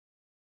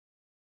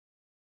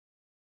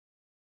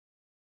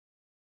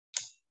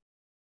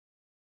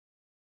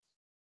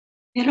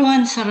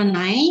Everyone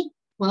Saranai,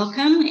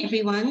 welcome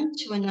everyone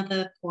to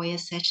another Poya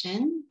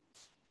session.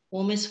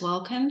 Warmest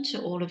welcome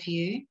to all of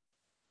you.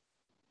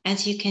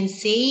 As you can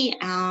see,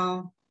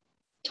 our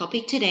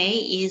topic today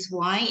is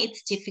why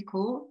it's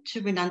difficult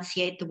to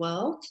renunciate the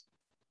world.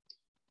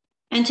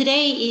 And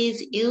today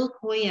is Il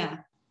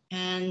Poya.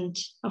 And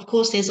of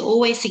course, there's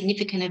always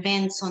significant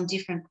events on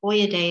different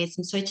Poya days.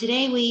 And so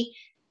today we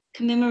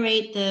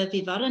commemorate the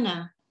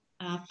Vivarana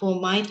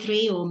for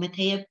Maitri or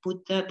Maitreya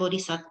Buddha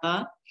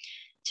Bodhisattva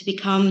to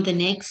become the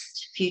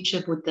next future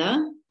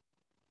Buddha.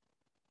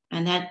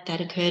 And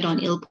that occurred on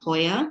Il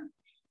Poya.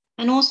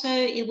 And also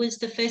it was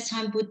the first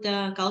time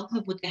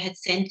Gautama Buddha had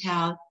sent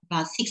out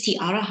about 60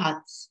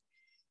 arahats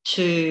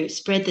to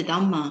spread the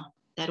Dhamma.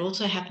 That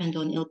also happened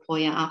on Il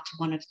Poya after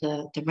one of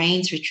the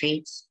rains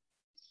retreats.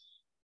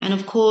 And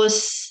of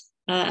course,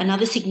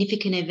 another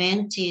significant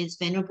event is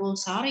Venerable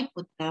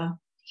Sariputta,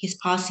 his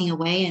passing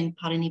away and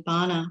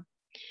parinibbana.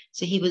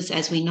 So he was,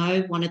 as we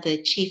know, one of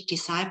the chief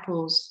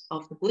disciples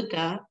of the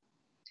Buddha,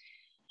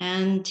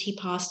 and he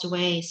passed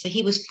away. So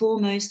he was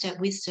foremost at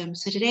wisdom.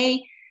 So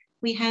today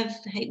we have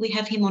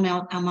him on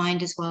our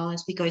mind as well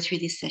as we go through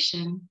this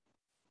session.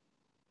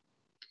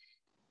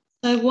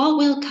 So what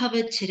we'll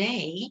cover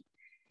today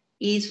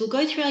is we'll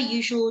go through our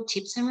usual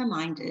tips and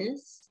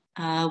reminders.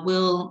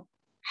 We'll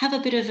have a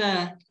bit of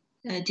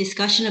a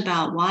discussion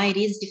about why it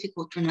is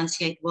difficult to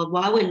renunciate, well,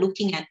 why we're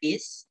looking at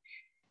this.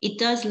 It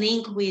does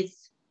link with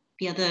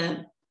the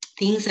other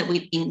things that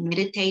we've been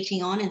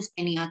meditating on and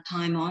spending our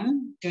time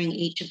on during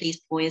each of these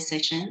Poya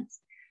sessions.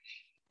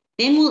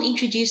 Then we'll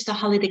introduce the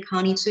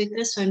Haladikani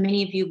Sutta. So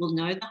many of you will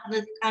know the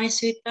Haladikani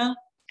Sutta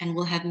and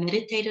will have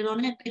meditated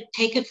on it, but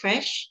take it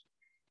fresh.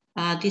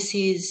 This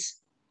is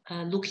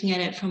looking at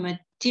it from a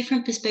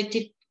different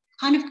perspective,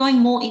 kind of going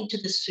more into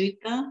the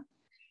sutta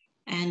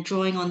and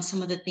drawing on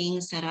some of the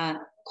things that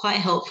are quite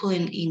helpful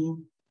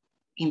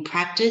in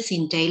practice,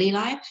 in daily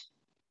life.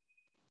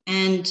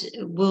 And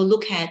we'll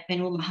look at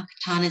Venerable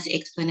Mahakatana's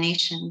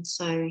explanation,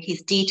 so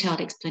his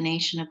detailed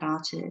explanation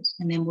about it.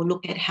 And then we'll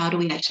look at how do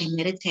we actually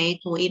meditate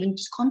or even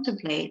just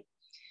contemplate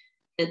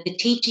the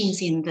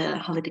teachings in the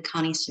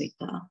Haladikani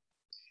Sutta.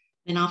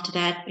 And after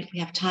that, if we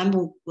have time,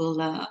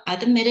 we'll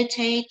either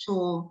meditate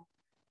or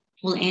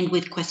we'll end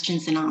with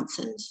questions and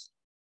answers.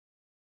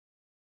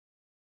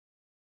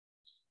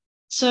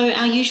 So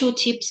our usual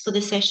tips for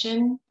the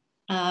session,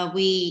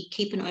 we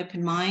keep an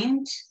open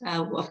mind.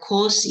 Of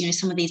course,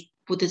 some of these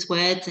Buddha's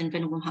words and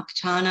Venerable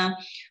Mahakatana,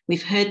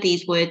 we've heard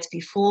these words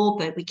before,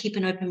 but we keep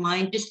an open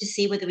mind just to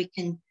see whether we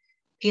can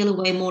peel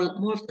away more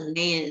of the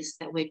layers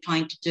that we're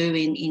trying to do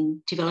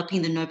in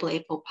developing the Noble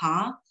Eightfold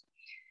Path.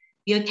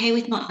 Be okay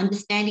with not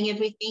understanding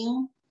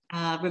everything.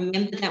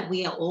 Remember that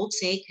we are all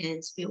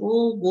seekers. We're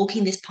all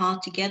walking this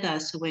path together.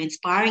 So we're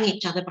inspiring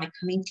each other by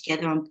coming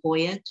together on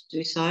Poya to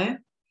do so,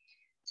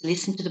 to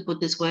listen to the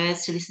Buddha's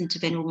words, to listen to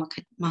Venerable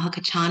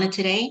Mahakatana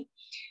today.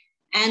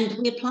 And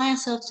we apply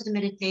ourselves to the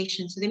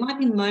meditation. So there might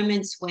be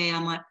moments where I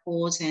might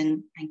pause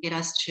and get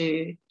us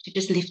to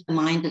just lift the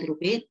mind a little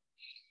bit.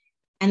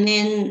 And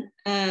then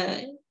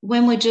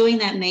when we're doing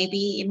that,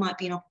 maybe it might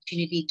be an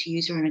opportunity to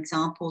use our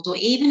examples, or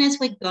even as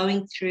we're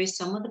going through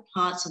some of the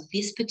parts of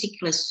this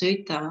particular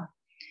sutta,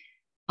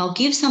 I'll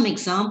give some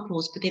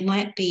examples, but there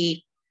might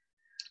be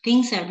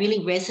things that really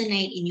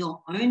resonate in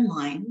your own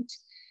mind.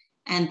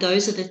 And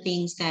those are the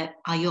things that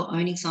are your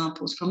own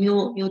examples from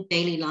your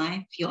daily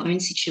life, your own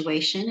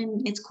situation.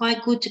 And it's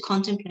quite good to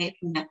contemplate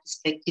from that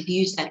perspective,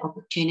 use that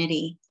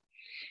opportunity.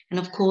 And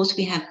of course,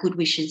 we have good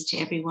wishes to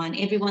everyone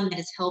that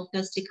has helped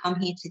us to come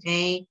here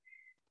today,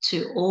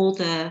 to all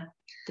the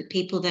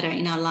people that are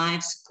in our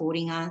lives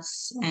supporting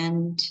us,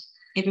 and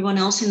everyone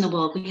else in the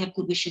world. We have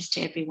good wishes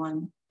to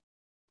everyone.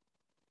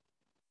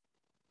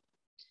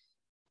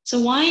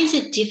 So why is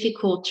it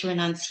difficult to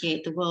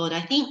renunciate the world?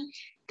 I think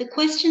the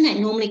question that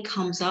normally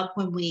comes up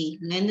when we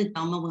learn the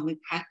Dhamma, when we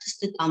practice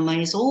the Dhamma,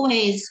 is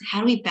always how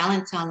do we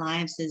balance our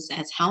lives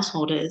as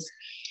householders?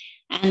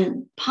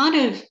 And part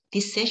of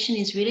this session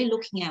is really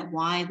looking at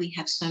why we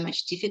have so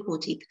much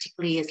difficulty,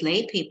 particularly as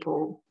lay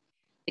people.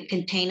 The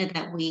container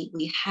that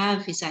we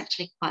have is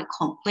actually quite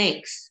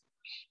complex,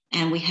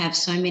 and we have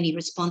so many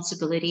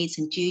responsibilities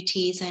and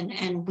duties,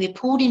 and we're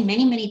pulled in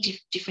many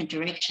different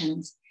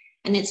directions.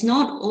 And it's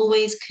not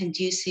always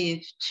conducive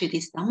to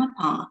this Dhamma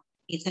path.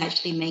 It's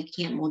actually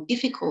making it more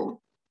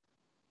difficult.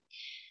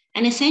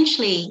 And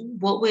essentially,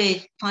 what we're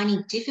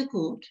finding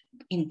difficult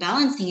in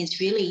balancing is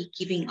really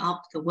giving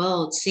up the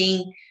world,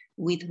 seeing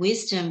with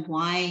wisdom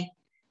why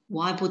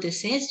Buddha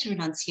says to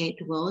renunciate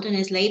the world, and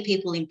as lay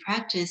people in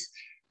practice,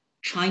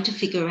 trying to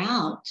figure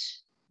out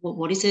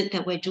what is it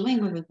that we're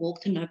doing when we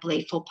walk the Noble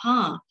Eightfold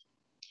Path.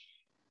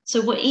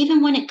 So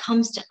even when it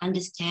comes to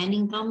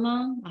understanding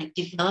Dhamma, like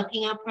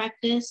developing our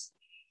practice,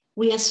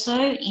 we are so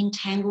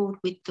entangled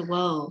with the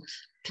world,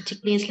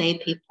 particularly as lay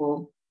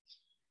people.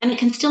 And it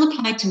can still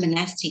apply to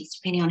monastics,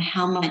 depending on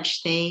how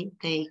much they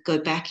go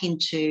back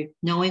into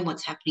knowing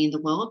what's happening in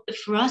the world. But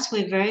for us,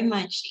 we're very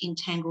much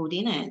entangled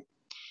in it.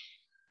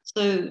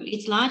 So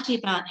it's largely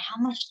about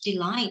how much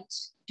delight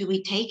do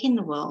we take in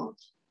the world?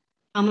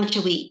 How much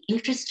are we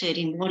interested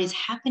in what is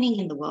happening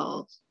in the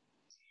world?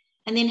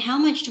 And then how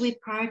much do we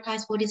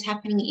prioritize what is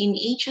happening in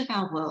each of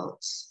our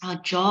worlds, our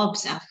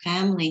jobs, our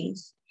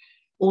families,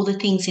 all the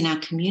things in our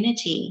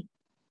community?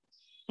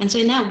 And so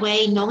in that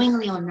way,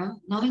 knowingly or not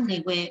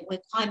knowingly, we're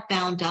quite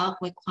bound up,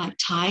 we're quite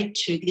tied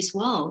to this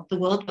world, the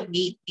world that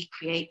we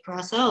create for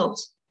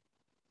ourselves.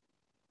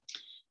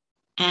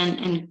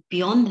 And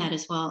beyond that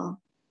as well.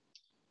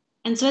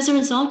 And so as a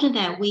result of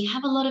that, we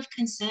have a lot of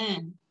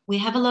concern. We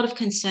have a lot of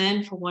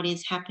concern for what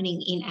is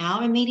happening in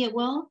our immediate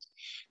world,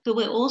 but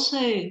we're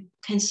also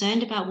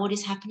concerned about what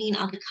is happening in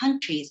other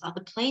countries,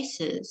 other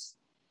places.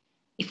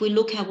 If we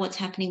look at what's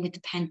happening with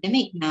the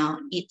pandemic now,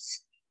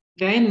 it's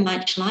very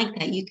much like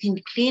that. You can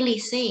clearly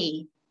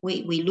see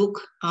we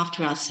look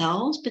after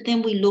ourselves, but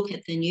then we look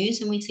at the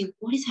news and we see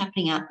what is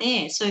happening out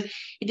there. So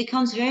it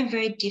becomes very,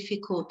 very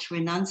difficult to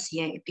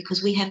renunciate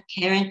because we have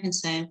care and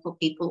concern for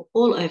people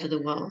all over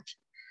the world.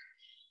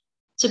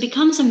 So it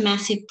becomes a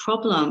massive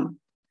problem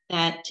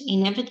that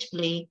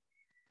inevitably,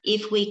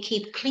 if we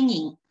keep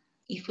clinging,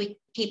 if we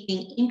keep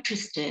being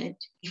interested,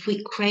 if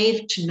we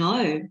crave to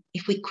know,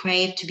 if we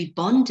crave to be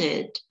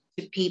bonded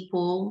to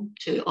people,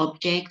 to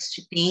objects,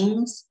 to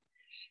things,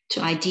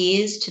 to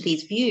ideas, to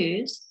these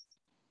views,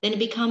 then it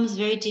becomes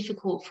very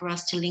difficult for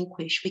us to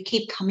relinquish. We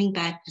keep coming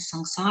back to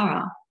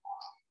samsara.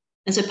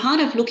 And so part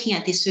of looking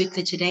at this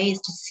sutta today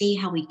is to see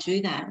how we do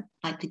that,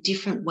 like the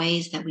different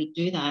ways that we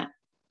do that.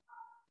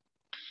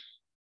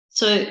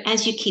 So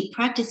as you keep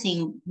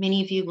practicing,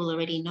 many of you will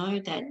already know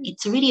that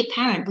it's already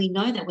apparent. We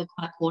know that we're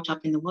quite caught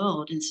up in the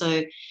world. And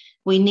so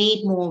we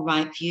need more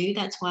right view.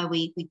 That's why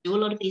we do a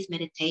lot of these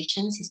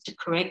meditations, is to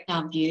correct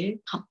our view,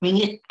 bring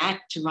it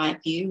back to right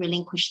view,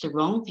 relinquish the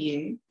wrong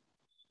view,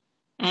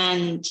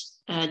 and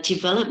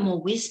develop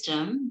more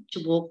wisdom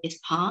to walk this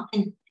path.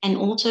 And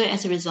also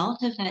as a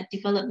result of that,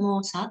 develop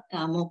more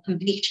saddha, more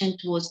conviction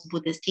towards the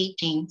Buddha's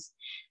teachings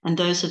and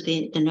those of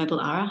the noble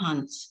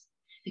arahants.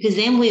 Because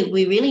then we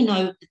really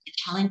know the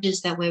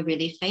challenges that we're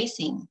really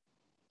facing.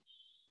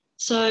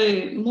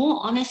 So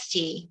more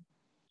honesty,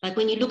 like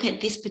when you look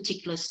at this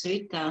particular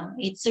sutta,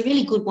 it's a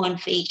really good one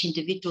for each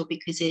individual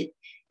because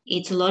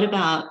it's a lot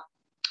about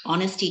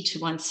honesty to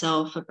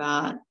oneself,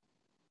 about,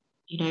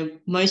 you know,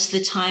 most of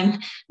the time,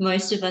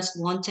 most of us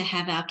want to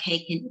have our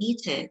cake and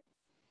eat it.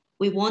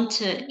 We want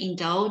to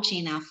indulge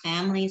in our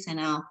families and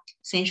our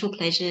sensual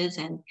pleasures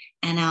and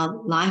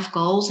our life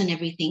goals and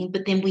everything,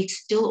 but then we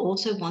still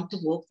also want to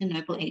walk the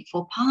Noble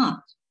Eightfold Path.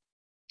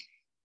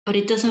 But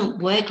it doesn't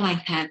work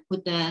like that.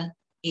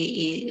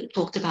 It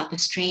talked about the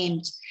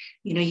streams,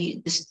 you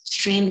know, the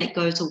stream that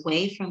goes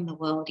away from the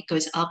world, it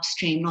goes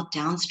upstream, not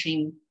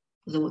downstream,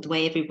 the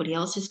way everybody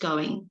else is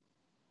going.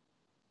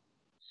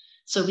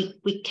 So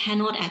we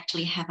cannot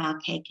actually have our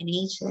cake and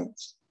eat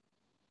it.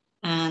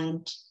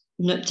 And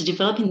to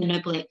developing the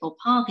Noble Eightfold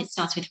Path, it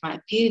starts with right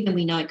view, then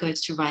we know it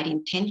goes to right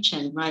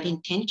intention. Right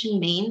intention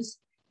means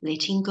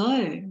letting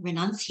go,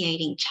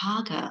 renunciating,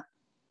 chaga.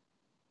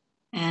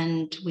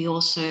 And we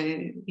also,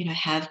 you know,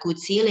 have good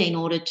sila in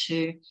order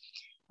to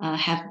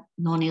have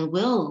non-ill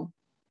will,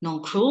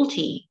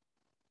 non-cruelty.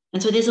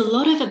 And so there's a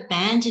lot of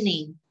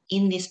abandoning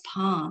in this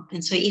path.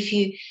 And so if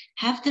you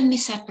have the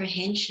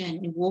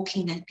misapprehension in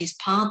walking this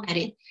path, that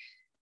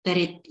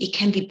it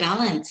can be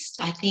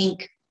balanced, I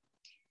think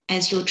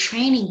as you're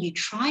training, you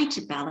try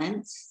to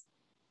balance,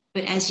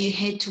 but as you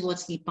head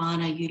towards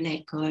Nibbana, you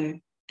let go.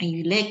 And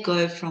you let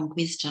go from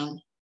wisdom,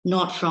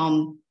 not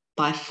from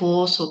by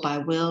force or by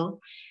will.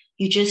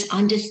 You just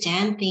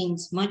understand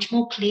things much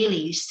more clearly.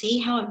 You see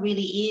how it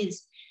really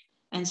is.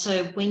 And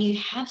so when you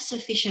have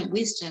sufficient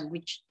wisdom,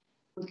 which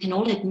we can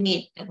all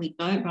admit that we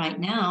don't right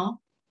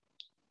now,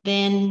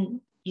 then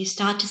you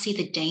start to see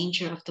the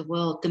danger of the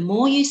world. The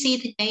more you see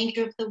the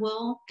danger of the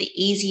world, the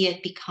easier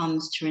it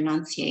becomes to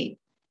renunciate.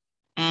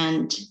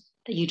 And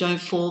you don't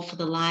fall for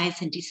the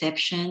lies and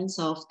deceptions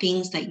of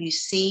things that you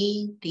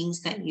see,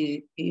 things that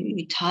you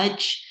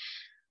touch,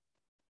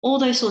 all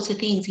those sorts of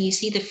things. And you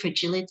see the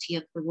fragility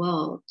of the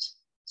world.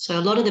 So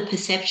a lot of the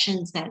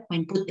perceptions that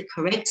when Buddha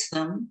corrects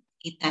them,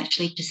 it's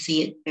actually to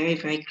see it very,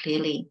 very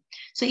clearly.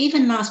 So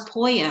even last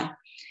Poya,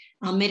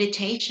 our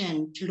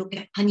meditation to look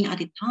at Panya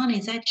Adipana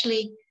is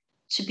actually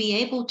to be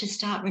able to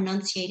start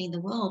renunciating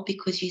the world,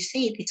 because you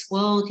see this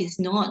world is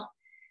not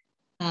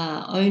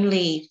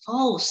only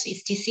false,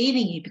 it's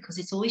deceiving you because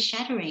it's always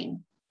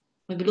shattering.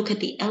 When we look at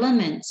the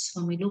elements,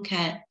 when we look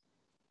at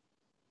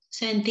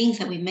certain things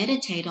that we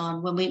meditate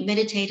on, when we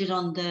meditated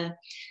on the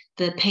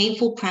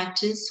painful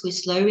practice with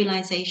slow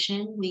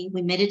realization, we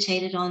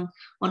meditated on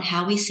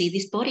how we see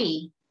this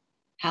body,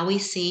 how we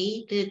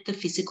see the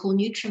physical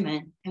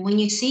nutriment. And when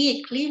you see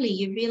it clearly,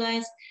 you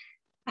realize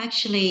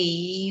actually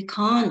you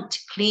can't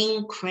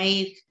cling,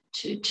 crave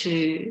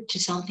to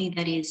something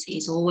that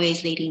is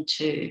always leading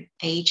to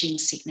aging,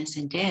 sickness,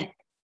 and death.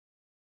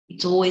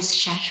 It's always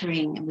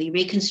shattering, and we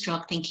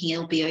reconstruct thinking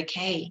it'll be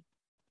okay,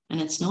 and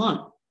it's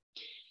not.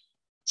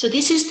 So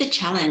this is the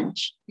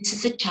challenge. This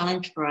is the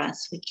challenge for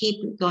us. We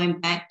keep going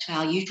back to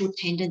our usual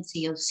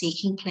tendency of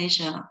seeking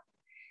pleasure,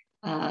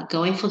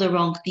 going for the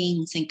wrong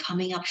things and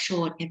coming up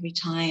short every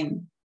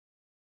time.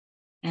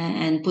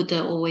 And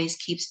Buddha always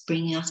keeps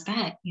bringing us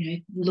back,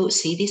 look,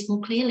 see this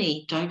more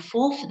clearly, don't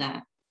fall for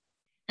that.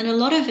 And a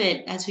lot of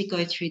it, as we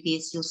go through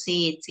this, you'll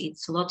see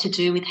it's a lot to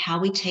do with how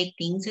we take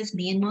things as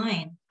me and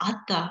mine.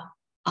 Atta.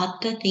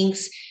 Atta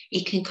thinks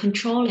it can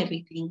control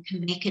everything, can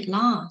make it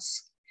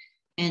last,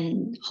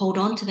 and hold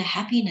on to the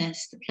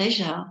happiness, the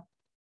pleasure.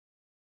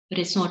 But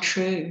it's not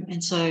true.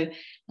 And so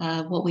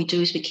what we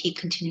do is we keep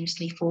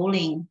continuously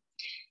falling.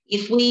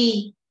 If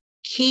we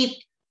keep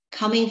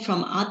coming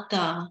from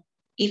Atta,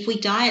 if we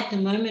die at the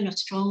moment of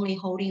strongly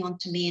holding on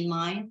to me and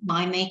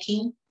my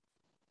making,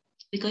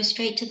 we go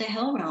straight to the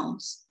hell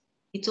realms.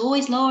 It's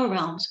always lower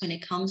realms when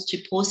it comes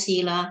to poor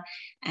sila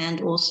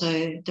and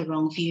also the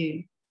wrong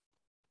view.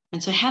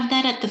 And so have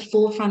that at the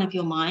forefront of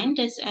your mind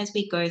as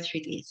we go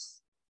through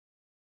this.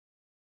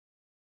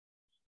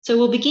 So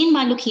we'll begin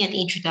by looking at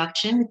the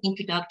introduction. With the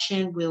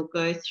introduction, we'll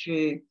go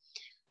through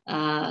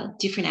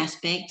different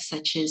aspects,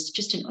 such as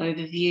just an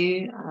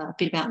overview, a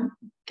bit about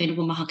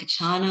Venerable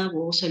Mahakaccana.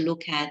 We'll also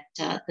look at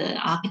the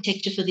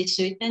architecture for this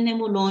sutta, and then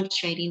we'll launch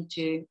straight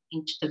into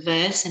the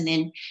verse and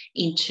then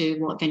into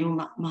what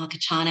Venerable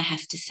Mahakaccana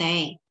has to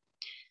say.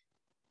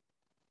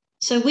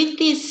 So with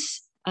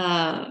this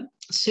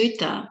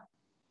sutta,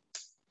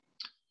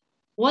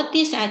 what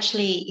this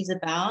actually is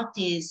about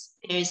is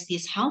there's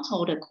this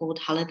householder called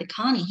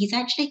Haladakani. He's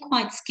actually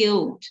quite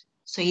skilled.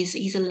 So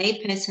he's a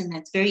lay person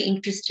that's very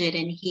interested,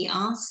 and he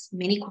asks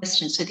many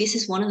questions. So this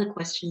is one of the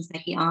questions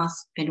that he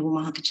asks Venerable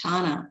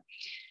Mahakaccana.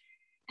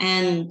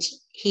 And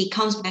he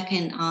comes back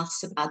and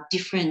asks about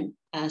different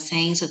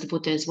sayings of the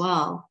Buddha as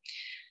well.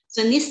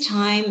 So in this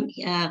time,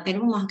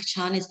 Venerable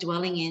Mahakaccana is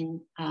dwelling in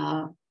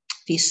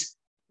this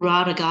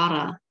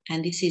Raragara,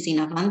 and this is in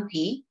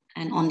Avanti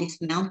and on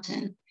this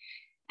mountain.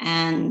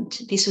 And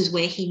this was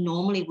where he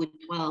normally would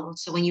dwell.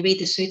 So when you read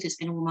the suttas,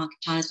 Venerable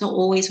Mahakaccana is not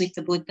always with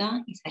the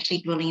Buddha. He's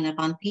actually dwelling in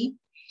Avanti.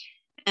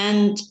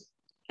 And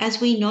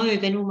as we know,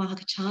 Venerable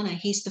Mahakaccana,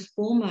 he's the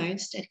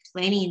foremost at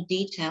explaining in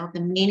detail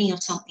the meaning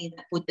of something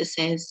that Buddha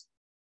says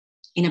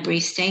in a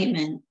brief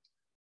statement.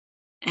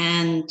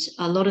 And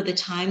a lot of the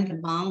time, the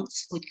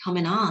monks would come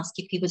and ask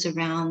if he was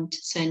around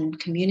certain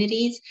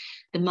communities.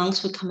 The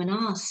monks would come and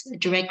ask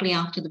directly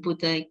after the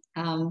Buddha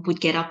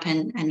would get up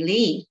and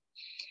leave.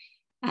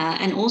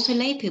 And also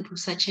lay people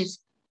such as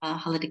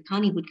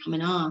Haladakani would come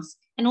and ask.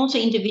 And also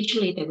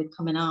individually they would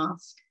come and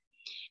ask.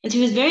 And so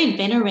he was very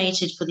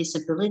venerated for this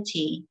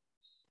ability.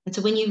 And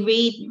so when you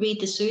read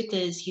the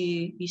suttas,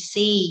 you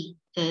see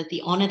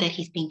the honor that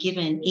he's been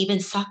given. Even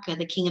Sakka,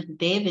 the king of the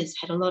Devas,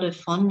 had a lot of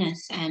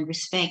fondness and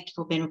respect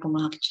for Venerable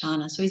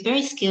Mahakaccana. So he's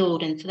very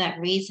skilled, and for that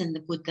reason, the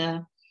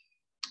Buddha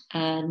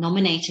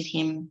nominated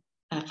him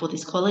for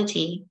this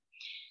quality.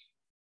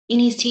 In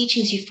his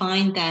teachings, you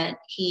find that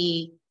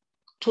he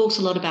talks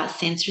a lot about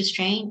sense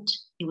restraint.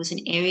 It was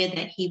an area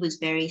that he was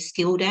very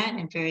skilled at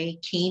and very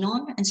keen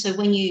on. And so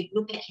when you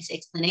look at his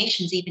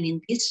explanations, even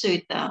in this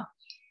sutta,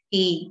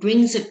 he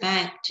brings it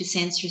back to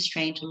sense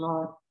restraint a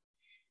lot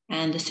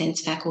and the sense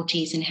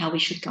faculties and how we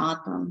should guard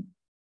them.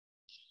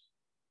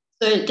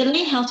 So the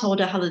lay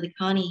householder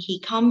Haladakani, he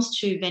comes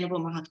to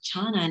Venerable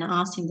Mahakaccana and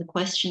asks him the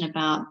question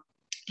about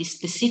this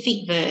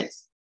specific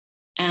verse.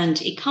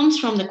 And it comes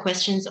from the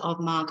questions of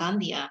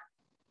Markandeya.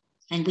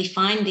 And we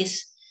find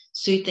this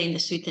sutta in the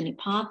Sutta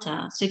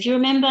Nipata. So if you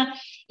remember,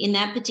 in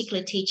that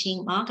particular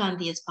teaching,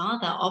 Markandeya's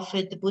father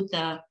offered the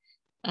Buddha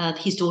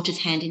his daughter's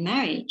hand in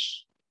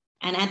marriage.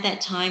 And at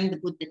that time, the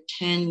Buddha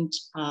turned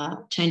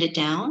it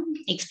down,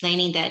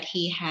 explaining that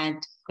he had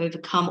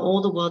overcome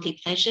all the worldly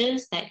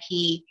pleasures, that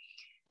he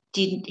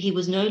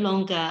was no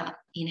longer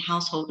in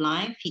household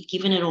life. He'd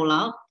given it all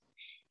up,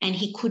 and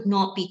he could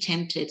not be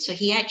tempted. So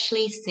he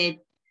actually said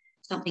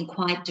something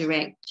quite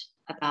direct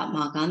about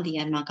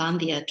Markandeya, and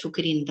Markandeya took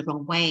it in the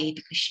wrong way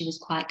because she was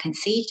quite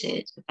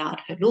conceited about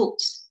her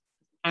looks.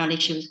 Apparently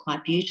she was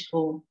quite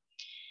beautiful.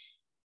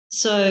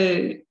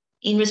 So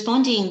in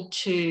responding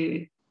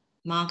to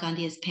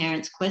Markandeya's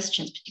parents'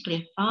 questions,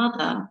 particularly her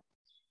father,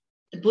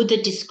 the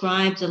Buddha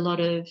described a lot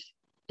of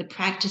the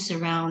practice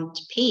around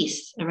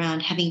peace,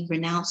 around having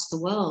renounced the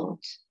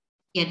world.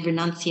 He had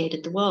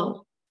renunciated the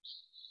world.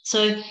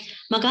 So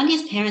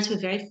Markandeya's parents were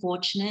very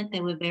fortunate.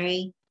 They were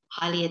very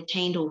highly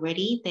attained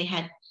already. They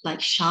had like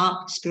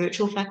sharp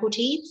spiritual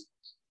faculties.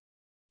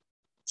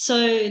 So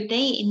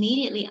they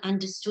immediately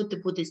understood the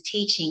Buddha's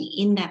teaching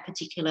in that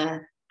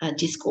particular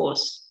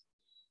discourse.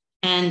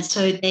 And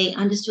so they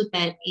understood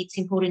that it's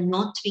important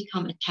not to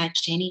become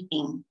attached to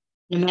anything,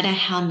 no matter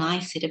how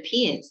nice it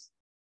appears.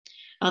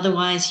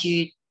 Otherwise,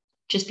 you'd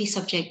just be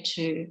subject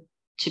to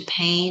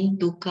pain,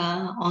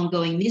 dukkha,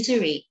 ongoing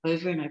misery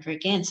over and over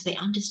again. So they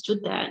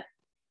understood that.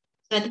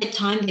 So at that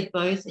time, they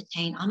both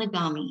attained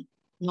anagami,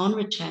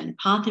 non-return,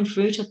 path and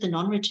fruit of the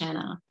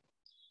non-returner.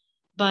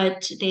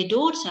 But their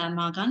daughter,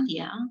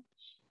 Markandeya,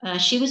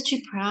 she was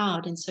too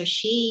proud, and so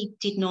she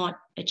did not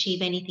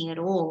achieve anything at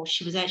all.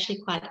 She was actually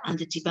quite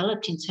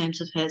underdeveloped in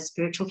terms of her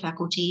spiritual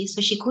faculties,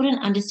 so she couldn't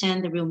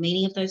understand the real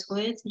meaning of those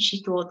words, and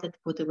she thought that the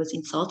Buddha was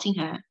insulting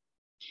her.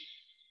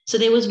 So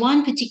there was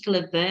one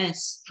particular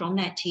verse from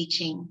that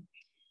teaching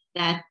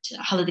that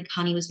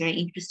Haladikani was very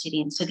interested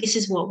in. So this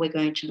is what we're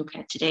going to look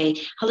at today.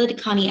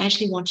 Haladikani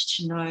actually wanted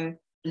to know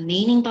the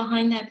meaning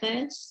behind that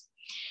verse,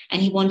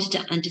 and he wanted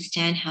to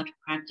understand how to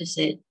practice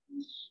it.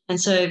 And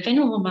so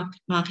Venerable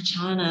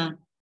Mahakaccana,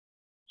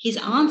 his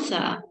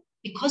answer,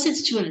 because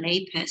it's to a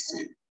lay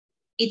person,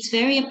 it's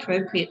very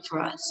appropriate for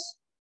us.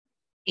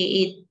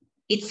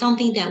 It's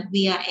something that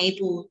we are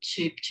able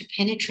to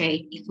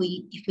penetrate if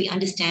we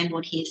understand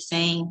what he is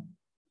saying.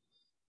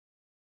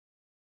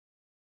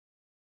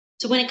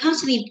 So when it comes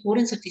to the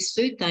importance of this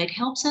sutta, it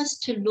helps us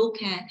to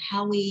look at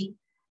how we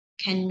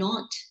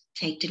cannot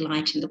take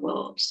delight in the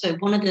world. So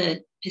one of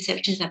the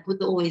perceptions that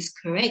Buddha always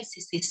corrects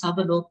is this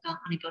Savaloka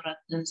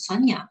Anivarata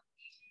Sanya,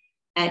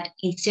 that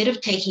instead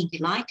of taking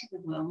delight in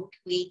the world,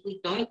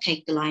 we don't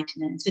take delight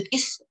in it. So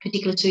this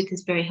particular sutta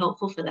is very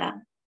helpful for that.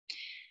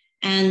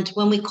 And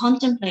when we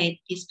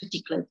contemplate this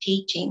particular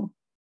teaching,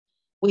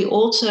 we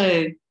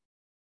also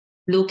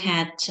look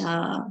at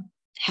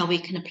how we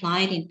can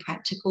apply it in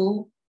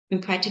practical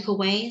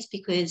ways,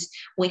 because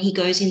when he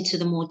goes into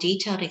the more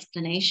detailed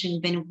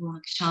explanation, Venerable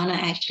Mahakaccana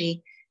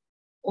actually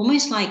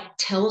almost like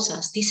tells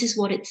us this is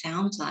what it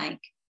sounds like,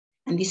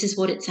 and this is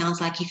what it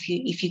sounds like if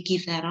you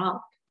give that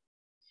up.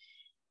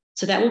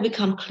 So that will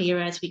become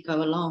clearer as we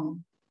go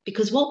along.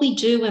 Because what we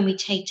do when we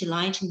take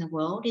delight in the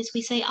world is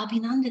we say,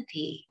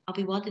 Abhinandati,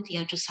 Abhiwadati,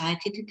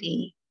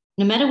 Ajasayatitati.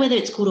 No matter whether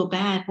it's good or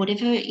bad,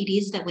 whatever it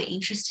is that we're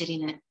interested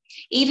in it.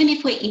 Even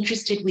if we're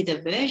interested with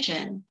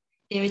aversion,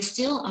 there is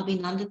still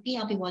Abhinandati,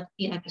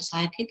 Abhiwadati,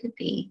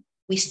 Ajasayatitati.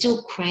 We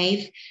still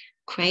crave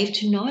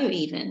to know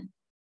even.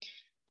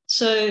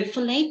 So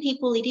for lay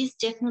people, it is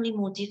definitely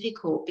more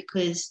difficult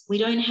because we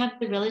don't have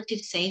the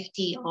relative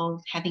safety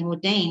of having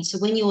ordained. So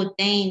when you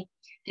ordain,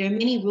 there are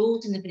many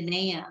rules in the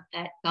Vinaya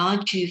that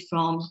guard you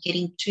from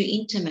getting too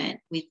intimate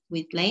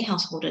with lay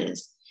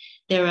householders.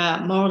 There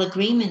are moral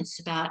agreements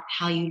about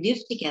how you live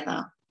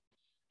together.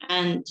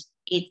 And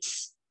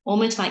it's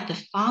almost like the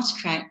fast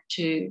track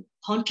to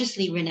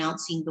consciously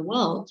renouncing the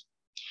world.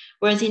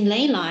 Whereas in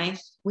lay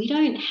life, we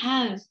don't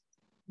have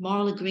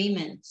moral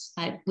agreements.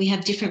 Like we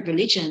have different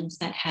religions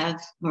that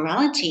have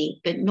morality,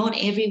 but not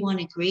everyone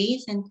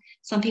agrees. And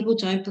some people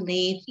don't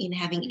believe in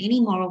having any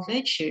moral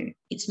virtue.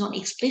 It's not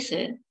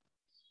explicit.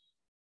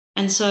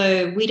 And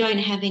so we don't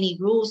have any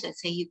rules that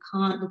say you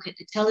can't look at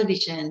the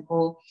television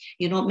or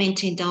you're not meant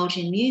to indulge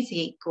in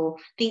music or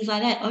things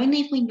like that.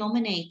 Only if we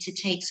nominate to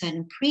take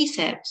certain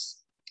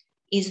precepts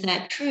is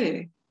that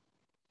true.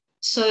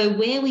 So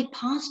where we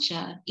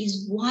pasture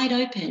is wide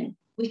open.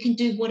 We can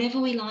do whatever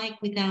we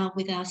like with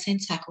our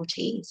sense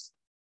faculties.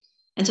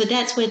 And so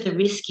that's where the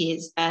risk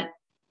is, that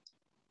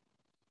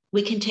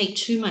we can take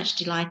too much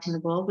delight in the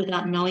world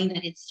without knowing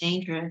that it's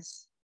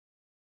dangerous.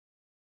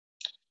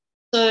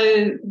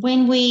 So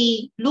when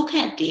we look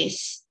at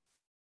this,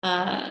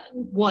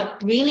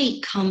 what really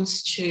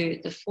comes to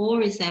the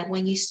fore is that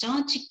when you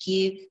start to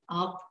give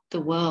up the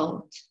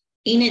world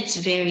in its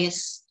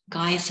various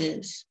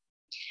guises,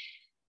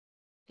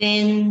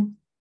 then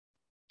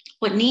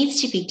what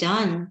needs to be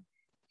done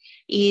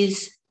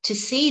is to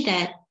see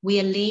that we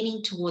are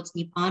leaning towards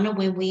Nibbana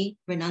when we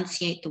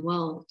renunciate the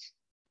world.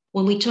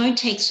 When we don't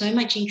take so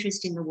much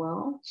interest in the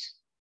world,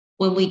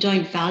 when we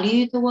don't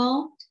value the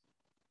world,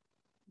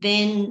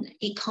 then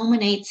it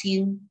culminates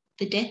in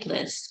the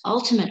deathless.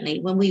 Ultimately,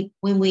 when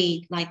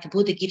we, like the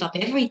Buddha, give up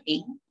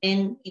everything,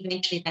 then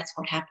eventually that's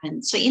what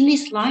happens. So in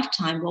this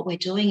lifetime, what we're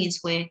doing is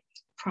we're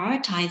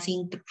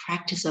prioritizing the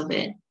practice of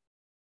it,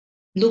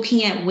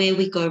 looking at where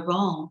we go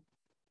wrong,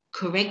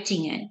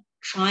 correcting it,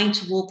 trying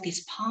to walk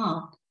this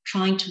path,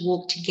 trying to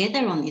walk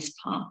together on this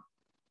path.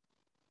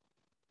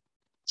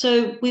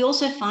 So we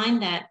also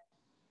find that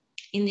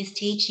in this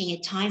teaching,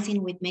 it ties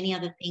in with many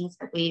other things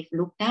that we've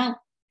looked at.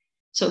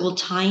 So it will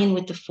tie in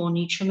with the 4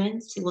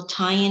 nutriments. It will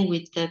tie in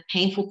with the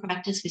painful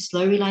practice with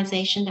slow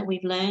realization that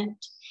we've learned.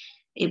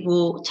 It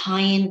will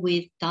tie in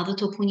with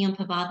Dadato Punyam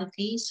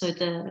Pavadati, so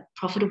the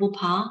profitable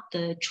path,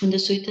 the Chunda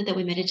Sutta that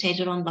we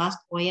meditated on last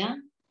Boya.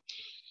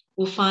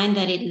 We'll find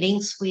that it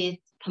links with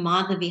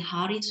Pamada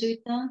Vihari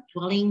Sutta,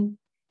 dwelling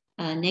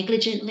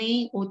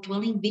negligently or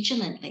dwelling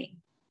vigilantly.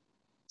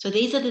 So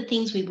these are the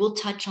things we will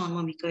touch on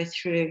when we go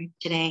through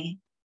today.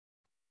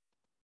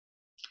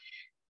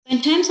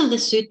 In terms of the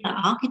sutta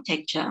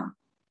architecture,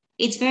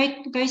 it's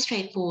very, very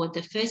straightforward.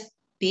 The first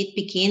bit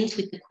begins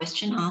with the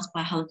question asked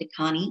by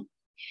Haladikani.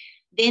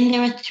 Then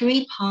there are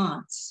 3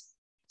 parts.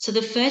 So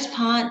the first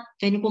part,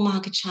 Venerable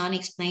Mahakaccana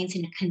explains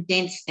in a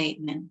condensed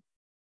statement.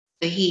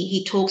 So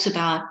he talks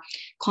about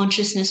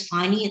consciousness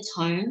finding its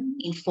home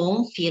in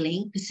form,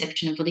 feeling,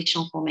 perception, and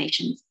volitional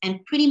formations.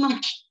 And pretty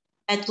much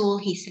that's all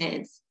he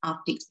says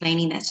after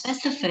explaining that. So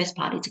that's the first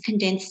part. It's a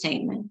condensed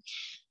statement.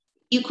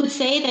 You could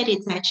say that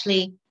it's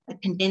actually a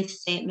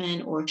condensed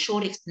statement or a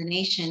short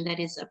explanation that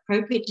is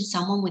appropriate to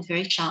someone with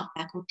very sharp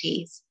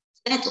faculties.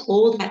 That's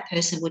all that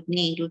person would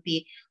need, would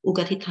be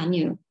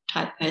Ugatitanyu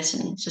type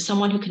person. So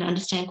someone who can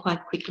understand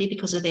quite quickly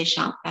because of their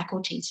sharp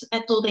faculties. So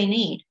that's all they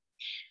need.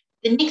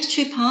 The next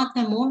 2 parts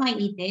are more like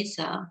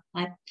Nidesa,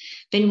 like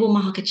Venerable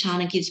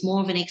Mahakaccana gives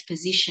more of an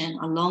exposition,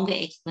 a longer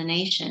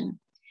explanation.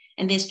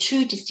 And there's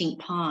two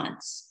distinct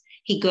parts.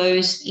 He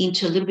goes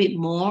into a little bit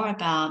more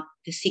about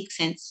the six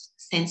sense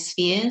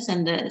spheres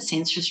and the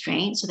sense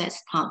restraint. So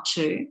that's part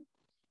 2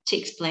 to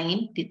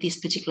explain this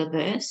particular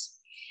verse.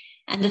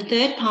 And the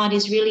third part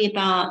is really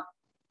about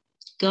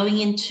going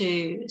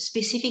into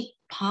specific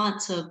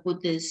parts of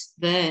Buddha's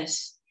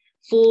verse,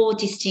 4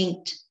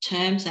 distinct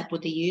terms that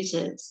Buddha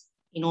uses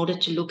in order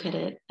to look at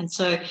it. And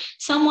so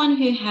someone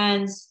who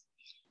has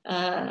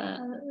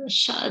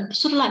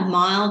sort of like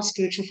mild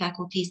spiritual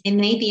faculties, they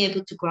may be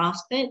able to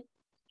grasp it.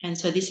 And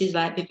so this is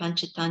like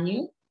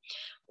Vipanchatanyu.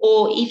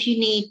 Or if you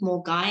need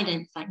more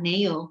guidance, like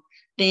Neo,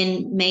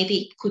 then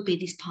maybe it could be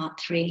this part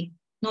 3.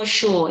 Not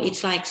sure.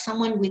 It's like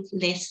someone with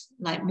less,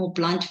 like more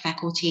blunt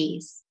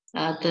faculties.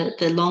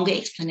 The longer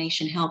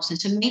explanation helps. And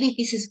so maybe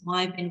this is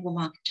why Venerable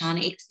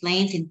Mahakachana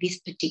explains in this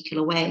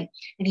particular way.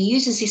 And he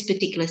uses this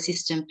particular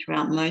system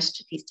throughout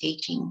most of his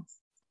teachings.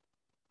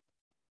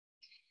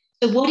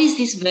 So what is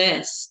this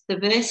verse? The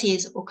verse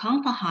is,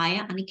 Okang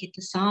Pahaya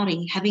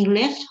Aniketasari, having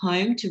left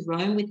home to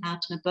roam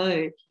without an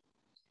abode.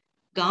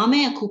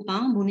 Game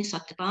Akupang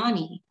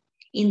Munisattvani.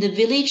 In the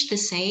village, the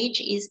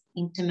sage is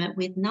intimate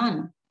with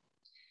none.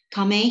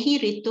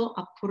 Kamehi Rito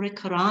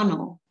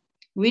Apurikarano.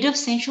 Rid of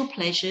sensual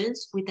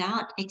pleasures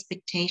without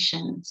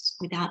expectations,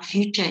 without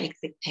future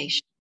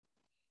expectations.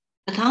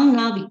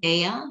 Atanga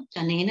Videya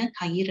Janena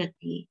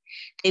Kairati.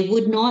 They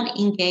would not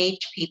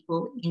engage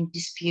people in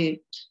dispute.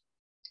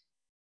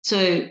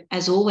 So,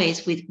 as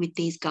always, with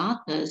these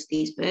gathas,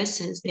 these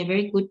verses, they're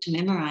very good to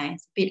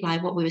memorize. A bit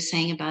like what we were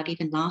saying about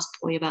even last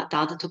point about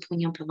Dadato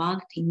Punyam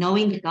Pravagati.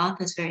 Knowing the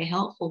gatha is very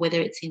helpful, whether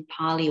it's in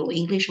Pali or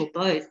English or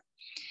both,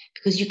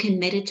 because you can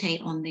meditate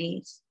on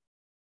these.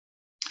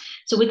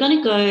 So we're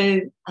going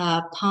to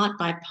go part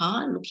by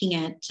part, looking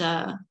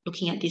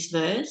at this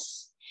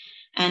verse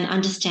and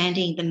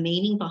understanding the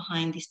meaning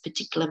behind this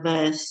particular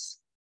verse.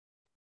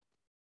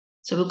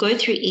 So we'll go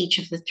through each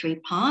of the 3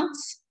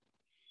 parts.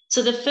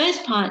 So the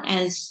first part,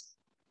 as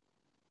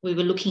we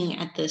were looking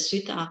at the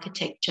sutta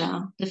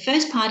architecture, the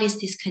first part is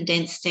this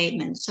condensed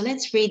statement. So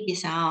let's read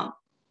this out.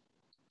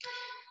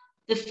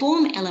 The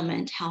form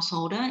element,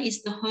 householder,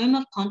 is the home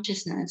of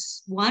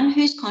consciousness. One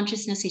whose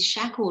consciousness is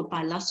shackled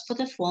by lust for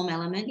the form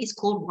element is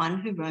called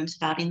one who roams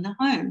about in the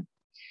home.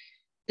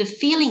 The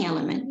feeling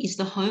element is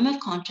the home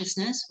of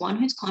consciousness. One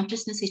whose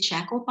consciousness is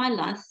shackled by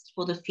lust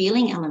for the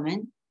feeling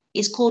element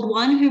is called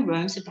one who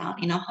roams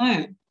about in a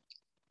home.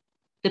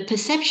 The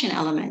perception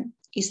element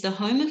is the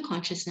home of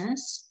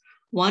consciousness.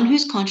 One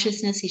whose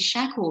consciousness is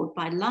shackled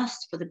by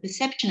lust for the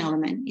perception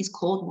element is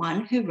called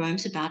one who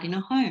roams about in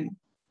a home.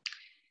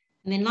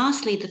 And then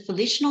lastly, the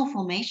volitional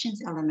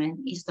formations element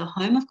is the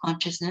home of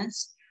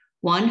consciousness.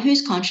 One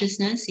whose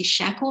consciousness is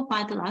shackled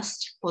by the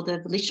lust for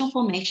the volitional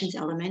formations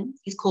element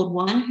is called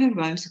one who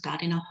roams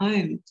about in a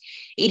home.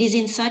 It is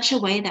in such a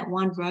way that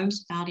one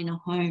roams about in a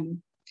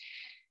home.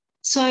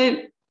 So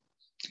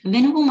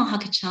Venerable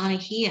Mahakachana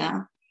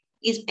here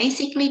is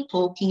basically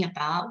talking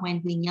about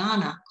when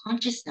vijnana,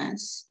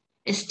 consciousness,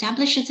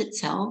 establishes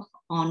itself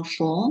on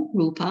form,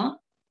 rupa,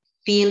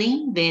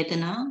 feeling,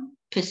 vedana,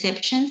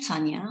 perception,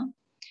 sanya,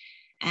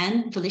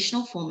 and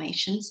volitional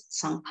formations,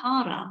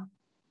 sankhara.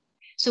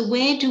 So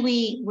where do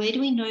we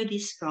know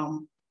this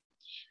from?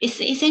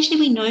 Essentially,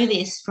 we know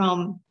this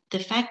from the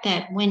fact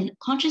that when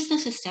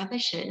consciousness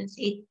establishes,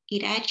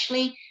 it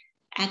actually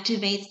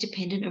activates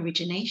dependent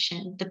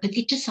origination. The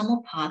paticca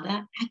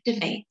samuppada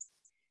activates.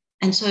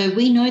 And so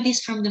we know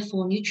this from the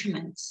 4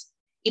 nutriments.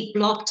 It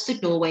blocks the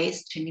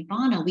doorways to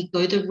nibbana. We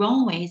go the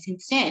wrong ways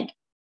instead.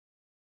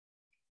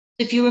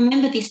 If you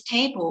remember this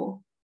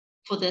table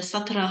for the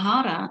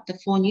satarahara, the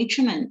 4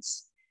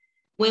 nutriments,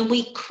 when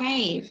we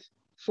crave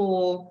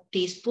for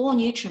these 4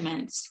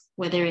 nutriments,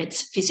 whether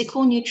it's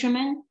physical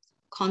nutriment,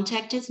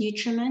 contact as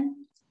nutriment,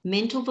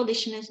 mental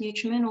volition as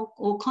nutriment,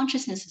 or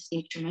consciousness as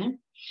nutriment,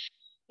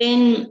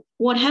 then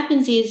what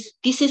happens is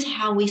this is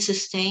how we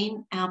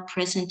sustain our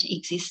present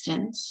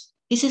existence.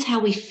 This is how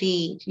we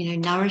feed,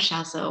 nourish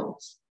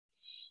ourselves.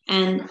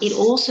 And it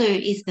also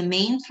is the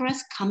means for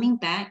us coming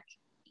back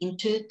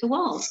into the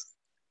world.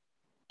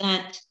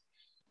 That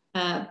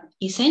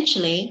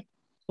essentially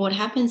what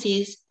happens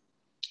is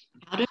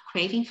out of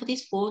craving for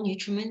these 4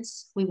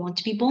 nutriments, we want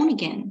to be born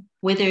again,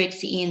 whether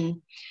it's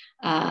in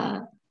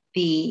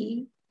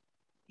the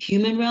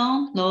human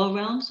realm, lower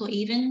realms, or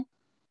even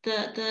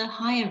the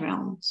higher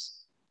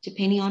realms,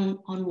 depending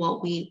on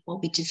what we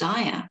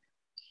desire.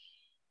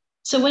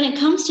 So when it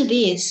comes to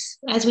this,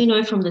 as we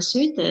know from the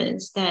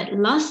suttas, that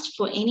lust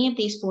for any of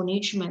these 4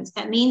 nutriments,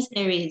 that means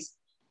there is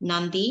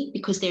nandi,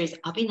 because there is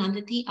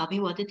abhinandati,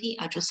 abhivadati,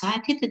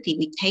 ajrasaya tithati.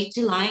 We take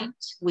delight,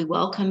 we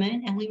welcome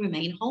it, and we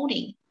remain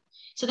holding.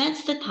 So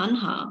that's the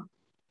tanha.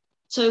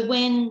 So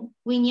when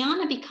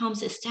vijnana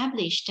becomes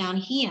established down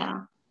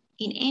here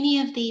in any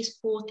of these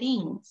 4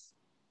 things,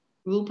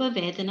 rupa,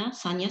 vedana,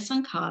 sanya,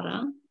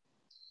 sankhara,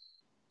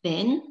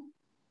 then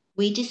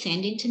we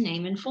descend into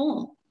name and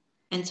form.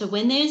 And so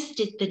when there's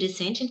the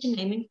descent into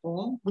name and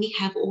form, we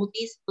have all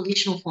these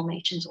volitional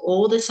formations,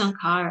 all the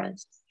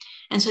sankharas.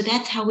 And so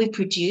that's how we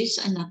produce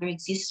another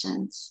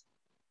existence.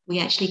 We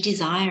actually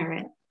desire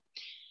it.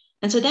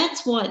 And so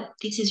that's what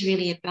this is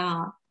really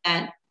about,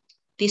 that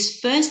this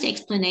first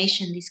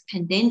explanation, this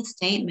condensed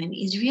statement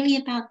is really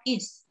about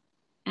this,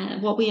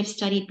 what we have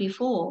studied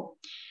before.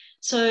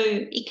 So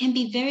it can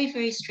be very,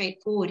 very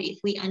straightforward if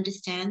we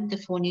understand the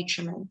 4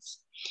 nutriments.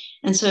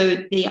 And so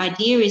the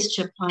idea is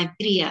to apply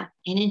virya,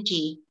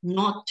 energy,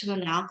 not to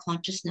allow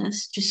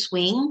consciousness to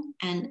swing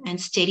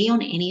and steady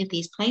on any of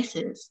these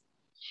places.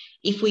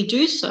 If we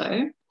do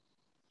so,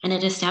 and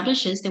it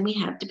establishes, then we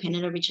have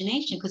dependent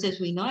origination, because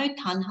as we know,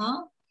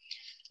 tanha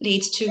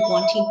leads to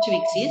wanting to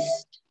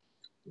exist.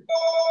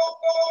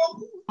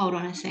 Hold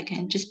on a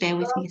second, just bear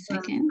with me a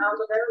second.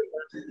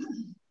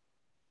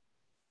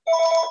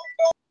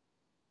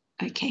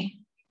 Okay,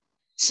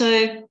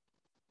 so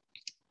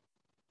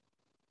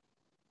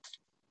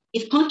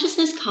if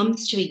consciousness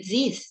comes to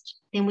exist,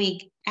 then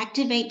we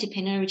activate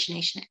dependent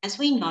origination. As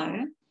we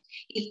know,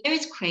 if there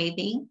is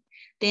craving,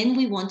 then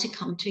we want to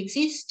come to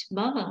exist,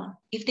 bhava.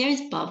 If there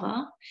is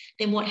bhava,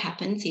 then what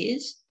happens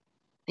is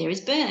there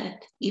is birth.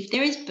 If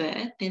there is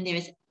birth, then there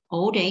is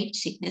old age,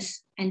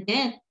 sickness, and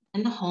death,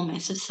 and the whole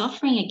mess of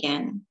suffering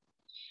again.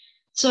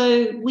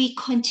 So we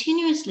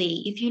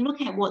continuously, if you look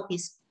at what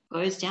this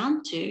goes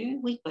down to,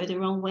 we go the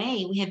wrong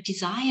way. We have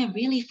desire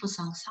really for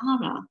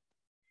samsara,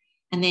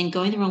 and then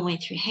going the wrong way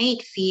through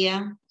hate,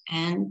 fear,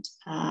 and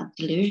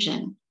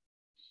delusion.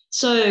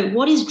 So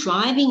what is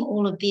driving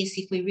all of this,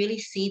 if we really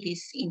see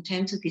this in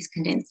terms of this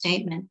condensed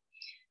statement,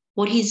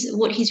 what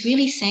he's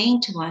really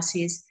saying to us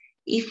is,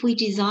 if we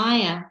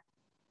desire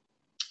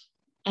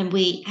and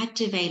we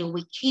activate, or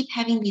we keep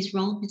having these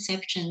wrong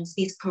perceptions,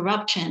 these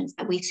corruptions,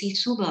 that we see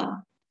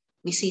subha,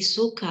 we see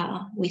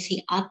sukha, we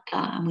see atta,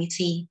 and we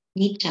see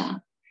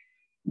nitya,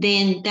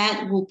 then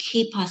that will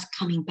keep us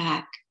coming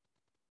back.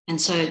 And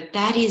so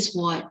that is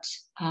what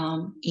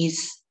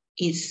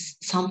is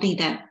something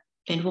that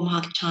Venerable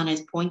Mahakaccana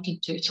is pointing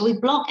to. So we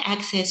block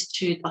access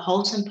to the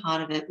wholesome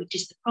part of it, which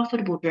is the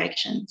profitable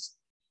directions.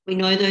 We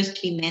know those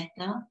to be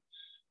metta,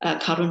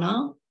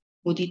 karuna,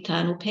 mudita,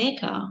 and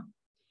upekkha.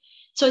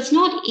 So it's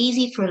not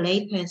easy for a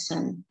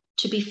layperson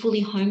to be fully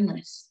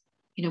homeless.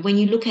 You know, when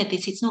you look at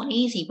this, it's not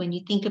easy when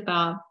you think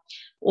about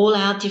all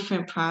our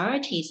different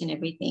priorities and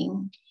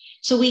everything.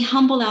 So we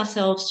humble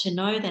ourselves to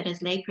know that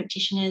as lay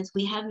practitioners,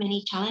 we have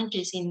many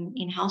challenges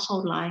in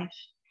household life.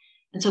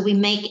 And so we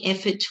make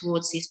effort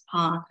towards this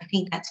path. I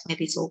think that's where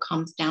this all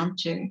comes down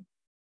to.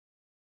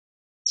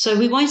 So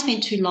we won't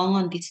spend too long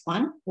on this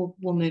one. We'll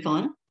move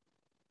on.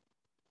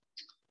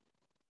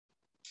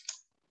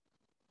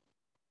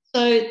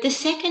 So the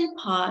second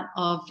part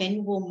of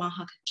Venerable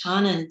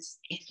Mahakaccana's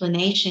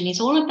explanation is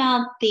all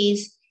about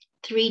these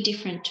 3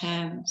 different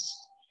terms.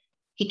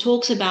 He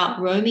talks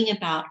about roaming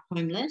about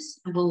homeless,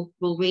 and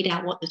we'll read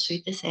out what the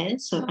sutta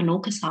says, so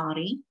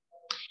anokasari.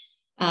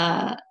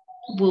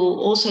 We'll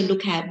also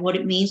look at what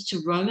it means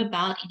to roam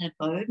about in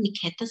abode,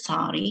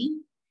 niketasari,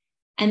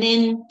 and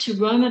then to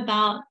roam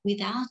about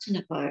without an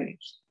abode,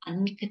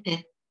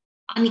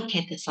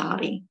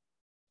 aniketasari.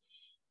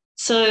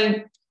 So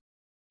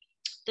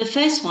the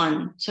first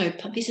one, so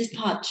this is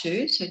part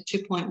 2, so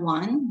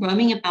 2.1,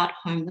 roaming about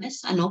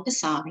homeless,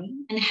 anokasari,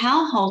 and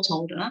how,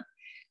 householder,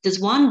 does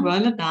one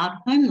roam about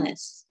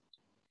homeless?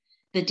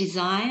 The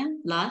desire,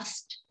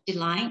 lust,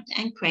 delight,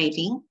 and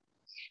craving,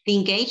 the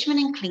engagement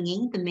and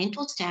clinging, the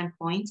mental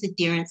standpoints,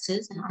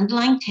 adherences, and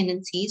underlying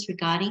tendencies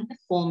regarding the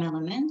form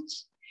element,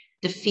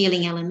 the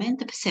feeling element,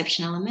 the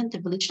perception element, the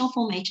volitional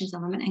formations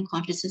element, and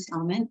consciousness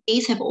element,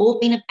 these have all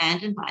been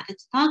abandoned by the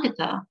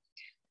Tathagata,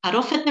 cut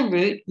off at the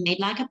root, made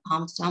like a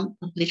palm stump,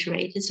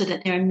 obliterated, so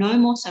that they are no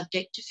more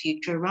subject to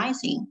future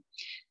arising.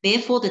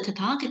 Therefore, the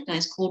Tathagata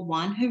is called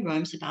one who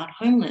roams about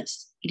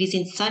homeless. It is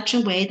in such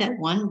a way that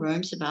one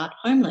roams about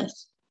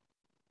homeless.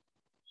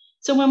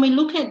 So when we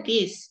look at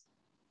this,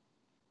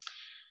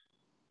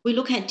 we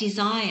look at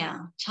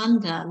desire,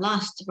 chanda,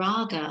 lust,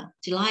 raga,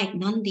 delight,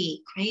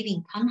 nandi,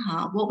 craving,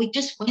 tanha, what we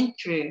just went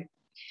through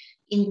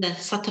in the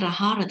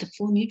satrahara, the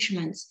 4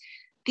 nutriments.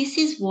 This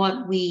is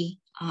what we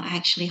are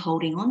actually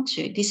holding on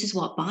to. This is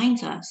what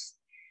binds us.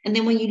 And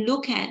then when you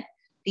look at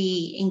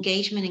the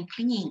engagement and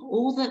clinging,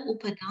 all the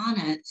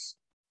upadanas,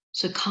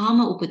 so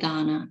karma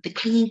upadana, the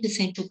clinging to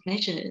sensual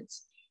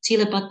pleasures,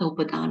 silabbata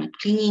upadana,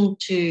 clinging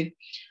to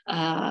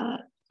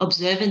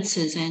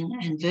observances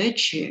and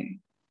virtue,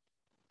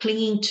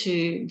 clinging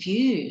to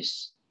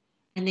views,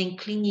 and then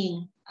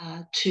clinging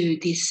to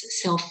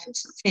this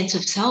sense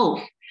of self.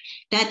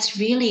 That's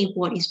really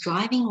what is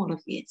driving all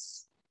of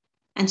this.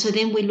 And so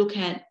then we look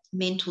at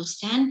mental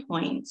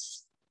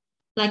standpoints.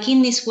 Like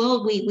in this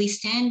world, we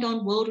stand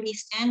on worldly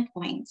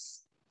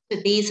standpoints. So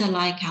these are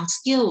like our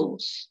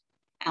skills,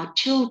 our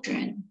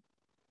children,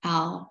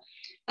 our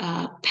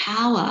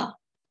power,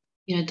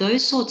 you know,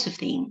 those sorts of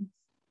things.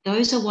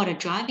 Those are what are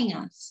driving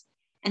us.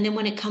 And then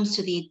when it comes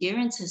to the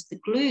adherences, the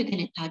glue,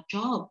 then it's our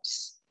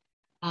jobs,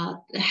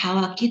 how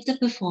our kids are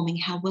performing,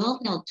 how well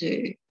they'll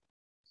do,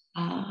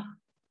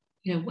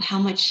 you know, how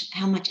much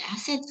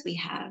assets we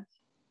have.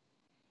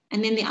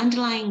 And then the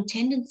underlying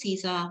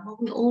tendencies are, well,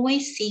 we're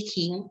always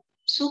seeking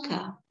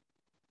sukha.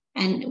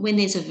 And when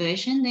there's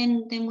aversion,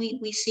 then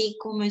we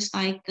seek almost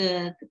like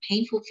the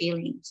painful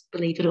feelings,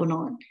 believe it or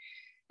not.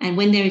 And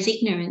when there is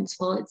ignorance,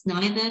 well, it's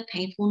neither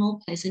painful nor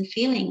pleasant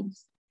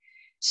feelings.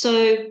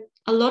 So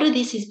a lot of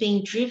this is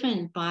being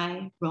driven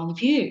by wrong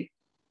view.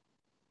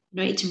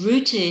 It's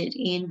rooted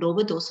in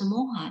lobha, dosa,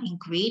 moha, in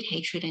greed,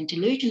 hatred, and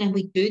delusion. And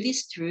we do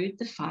this through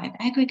the 5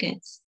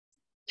 aggregates,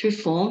 through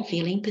form,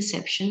 feeling,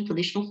 perception,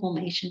 volitional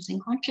formations,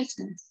 and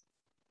consciousness.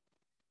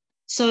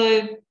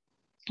 So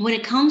when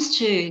it comes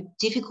to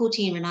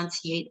difficulty in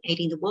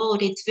renunciating the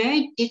world, it's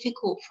very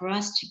difficult for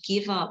us to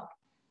give up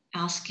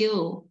our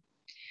skill.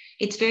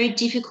 It's very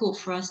difficult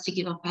for us to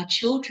give up our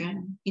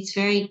children. It's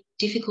very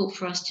difficult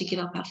for us to give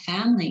up our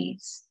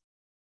families.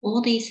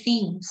 All these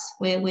things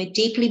where we're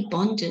deeply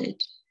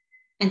bonded.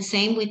 And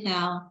same with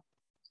our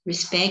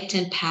respect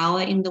and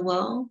power in the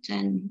world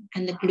and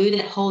the glue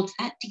that holds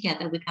that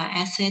together with our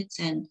assets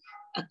and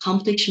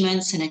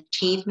accomplishments and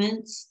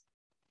achievements,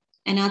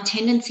 and our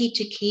tendency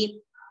to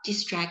keep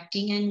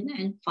distracting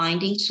and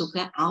finding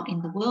sukha out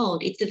in the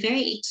world. It's a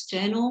very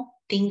external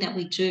thing that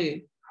we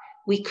do.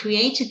 We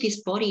created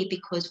this body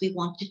because we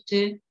wanted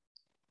to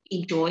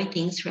enjoy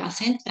things through our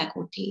sense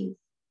faculties.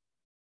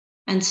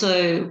 And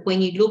so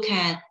when you look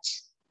at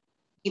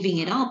giving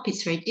it up,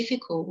 it's very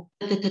difficult.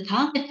 But the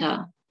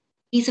Tathagata,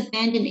 he's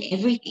abandoned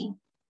everything.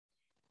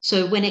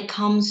 So when it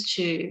comes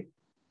to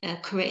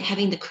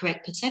having the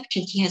correct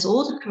perceptions, he has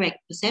all the correct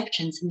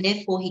perceptions, and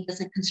therefore he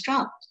doesn't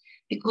construct.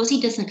 Because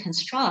he doesn't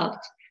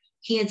construct,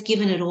 he has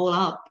given it all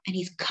up and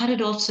he's cut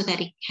it off so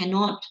that it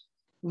cannot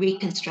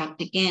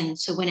reconstruct again.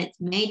 So when it's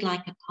made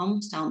like a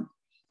palm stump,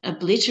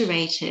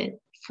 obliterated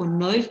for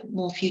no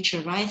more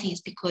future arising,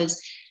 it's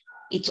because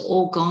it's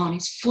all gone,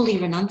 it's fully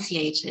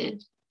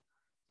renunciated.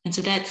 And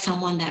so that's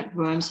someone that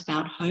roams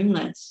about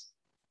homeless.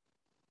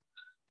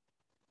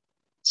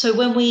 So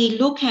when we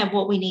look at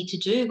what we need to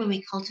do, when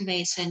we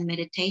cultivate certain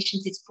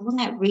meditations, it's for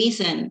that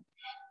reason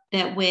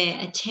that we're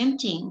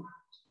attempting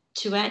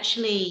to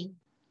actually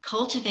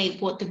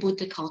cultivate what the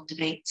Buddha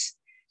cultivates,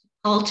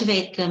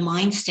 cultivate the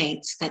mind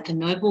states that the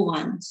noble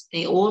ones,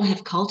 they all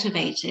have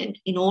cultivated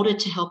in order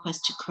to help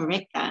us to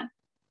correct that.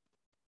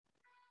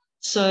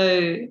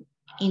 So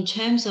in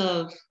terms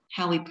of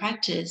how we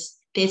practice,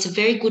 there's a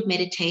very good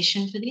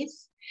meditation for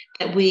this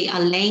that we are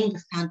laying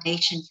the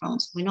foundation from.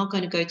 So we're not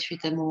going to go through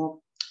the more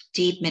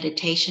deep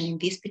meditation in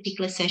this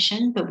particular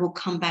session, but we'll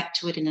come back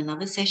to it in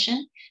another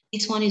session.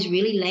 This one is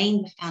really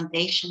laying the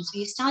foundation. So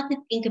you start to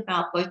think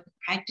about both the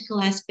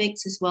practical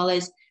aspects as well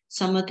as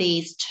some of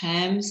these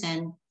terms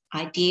and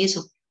ideas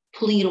of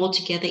pulling it all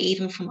together,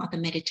 even from other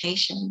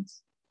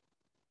meditations.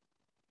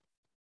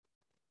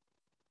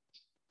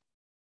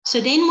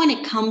 So then when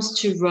it comes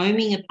to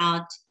roaming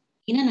about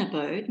in an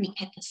abode,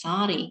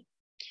 Niketasari,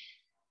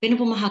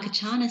 Venerable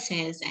Mahakaccana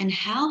says, and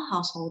how,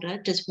 householder,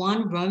 does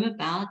one roam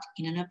about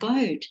in an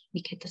abode,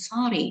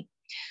 Niketasari?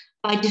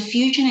 By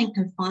diffusion and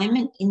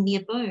confinement in the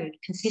abode,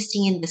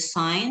 consisting in the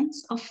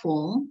signs of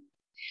form,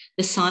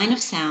 the sign of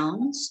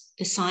sounds,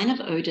 the sign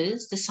of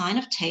odors, the sign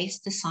of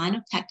taste, the sign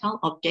of tactile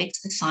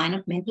objects, the sign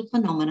of mental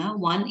phenomena,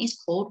 one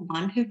is called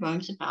one who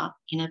roams about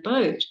in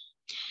abode.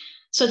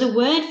 So the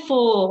word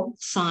for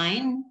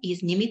sign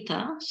is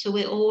nimitta. So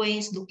we're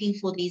always looking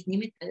for these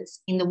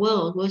nimittas in the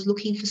world. We're always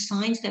looking for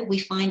signs that we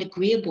find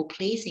agreeable,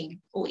 pleasing,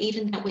 or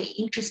even that we're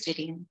interested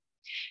in.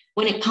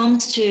 When it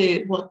comes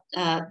to what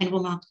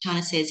Venerable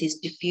Mahakaccana says is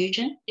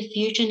diffusion,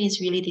 diffusion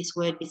is really this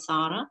word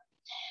visara.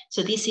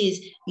 So this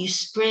is you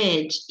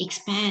spread,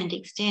 expand,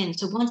 extend.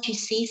 So once you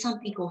see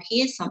something or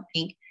hear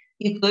something,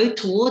 you go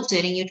towards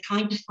it and you're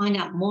trying to find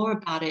out more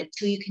about it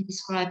till you can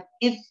describe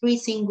every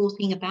single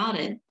thing about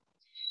it.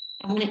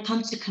 And when it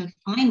comes to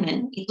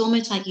confinement, it's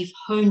almost like you've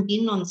honed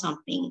in on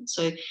something.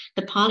 So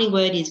the Pali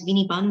word is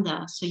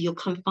vinibandha. So you're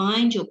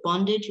confined, you're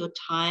bonded, you're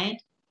tied,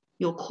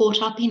 you're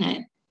caught up in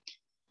it.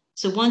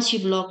 So once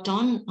you've locked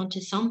onto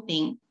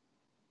something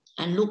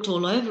and looked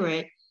all over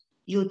it,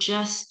 you're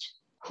just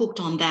hooked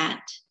on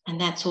that.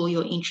 And that's all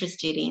you're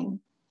interested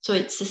in. So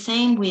it's the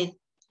same with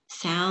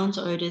sounds,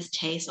 odors,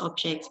 tastes,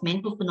 objects,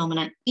 mental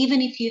phenomena.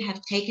 Even if you have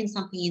taken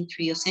something in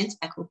through your sense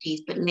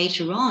faculties, but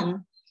later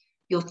on,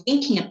 you're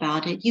thinking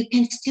about it, you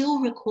can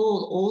still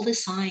recall all the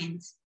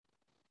signs.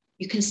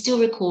 You can still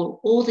recall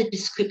all the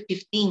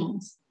descriptive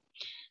things.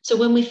 So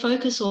when we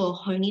focus or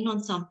hone in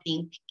on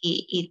something,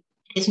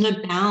 there's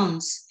no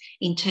bounds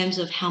in terms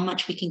of how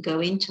much we can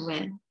go into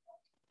it.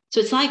 So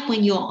it's like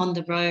when you're on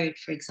the road,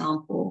 for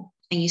example,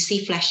 and you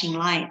see flashing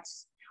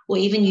lights, or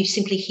even you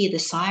simply hear the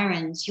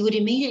sirens, you would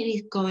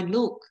immediately go and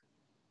look.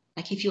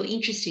 Like if you're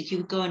interested, you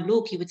would go and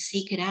look, you would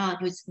seek it out,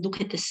 you would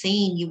look at the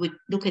scene, you would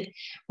look at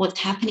what's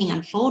happening,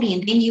 unfolding,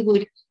 and then you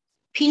would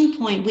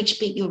pinpoint which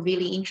bit you're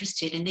really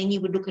interested in, and then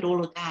you would look at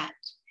all of that.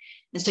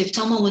 And so if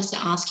someone was to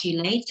ask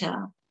you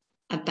later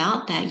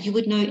about that, you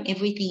would know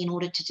everything in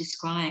order to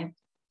describe.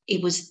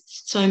 It was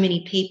so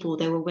many people,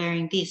 they were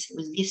wearing this, it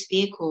was this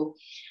vehicle,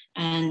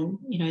 and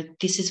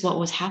this is what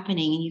was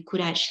happening, and you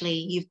could actually,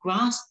 you've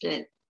grasped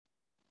it.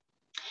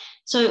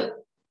 So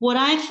What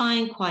I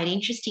find quite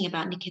interesting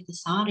about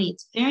Niketasari,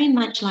 it's very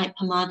much like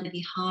Pamada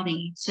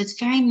Vihari. So it's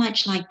very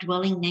much like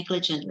dwelling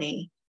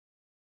negligently,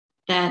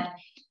 that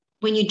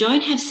when you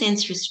don't have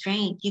sense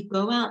restraint, you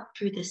go out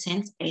through the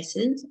sense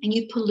spaces and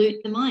you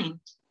pollute the mind.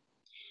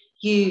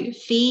 You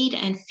feed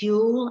and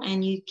fuel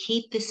and you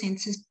keep the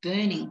senses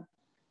burning.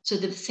 So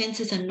the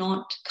senses are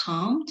not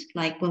calmed.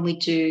 Like when we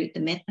do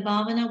the Metta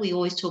Bhavana, we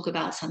always talk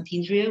about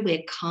Santindriya.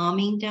 We're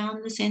calming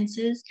down the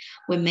senses.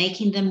 We're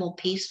making them more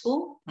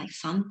peaceful, like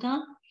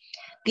Santa.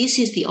 This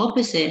is the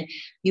opposite.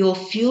 You're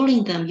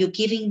fueling them. You're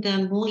giving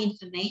them more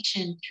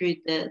information through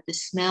the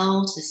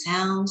smells, the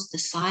sounds, the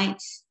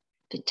sights,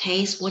 the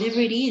taste, whatever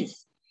it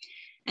is.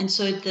 And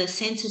so the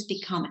senses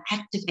become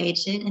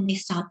activated and they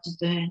start to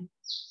burn.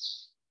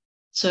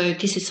 So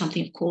this is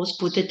something, of course,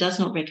 Buddha does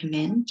not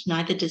recommend,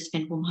 neither does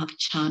Venerable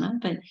Mahavacara,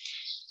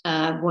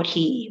 but what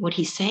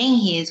he's saying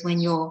here is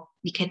when you're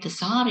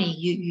Niketasari,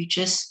 you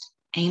just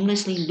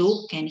aimlessly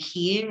look and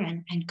hear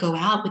and go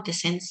out with the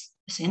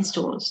sense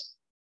doors.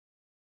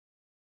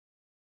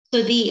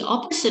 So the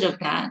opposite of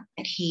that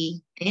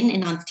he then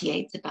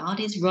enunciates about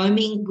is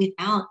roaming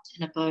without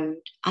an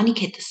abode,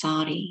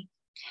 Aniketasari.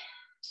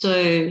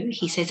 So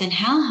he says, and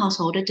how,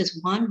 householder, does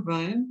one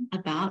roam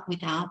about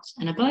without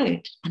an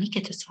abode,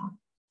 Aniketasari?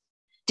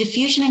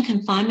 Diffusion and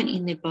confinement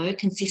in the abode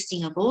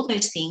consisting of all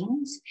those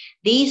things,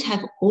 these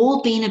have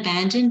all been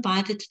abandoned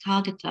by the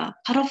Tathagata,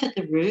 cut off at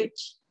the root,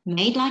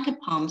 made like a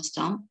palm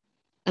stump,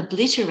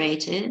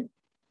 obliterated,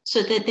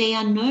 so that they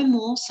are no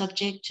more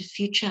subject to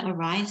future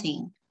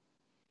arising.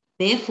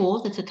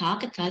 Therefore, the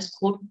Tathagata is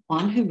called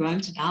one who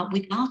roams about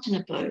without an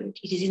abode.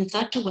 It is in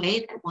such a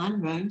way that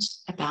one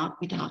roams about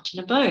without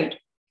an abode.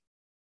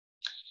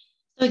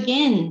 So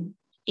again,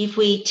 if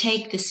we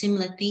take the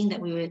similar thing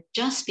that we were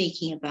just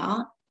speaking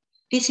about,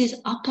 this is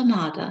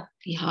Apamada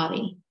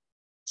Vihari.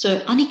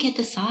 So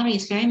Aniketasari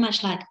is very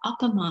much like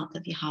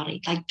Apamada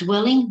Vihari, like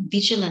dwelling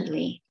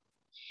vigilantly.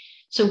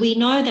 So we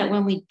know that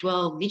when we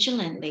dwell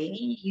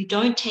vigilantly, you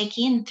don't take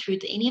in through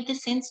any of the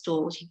sense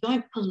doors, you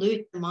don't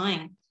pollute the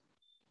mind.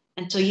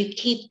 And so you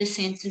keep the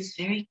senses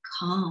very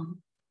calm,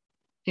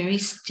 very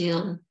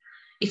still.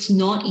 It's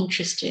not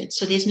interested.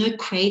 So there's no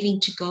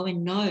craving to go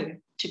and know,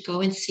 to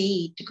go and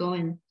see, to go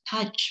and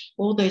touch,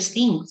 all those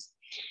things.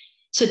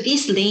 So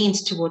this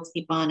leans towards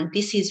Nibbana.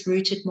 This is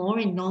rooted more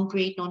in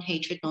non-greed,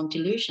 non-hatred,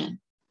 non-delusion.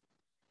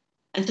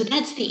 And so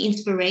that's the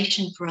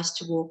inspiration for us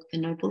to walk the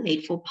Noble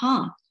Eightfold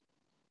Path.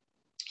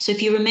 So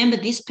if you remember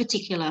this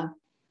particular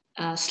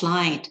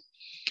slide,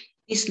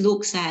 this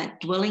looks at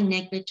dwelling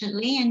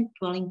negligently and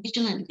dwelling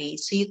vigilantly.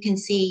 So you can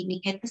see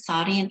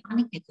Niketasari and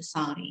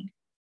Aniketasari.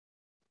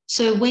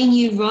 So when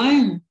you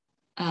roam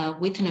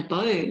with an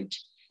abode,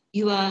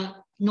 you are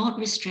not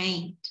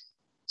restrained.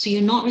 So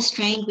you're not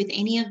restrained with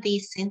any of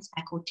these sense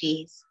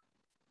faculties.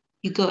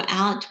 You go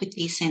out with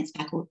these sense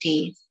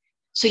faculties.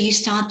 So you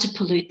start to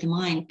pollute the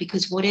mind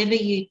because whatever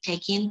you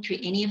take in through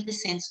any of the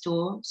sense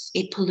doors,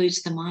 it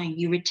pollutes the mind.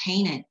 You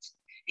retain it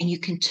and you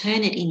can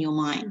turn it in your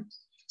mind.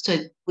 So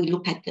we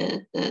look at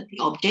the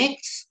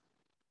objects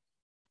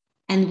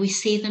and we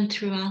see them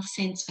through our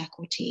sense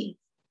faculty,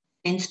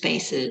 sense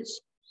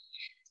spaces.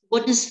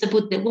 What has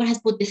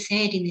Buddha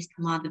said in this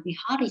Pamada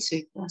Vihari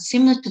Sutta?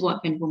 Similar to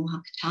what Venerable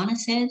Mahavacara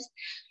says,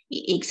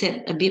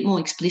 except a bit more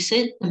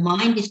explicit, the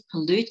mind is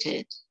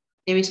polluted.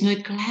 There is no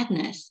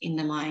gladness in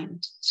the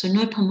mind, so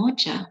no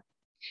pamoccha.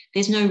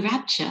 There's no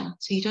rapture,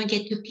 so you don't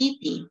get to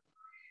piti.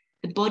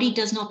 The body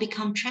does not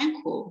become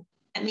tranquil.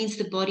 That means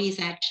the body is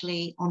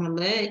actually on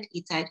alert.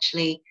 It's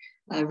actually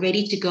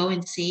ready to go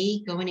and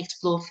see, go and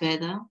explore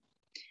further.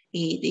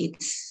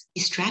 It's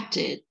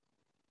distracted.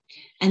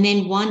 And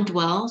then one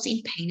dwells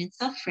in pain and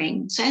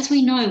suffering. So as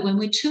we know, when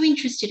we're too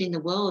interested in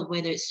the world,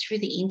 whether it's through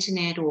the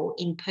internet or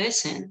in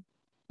person,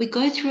 we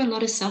go through a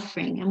lot of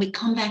suffering and we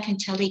come back and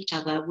tell each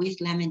other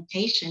with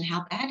lamentation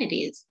how bad it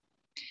is.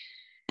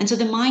 And so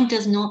the mind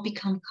does not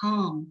become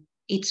calm.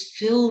 It's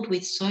filled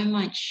with so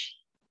much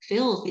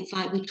filth. It's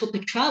like we took a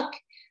truck,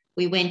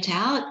 we went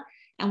out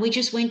and we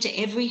just went to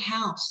every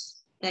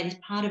house that is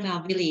part of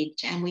our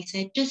village and we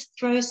said, just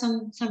throw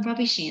some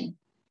rubbish in.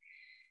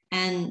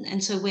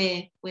 And so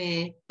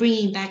we're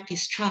bringing back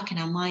this truck and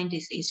our mind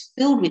is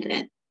filled with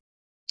it.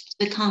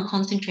 We can't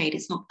concentrate.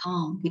 It's not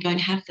calm. We don't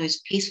have those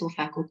peaceful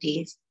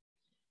faculties.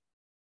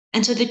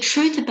 And so the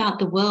truth about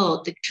the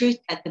world, the truth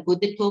that the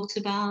Buddha talks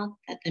about,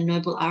 that the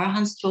noble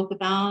arahants talk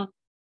about,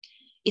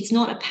 it's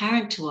not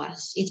apparent to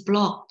us. It's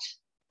blocked.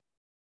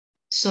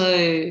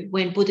 So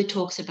when Buddha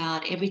talks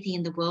about everything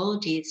in the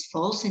world is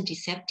false and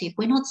deceptive,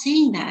 we're not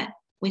seeing that.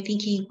 We're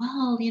thinking,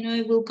 well,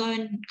 we'll go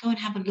and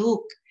have a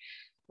look.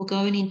 We'll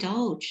go and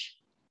indulge.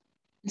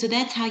 And so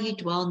that's how you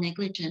dwell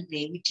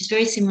negligently, which is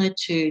very similar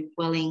to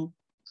dwelling,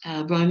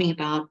 roaming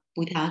about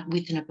with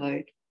an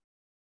abode.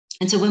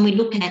 And so when we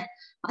look at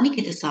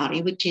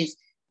Aniketasari, which is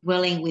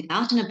dwelling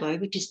without an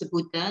abode, which is the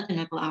Buddha, the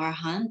noble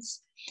arahants,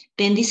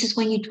 then this is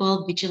when you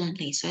dwell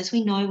vigilantly. So as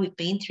we know, we've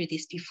been through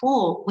this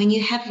before, when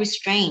you have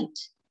restraint,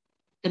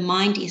 the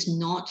mind is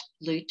not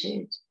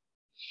polluted.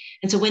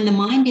 And so when the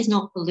mind is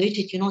not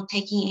polluted, you're not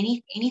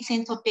taking any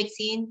sense objects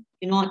in,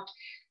 you're not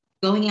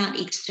going out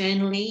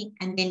externally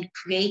and then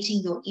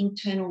creating your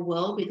internal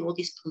world with all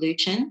this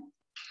pollution.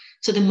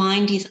 So the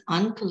mind is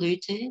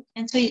unpolluted.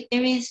 And so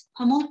there is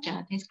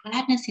pamodja, there's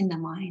gladness in the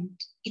mind.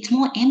 It's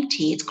more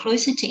empty. It's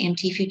closer to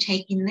empty if you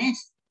take in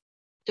less.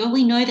 Don't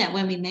we know that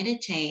when we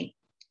meditate,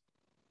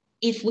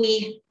 if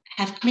we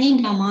have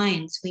cleaned our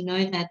minds, we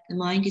know that the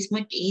mind is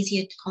much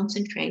easier to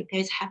concentrate.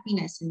 There's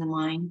happiness in the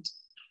mind.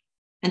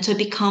 And so it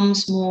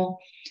becomes more,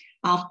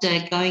 after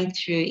going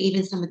through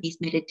even some of these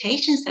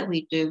meditations that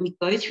we do, we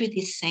go through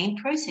this same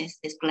process.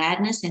 There's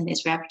gladness and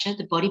there's rapture.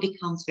 The body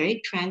becomes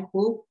very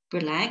tranquil,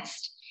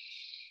 relaxed.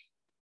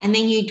 And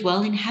then you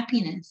dwell in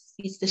happiness.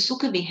 It's the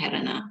sukha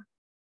viharana.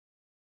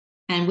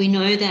 And we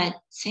know that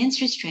sense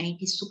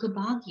restraint is sukha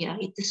bhagya.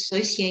 It's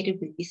associated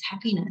with this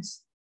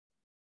happiness.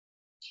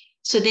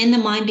 So then the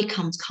mind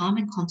becomes calm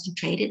and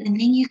concentrated, and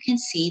then you can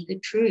see the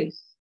truth.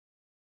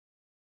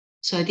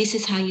 So this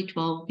is how you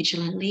dwell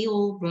vigilantly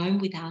or roam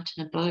without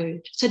an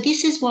abode. So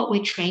this is what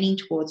we're training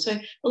towards. So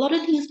a lot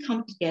of things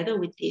come together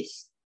with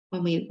this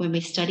when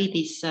we study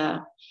this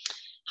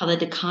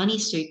Haladakani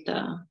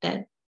Sutta,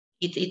 that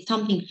it's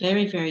something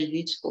very, very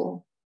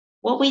useful.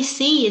 What we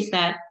see is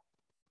that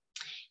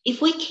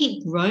if we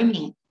keep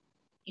roaming,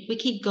 if we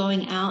keep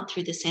going out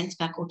through the sense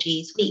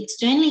faculties, we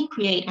externally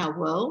create our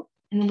world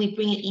and then we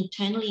bring it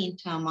internally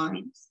into our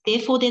minds.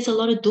 Therefore, there's a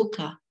lot of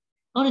dukkha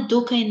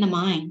in the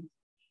mind.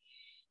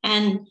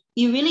 And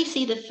you really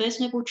see the first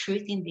noble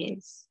truth in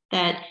this,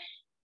 that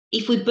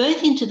if we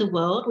birth into the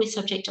world, we're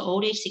subject to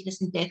old age,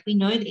 sickness, and death. We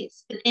know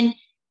this. But then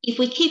if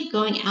we keep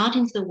going out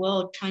into the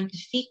world trying to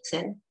fix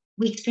it,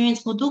 we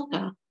experience more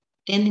dukkha.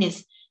 Then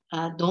there's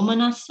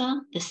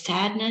domanassa, the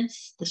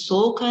sadness, the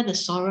sokha, the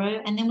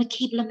sorrow, and then we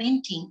keep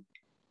lamenting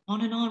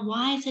on and on.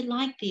 Why is it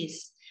like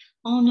this?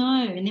 Oh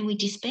no, and then we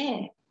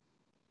despair.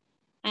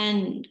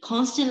 And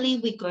constantly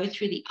we go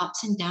through the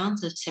ups and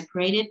downs of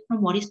separated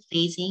from what is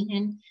pleasing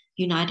and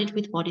united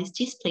with what is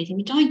displeasing.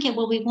 We don't get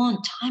what we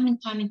want time and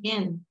time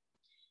again.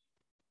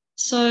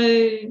 So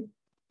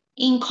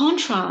in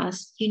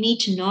contrast, you need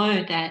to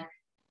know that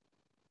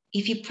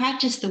if you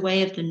practice the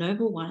way of the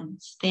noble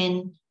ones,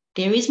 then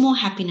there is more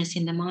happiness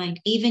in the mind,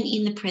 even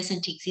in the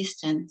present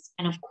existence.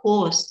 And of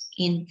course,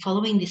 in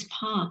following this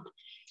path,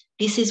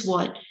 this is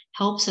what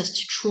helps us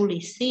to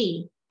truly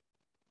see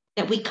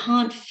that we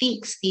can't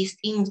fix these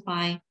things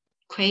by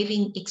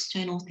craving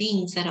external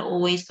things that are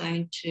always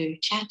going to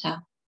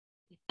shatter,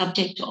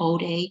 subject to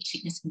old age,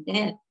 sickness, and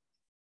death.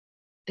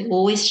 They're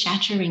always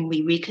shattering.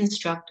 We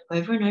reconstruct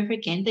over and over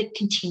again that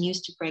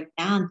continues to break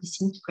down,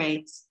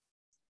 disintegrates.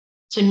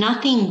 So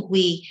nothing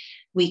we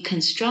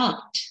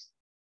construct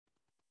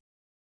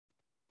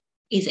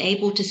is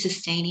able to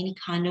sustain any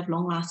kind of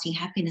long-lasting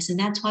happiness. And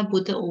that's why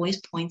Buddha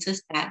always points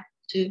us back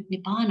to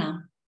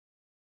Nibbana.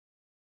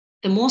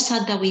 The more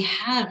saddha we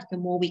have, the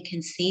more we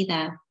can see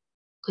that,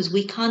 because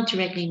we can't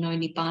directly know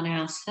Nibbana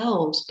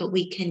ourselves, but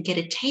we can get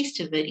a taste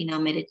of it in our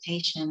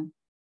meditation.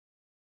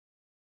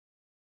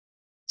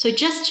 So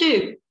just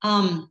to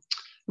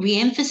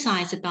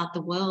re-emphasize about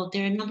the world,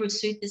 there are a number of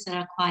suttas that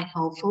are quite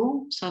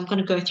helpful. So I'm going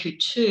to go through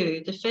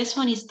two. The first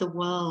one is the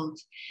world.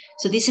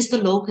 So this is the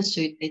Loka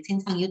Sutta. It's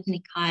in Samyutta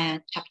Nikaya,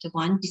 chapter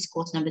 1,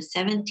 discourse number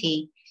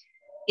 70.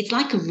 It's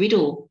like a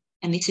riddle,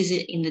 and this is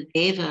in the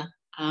Deva,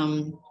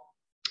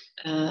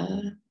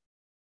 the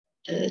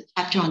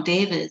chapter on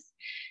Devas.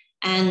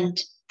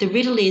 And the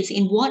riddle is,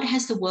 in what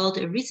has the world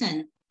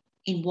arisen?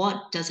 In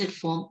what does it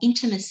form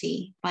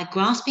intimacy? By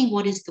grasping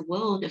what is the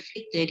world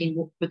afflicted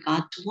in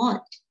regard to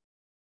what?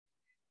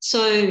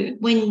 So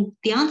when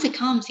the answer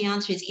comes, the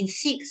answer is in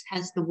 6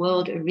 has the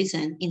world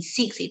arisen. In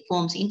 6 it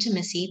forms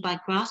intimacy. By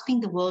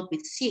grasping the world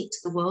with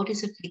 6, the world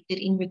is afflicted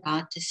in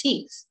regard to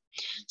 6.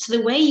 So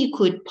the way you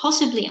could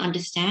possibly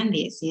understand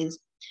this is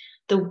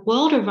the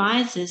world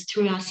arises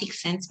through our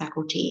 6 sense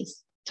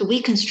faculties. So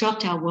we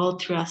construct our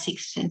world through our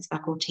 6 sense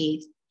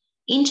faculties.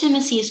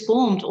 Intimacy is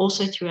formed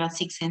also through our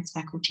 6 sense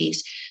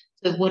faculties.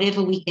 So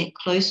whatever we get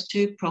close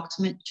to,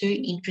 proximate to,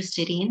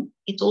 interested in,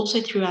 it's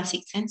also through our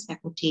 6 sense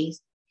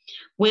faculties.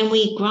 When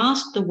we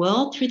grasp the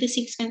world through the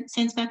 6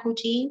 sense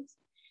faculties,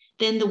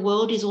 then the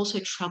world is also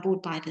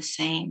troubled by the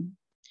same.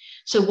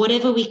 So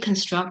whatever we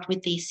construct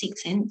with these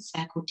 6 sense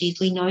faculties,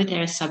 we know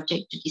they're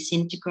subject to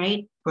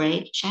disintegrate,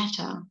 break,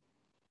 shatter.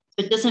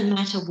 So it doesn't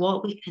matter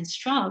what we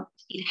construct,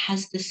 it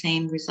has the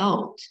same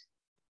result.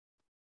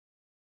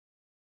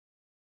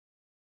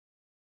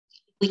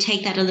 We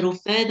take that a little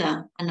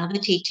further, another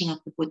teaching of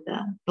the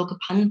Buddha,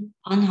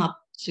 Lokapanha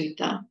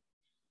Sutta.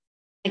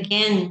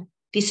 Again,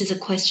 this is a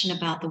question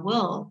about the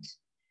world.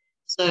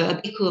 So a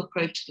bhikkhu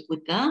approached the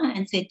Buddha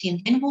and said to him,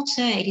 Venerable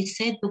Sir, it is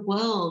said the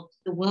world.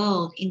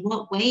 In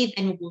what way,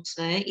 Venerable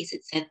Sir, is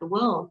it said the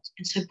world?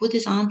 And so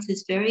Buddha's answer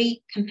is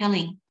very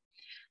compelling.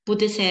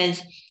 Buddha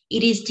says,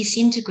 it is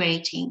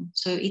disintegrating,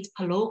 so it's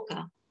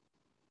paloka.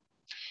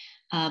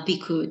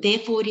 bhikkhu.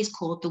 Therefore, it is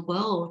called the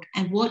world.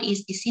 And what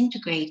is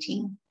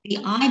disintegrating? The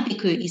I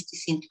bhikkhu is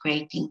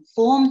disintegrating.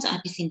 Forms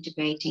are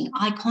disintegrating.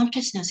 I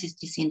consciousness is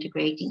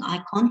disintegrating.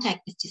 Eye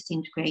contact is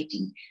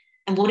disintegrating.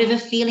 And whatever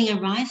feeling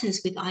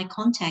arises with eye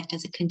contact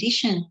as a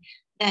condition,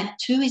 that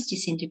too is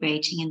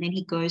disintegrating. And then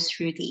he goes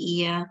through the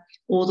ear,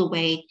 all the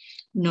way,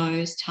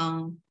 nose,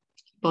 tongue,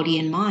 body,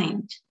 and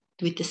mind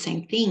with the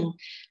same thing.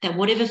 That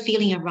whatever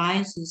feeling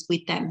arises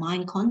with that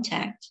mind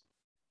contact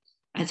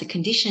as a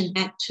condition,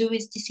 that too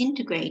is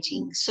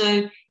disintegrating.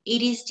 So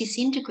it is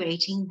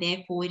disintegrating,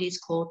 therefore it is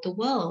called the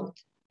world.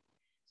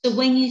 So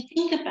when you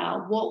think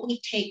about what we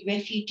take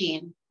refuge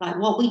in, like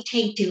what we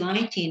take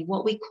delight in,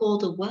 what we call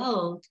the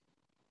world,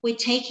 we're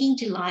taking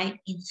delight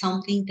in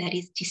something that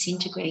is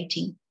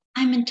disintegrating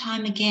time and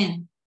time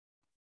again.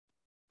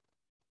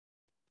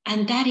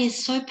 And that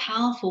is so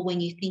powerful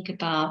when you think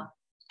about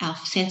our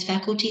sense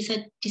faculties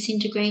are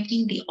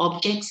disintegrating, the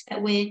objects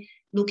that we're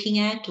looking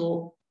at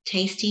or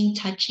tasting,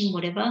 touching,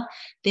 whatever,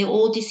 they're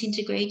all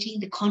disintegrating.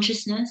 The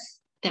consciousness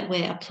that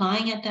we're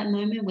applying at that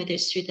moment, whether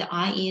it's through the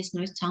eye, ears,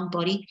 nose, tongue,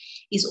 body,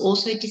 is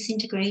also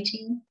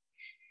disintegrating.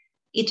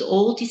 It's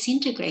all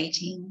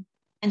disintegrating.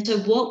 And so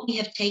what we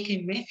have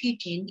taken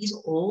refuge in is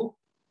all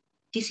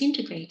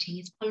disintegrating.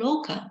 It's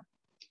paloka.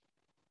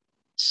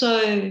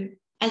 So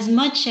as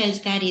much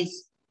as that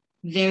is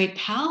very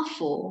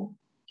powerful,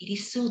 it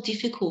is still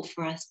difficult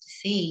for us to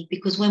see,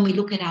 because when we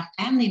look at our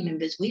family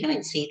members, we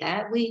don't see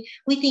that. We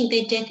think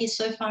their death is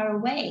so far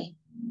away.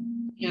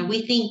 You know,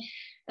 we think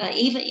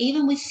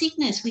even with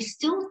sickness, we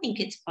still think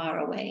it's far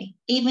away.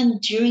 Even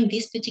during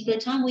this particular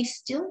time, we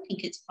still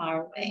think it's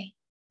far away.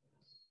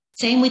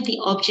 Same with the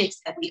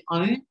objects that we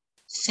own.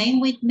 Same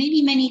with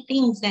many, many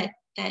things that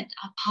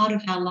are part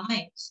of our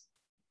lives.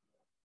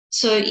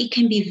 So it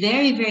can be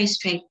very, very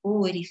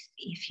straightforward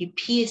if you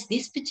pierce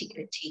this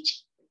particular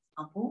teaching,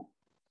 for example,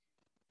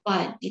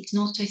 but it's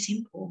not so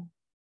simple.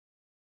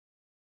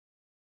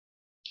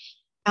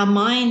 Our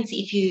minds,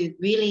 if you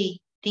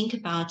really think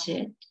about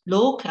it,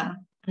 loka,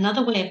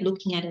 another way of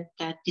looking at it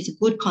that is a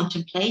good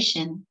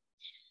contemplation,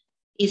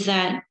 is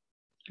that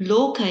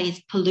loka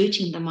is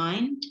polluting the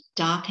mind,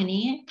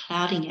 darkening it,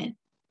 clouding it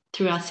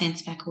through our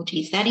sense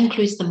faculties. That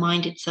includes the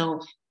mind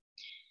itself.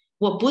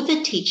 What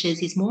Buddha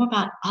teaches is more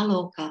about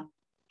aloka,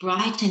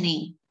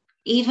 brightening.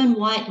 Even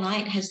white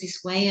light has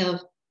this way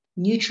of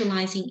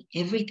neutralizing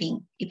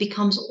everything. It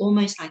becomes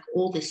almost like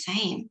all the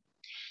same.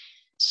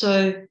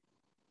 So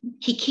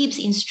he keeps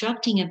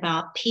instructing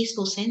about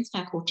peaceful sense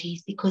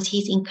faculties because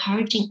he's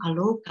encouraging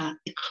aloka,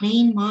 the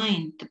clean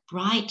mind, the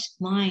bright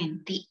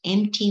mind, the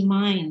empty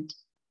mind,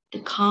 the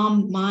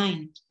calm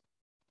mind.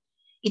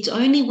 It's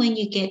only when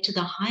you get to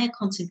the higher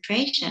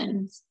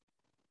concentrations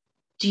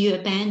do you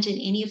abandon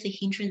any of the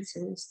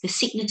hindrances, the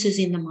sicknesses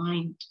in the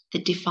mind, the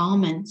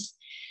defilements.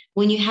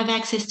 When you have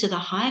access to the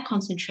higher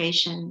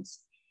concentrations,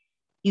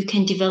 you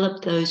can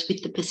develop those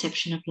with the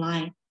perception of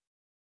light.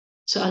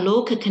 So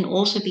aloka can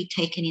also be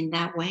taken in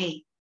that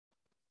way.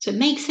 So it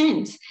makes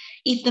sense.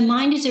 If the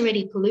mind is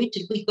already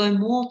polluted, we go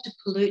more to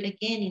pollute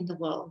again in the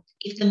world.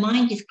 If the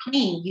mind is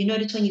clean, you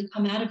notice when you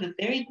come out of a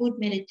very good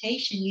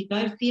meditation, you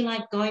don't feel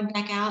like going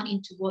back out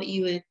into what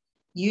you were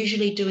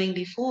usually doing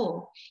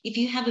before. If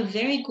you have a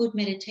very good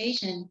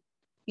meditation,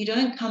 you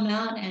don't come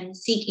out and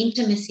seek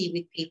intimacy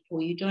with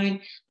people. You don't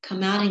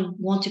come out and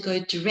want to go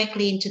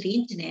directly into the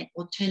internet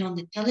or turn on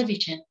the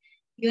television.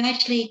 You're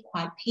actually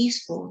quite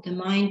peaceful. The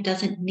mind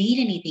doesn't need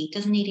anything,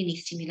 doesn't need any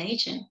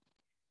stimulation.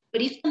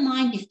 But if the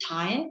mind is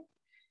tired,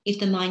 if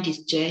the mind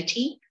is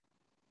dirty,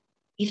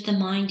 if the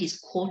mind is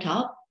caught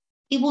up,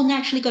 it will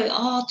naturally go,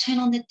 oh, I'll turn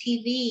on the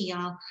TV,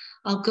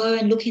 I'll go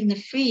and look in the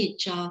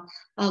fridge,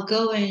 I'll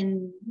go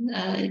and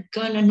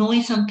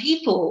annoy some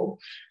people,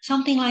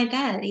 something like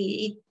that.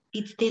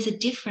 There's a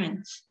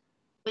difference.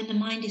 When the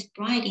mind is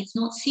bright, it's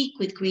not sick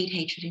with greed,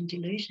 hatred, and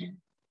delusion.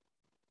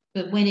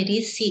 But when it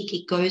is sick,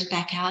 it goes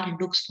back out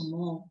and looks for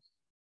more.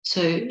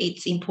 So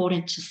it's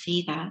important to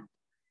see that.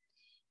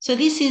 So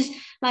this is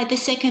like the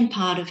second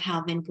part of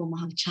how Venerable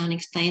Mahakachana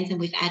explains, and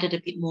we've added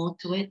a bit more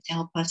to it to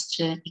help us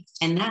to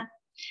extend that.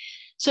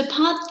 So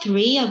part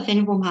 3 of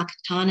Venerable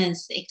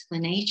Mahakachana's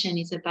explanation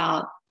is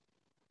about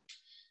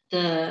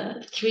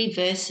the 3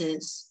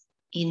 verses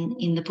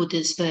in the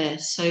Buddha's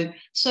verse.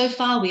 So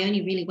far, we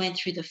only really went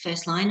through the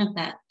first line of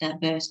that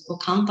verse,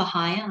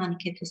 Okampahaya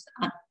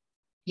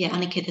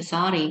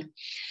Anikettasari,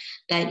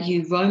 that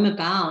you roam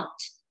about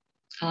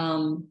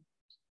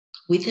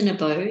with an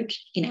abode,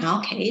 in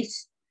our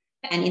case,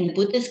 and in the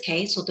Buddha's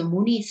case or the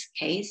Muni's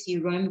case,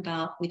 you roam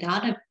about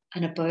without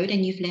an abode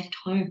and you've left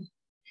home.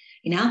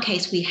 In our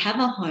case, we have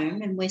a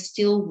home and we're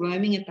still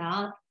roaming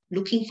about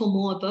looking for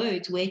more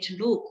abodes, where to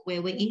look,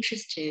 where we're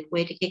interested,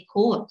 where to get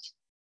caught.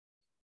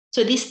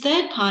 So this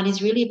third part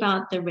is really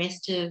about the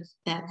rest of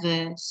that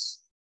verse,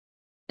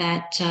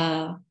 that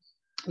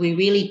we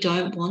really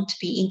don't want to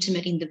be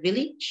intimate in the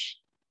village,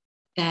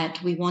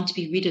 that we want to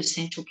be rid of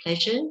sensual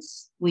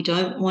pleasures, we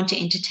don't want to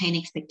entertain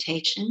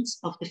expectations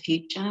of the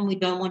future, and we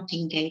don't want to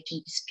engage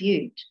in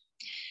dispute.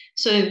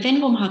 So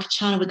Venerable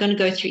Mahakachana, we're going to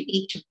go through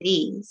each of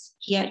these.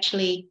 He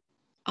actually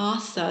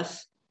asks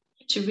us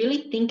to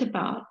really think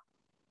about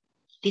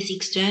this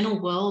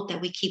external world that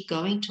we keep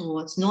going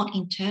towards, not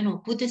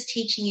internal. Buddha's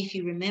teaching, if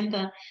you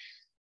remember,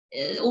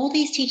 all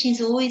these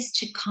teachings are always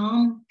to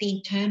calm the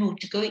internal,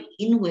 to go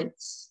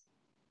inwards.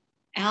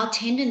 Our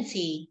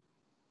tendency,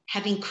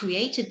 having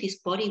created this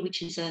body,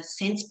 which is a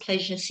sense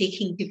pleasure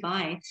seeking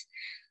device,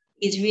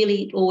 is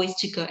really always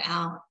to go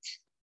out.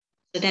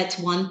 So that's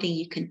one thing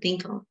you can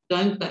think of.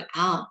 Don't go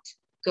out,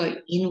 go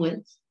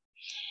inwards.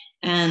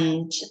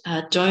 And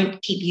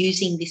don't keep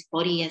using this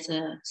body as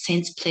a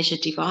sense pleasure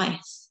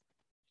device.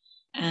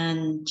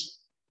 And,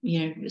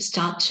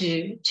 start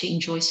to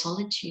enjoy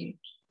solitude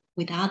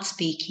without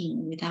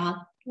speaking, without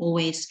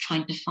always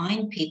trying to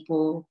find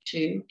people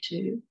to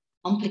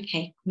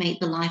complicate, make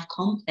the life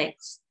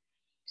complex,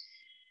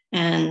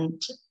 and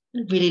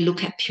really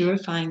look at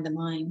purifying the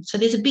mind. So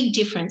there's a big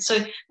difference.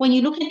 So when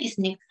you look at this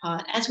next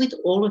part, as with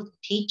all of the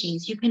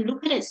teachings, you can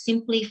look at it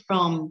simply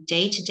from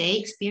day-to-day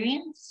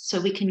experience.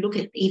 So we can look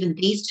at even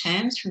these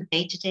terms from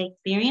day-to-day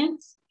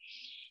experience,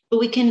 but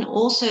we can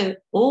also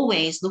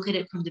always look at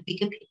it from the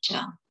bigger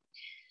picture,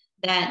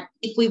 that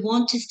if we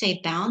want to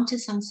stay bound to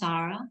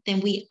samsara,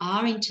 then we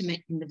are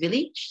intimate in the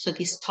village. So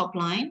this top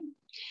line,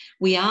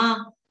 we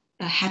are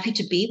happy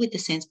to be with the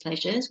sense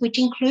pleasures, which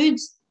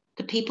includes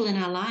the people in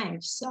our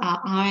lives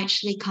are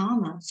actually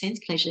karma, sense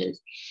pleasures.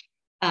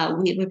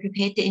 We're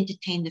prepared to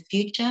entertain the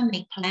future,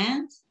 make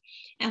plans,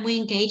 and we're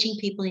engaging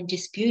people in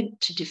dispute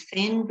to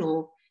defend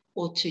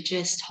or to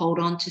just hold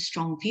on to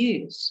strong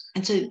views.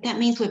 And so that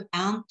means we're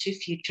bound to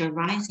future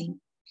arising.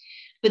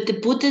 But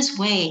the Buddha's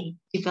way,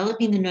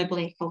 developing the Noble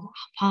Eightfold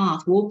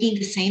Path, walking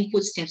the same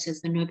footsteps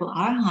as the Noble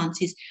Arahants,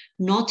 is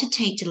not to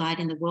take delight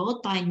in the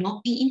world by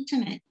not being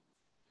intimate,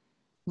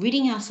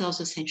 ridding ourselves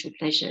of sensual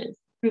pleasures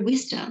through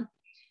wisdom,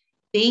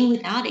 being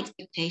without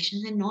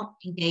expectations and not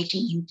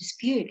engaging in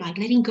dispute, like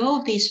letting go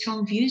of these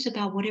strong views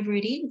about whatever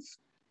it is.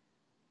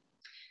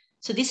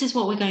 So this is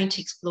what we're going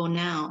to explore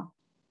now.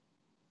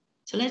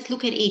 So let's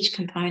look at each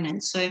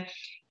component. So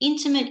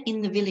intimate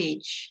in the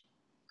village.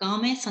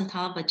 Game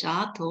santava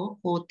jato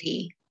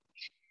hoti.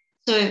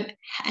 So,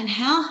 and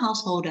how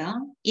householder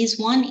is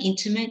one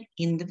intimate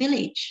in the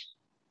village?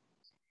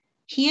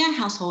 Here,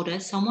 householder,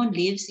 someone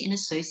lives in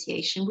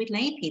association with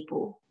lay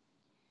people.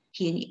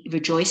 He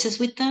rejoices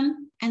with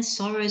them and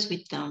sorrows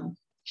with them.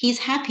 He is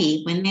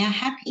happy when they are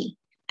happy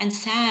and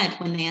sad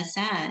when they are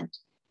sad.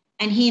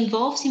 And he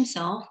involves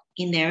himself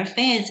in their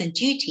affairs and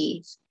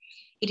duties.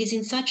 It is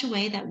in such a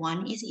way that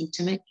one is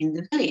intimate in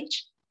the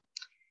village.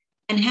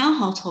 And how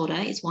householder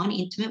is one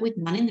intimate with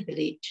none in the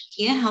village?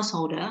 Here,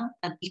 householder,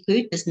 a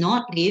bhikkhu, does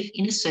not live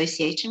in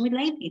association with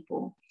lay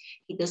people.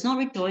 He does not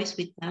rejoice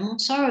with them or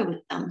sorrow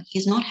with them. He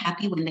is not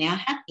happy when they are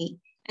happy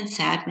and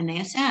sad when they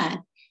are sad.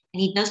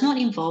 And he does not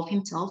involve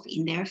himself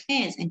in their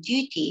affairs and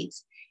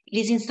duties. It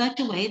is in such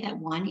a way that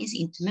one is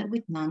intimate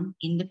with none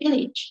in the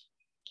village.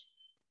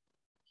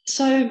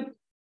 So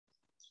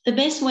the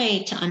best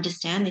way to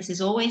understand this is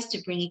always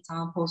to bring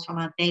examples from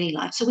our daily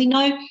life. So we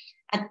know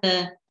at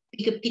the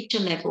bigger picture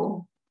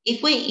level,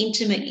 if we're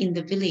intimate in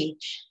the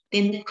village,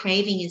 then the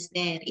craving is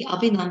there. The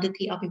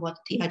abhinandati,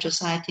 abhivatati,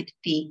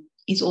 ajasayatiti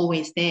is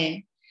always there.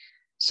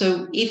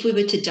 So if we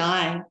were to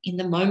die in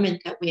the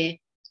moment that we're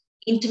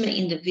intimate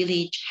in the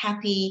village,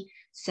 happy,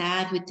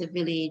 sad with the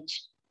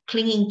village,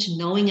 clinging to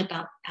knowing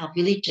about our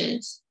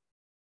villages,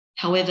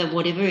 however,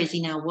 whatever is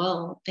in our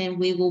world, then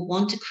we will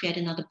want to create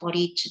another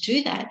body to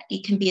do that.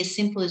 It can be as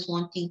simple as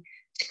wanting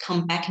to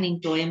come back and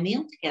enjoy a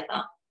meal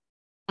together,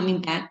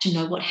 coming back to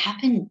know what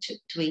happened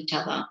to each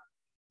other.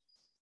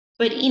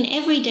 But in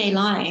everyday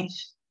life,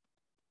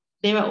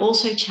 there are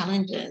also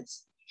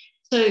challenges.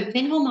 So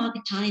Venerable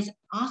Margacharya is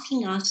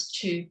asking us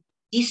to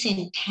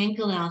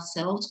disentangle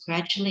ourselves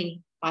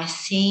gradually by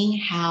seeing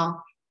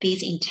how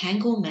these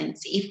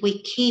entanglements, if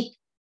we keep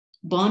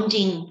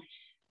bonding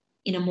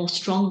in a more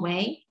strong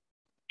way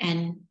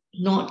and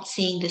not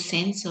seeing the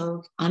sense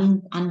of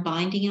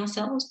unbinding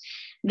ourselves,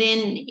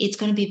 then it's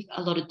going to be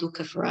a lot of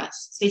dukkha for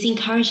us. So it's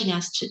encouraging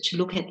us to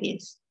look at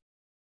this.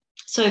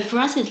 So for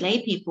us as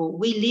lay people,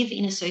 we live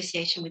in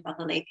association with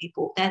other lay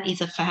people. That is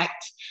a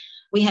fact.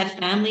 We have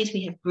families,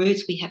 we have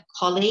groups, we have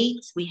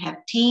colleagues, we have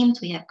teams,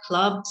 we have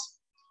clubs,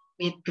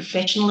 we have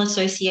professional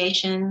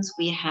associations,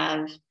 we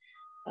have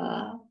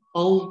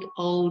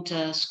old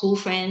school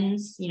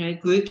friends,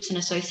 groups and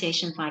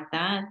associations like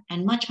that,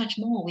 and much, much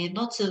more. We have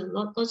lots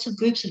of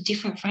groups of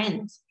different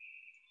friends.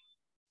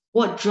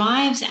 What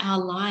drives our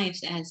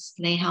lives as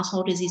lay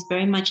householders is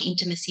very much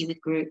intimacy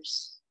with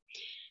groups.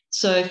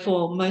 So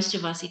for most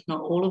of us, if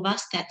not all of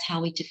us, that's how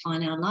we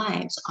define our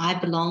lives. I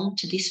belong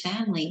to this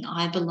family.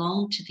 I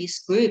belong to this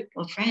group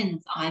of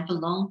friends. I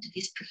belong to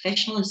this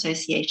professional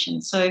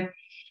association. So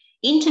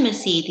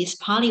intimacy, this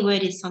Pali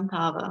word is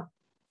santava.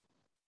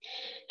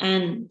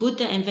 And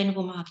Buddha and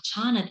Venerable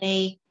Margacharya,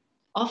 they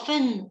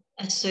often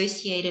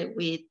associate it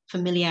with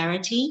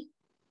familiarity,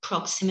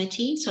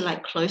 proximity, so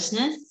like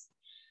closeness,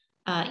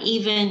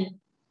 even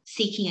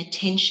seeking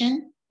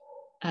attention,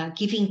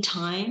 giving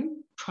time,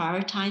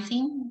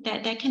 prioritizing,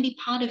 that can be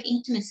part of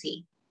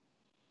intimacy.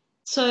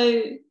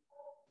 So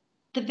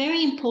the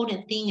very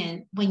important thing,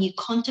 and when you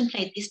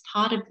contemplate this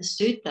part of the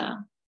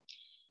sutta,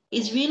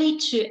 is really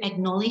to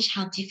acknowledge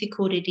how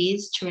difficult it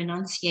is to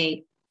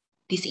renunciate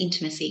this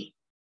intimacy.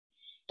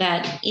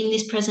 That in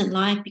this present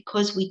life,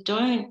 because we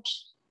don't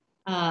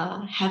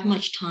have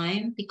much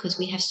time, because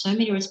we have so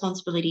many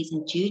responsibilities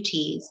and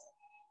duties,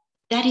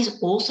 that is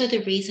also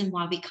the reason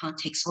why we can't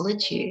take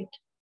solitude.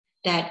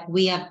 That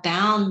we are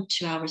bound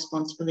to our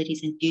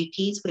responsibilities and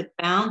duties. We're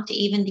bound to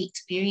even the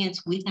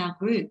experience with our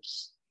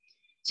groups.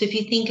 So if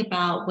you think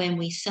about when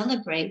we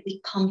celebrate,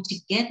 we come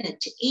together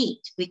to eat.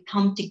 We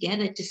come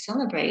together to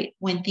celebrate.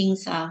 When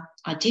things are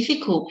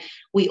difficult,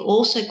 we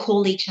also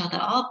call each other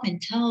up and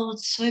tell, oh,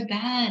 it's so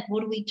bad.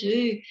 What do we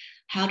do?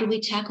 How do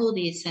we tackle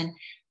this? And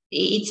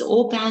it's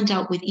all bound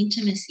up with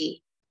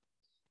intimacy.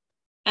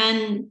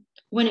 And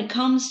when it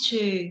comes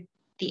to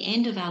the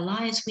end of our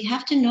lives, we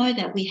have to know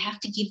that we have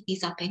to give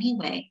these up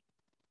anyway.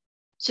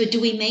 So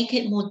do we make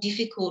it more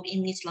difficult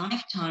in this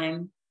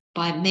lifetime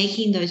by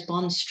making those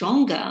bonds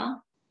stronger,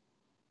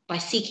 by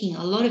seeking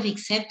a lot of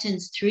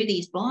acceptance through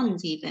these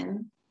bonds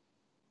even,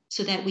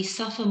 so that we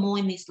suffer more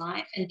in this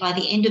life, and by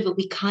the end of it,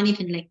 we can't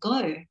even let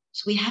go?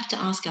 So we have to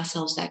ask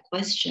ourselves that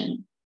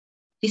question.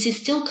 This is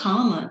still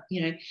karma,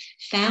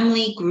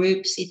 family,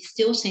 groups, it's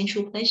still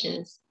sensual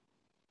pleasures.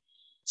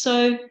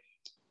 So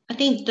I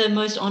think the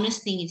most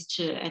honest thing is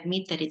to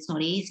admit that it's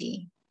not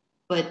easy.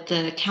 But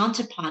the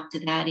counterpart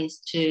to that is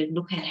to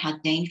look at how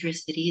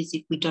dangerous it is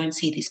if we don't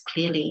see this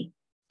clearly.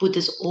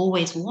 Buddha's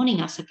always warning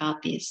us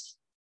about this.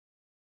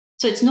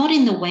 So it's not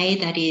in the way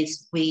that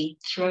is we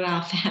throw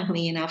our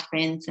family and our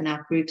friends and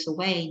our groups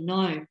away,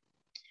 no.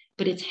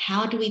 But it's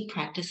how do we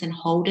practice and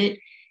hold it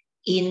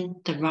in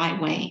the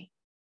right way.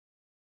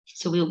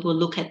 So we'll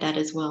look at that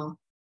as well.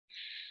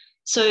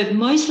 So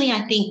mostly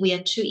I think we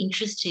are too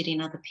interested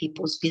in other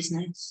people's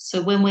business.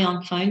 So when we're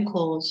on phone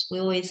calls,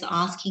 we're always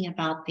asking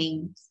about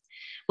things.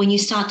 When you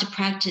start to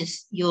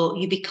practice,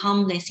 you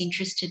become less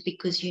interested,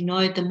 because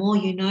the more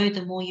you know,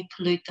 the more you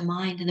pollute the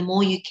mind, and the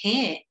more you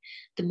care,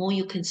 the more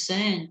you're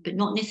concerned, but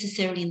not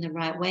necessarily in the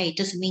right way. It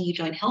doesn't mean you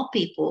don't help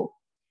people,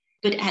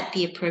 but at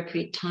the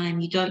appropriate time.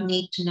 You don't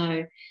need to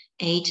know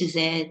A to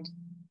Z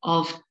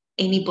of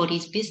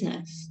anybody's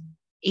business,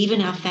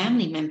 even our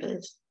family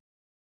members.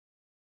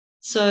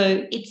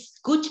 So it's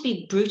good to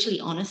be brutally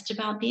honest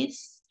about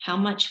this, how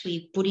much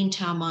we put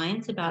into our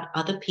minds about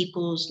other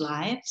people's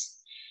lives.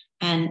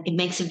 And it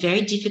makes it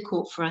very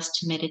difficult for us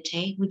to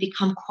meditate. We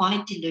become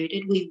quite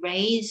deluded. We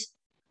raise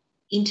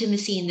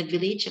intimacy in the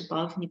village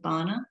above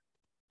Nibbana.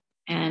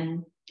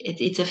 And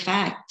it's a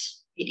fact.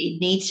 It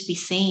needs to be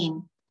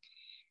seen.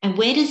 And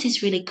where does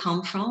this really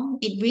come from?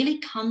 It really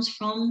comes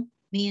from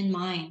me and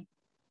mine.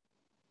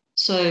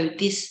 So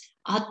this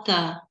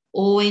atta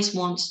always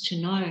wants to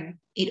know.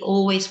 It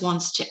always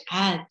wants to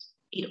add.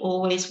 It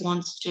always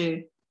wants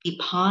to be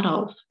part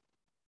of.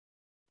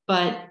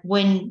 But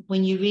when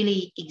you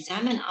really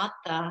examine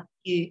atta,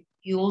 you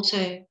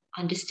also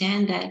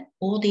understand that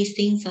all these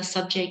things are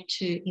subject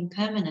to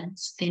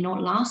impermanence. They're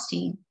not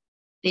lasting.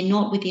 They're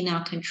not within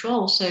our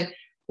control. So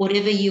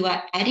whatever you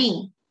are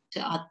adding to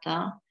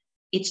atta,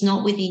 it's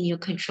not within your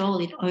control.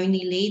 It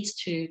only leads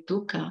to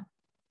dukkha.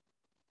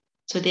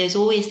 So there's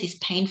always this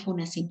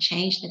painfulness in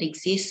change that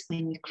exists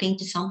when you cling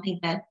to something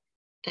that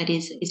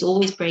is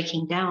always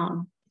breaking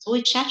down. It's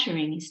always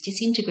shattering. It's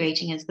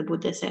disintegrating, as the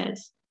Buddha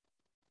says.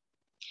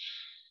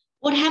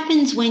 What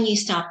happens when you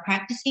start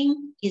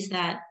practicing is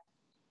that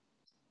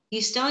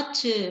you start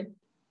to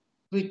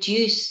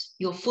reduce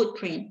your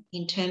footprint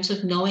in terms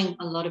of knowing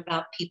a lot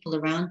about people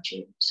around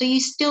you. So you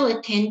still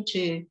attend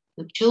to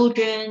your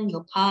children,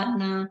 your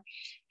partner,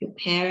 your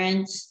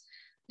parents,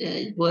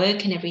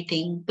 work and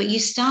everything, but you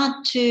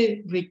start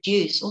to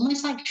reduce,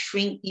 almost like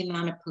shrink the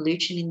amount of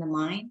pollution in the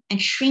mind,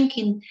 and shrink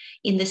in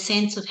the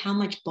sense of how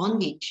much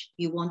bondage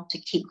you want to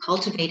keep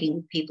cultivating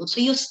with people.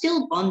 So you're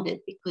still bonded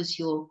because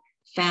you're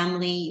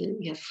family,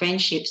 you have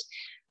friendships,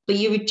 but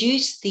you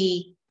reduce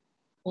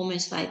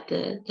almost like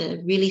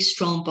the really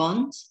strong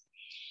bonds,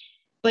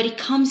 but it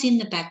comes in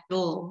the back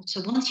door.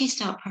 So once you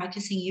start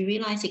practicing, you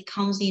realize it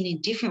comes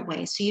in different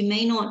ways. So you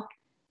may not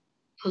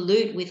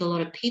pollute with a lot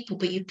of people,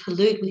 but you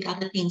pollute with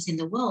other things in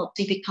the world.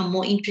 So you become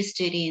more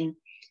interested in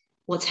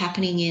what's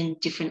happening in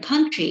different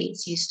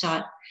countries. You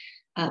start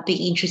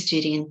being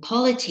interested in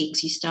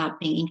politics. You start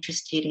being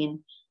interested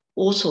in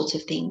all sorts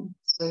of things.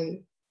 So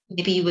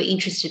maybe you were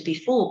interested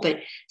before, but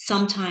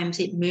sometimes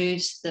it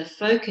moves the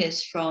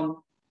focus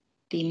from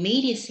the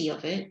immediacy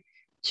of it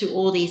to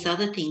all these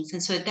other things.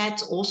 And so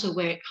that's also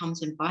where it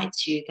comes and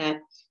bites you, that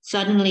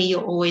suddenly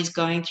you're always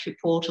going through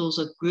portals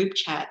of group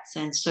chats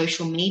and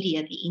social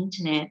media, the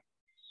internet,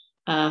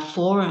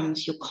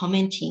 forums, you're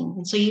commenting.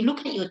 And so you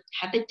look at your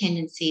habit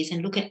tendencies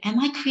and look at,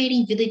 am I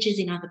creating villages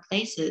in other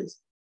places?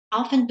 How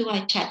often do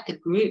I check the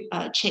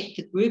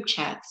group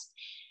chats?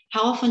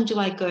 How often do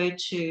I go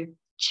to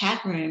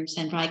chat rooms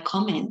and write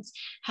comments?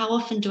 How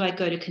often do I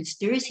go to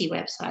conspiracy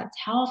websites?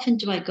 How often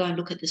do I go and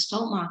look at the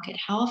stock market?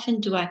 How often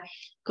do I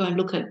go and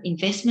look at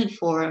investment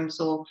forums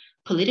or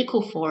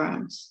political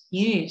forums,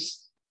 news?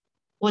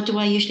 What do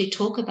I usually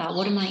talk about?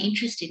 What am I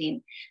interested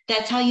in?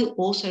 That's how you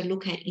also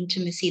look at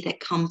intimacy that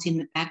comes in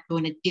the back door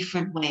in a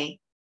different way.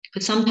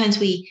 But sometimes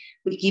we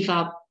give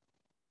up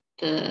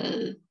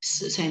the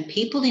certain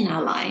people in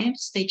our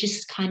lives. They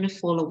just kind of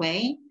fall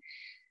away,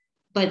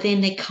 but then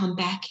they come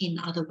back in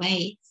other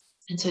ways.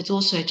 And so it's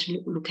also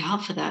to look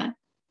out for that.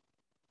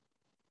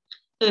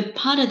 So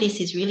part of this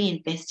is really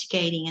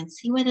investigating and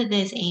see whether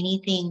there's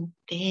anything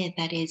there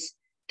that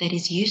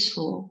is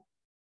useful.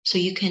 So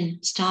you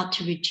can start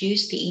to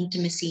reduce the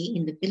intimacy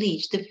in the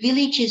village. The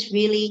village is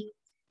really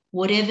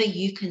whatever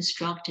you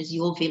construct as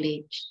your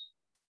village,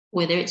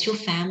 whether it's your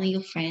family,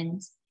 your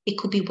friends. It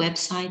could be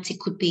websites, it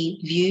could be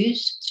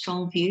views,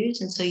 strong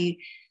views. And so you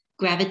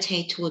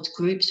gravitate towards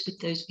groups with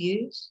those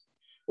views,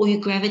 or you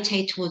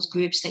gravitate towards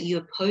groups that you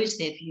oppose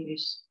their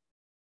views.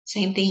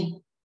 Same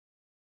thing.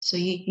 So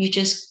you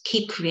just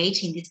keep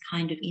creating this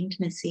kind of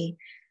intimacy.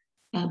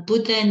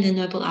 Buddha and the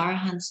noble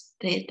arahants,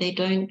 they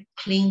don't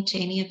cling to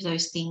any of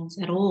those things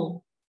at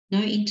all. No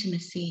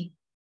intimacy.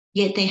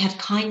 Yet they have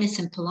kindness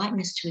and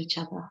politeness to each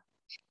other.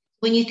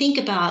 When you think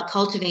about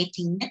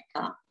cultivating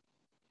metta,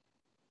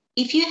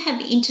 if you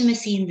have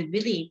intimacy in the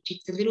village,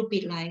 it's a little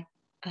bit like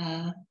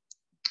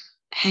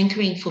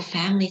hankering for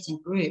families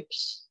and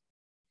groups.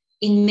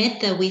 In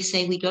metta, we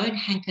say we don't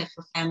hanker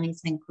for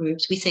families and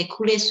groups. We say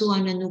kuresu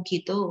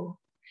ananukido.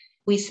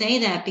 We say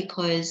that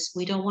because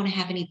we don't want to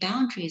have any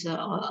boundaries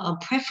or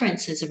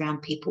preferences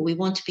around people. We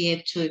want to be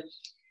able to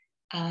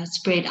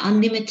spread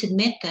unlimited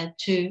metta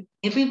to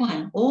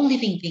everyone, all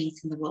living beings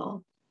in the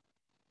world.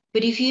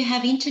 But if you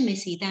have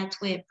intimacy,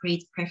 that's where it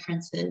breeds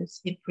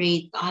preferences. It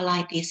breeds, I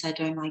like this, I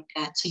don't like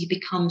that. So you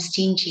become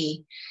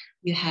stingy.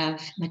 You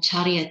have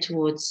macharya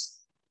towards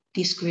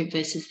this group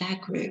versus that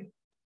group.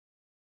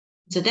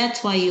 So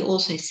that's why you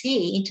also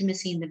see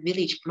intimacy in the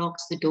village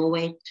blocks the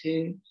doorway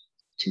to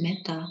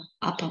metta,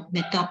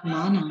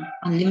 metta-apamana,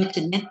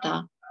 unlimited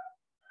metta.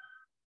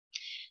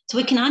 So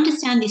we can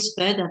understand this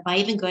further by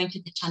even going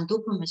to the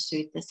Chandupama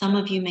Sutta. Some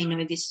of you may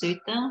know this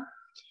sutta.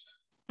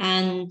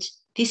 And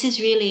this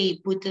is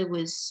really, Buddha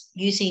was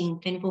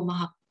using Venerable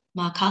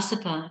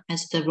Mahakassapa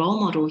as the role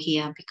model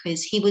here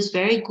because he was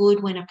very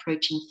good when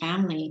approaching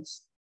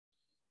families.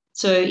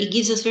 So it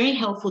gives us very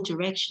helpful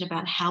direction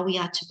about how we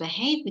are to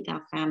behave with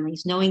our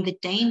families, knowing the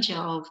danger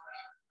of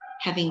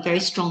having very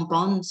strong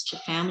bonds to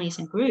families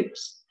and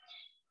groups.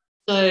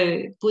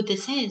 So Buddha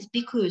says,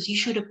 bhikkhus, you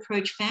should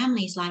approach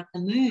families like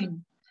the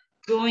moon,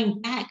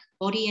 drawing back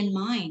body and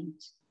mind,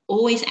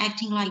 always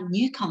acting like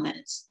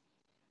newcomers,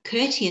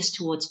 courteous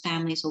towards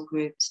families or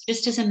groups,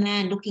 just as a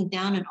man looking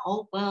down an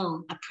old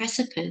well, a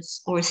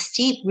precipice, or a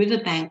steep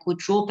riverbank would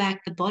draw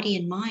back the body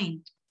and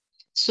mind.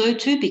 So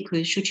too,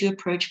 bhikkhus, should you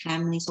approach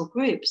families or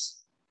groups.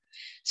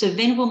 So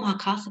Venerable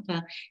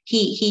Mahakassapa,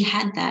 he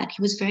had that.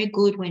 He was very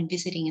good when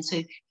visiting, and so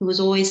he was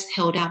always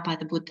held out by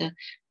the Buddha,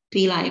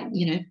 be like,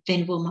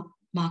 Venerable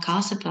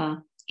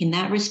Mahakassapa in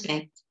that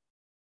respect.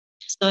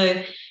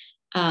 So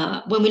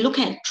when we look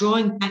at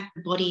drawing back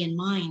the body and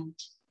mind,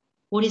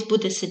 what is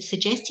Buddha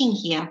suggesting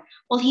here?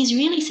 Well, he's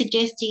really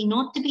suggesting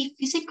not to be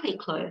physically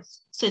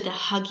close. So the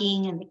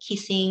hugging and the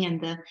kissing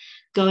and the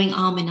going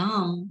arm in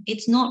arm,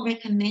 it's not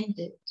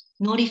recommended.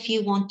 Not if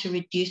you want to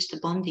reduce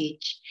the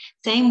bondage.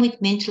 Same with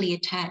mentally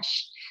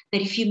attached,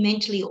 that if you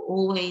mentally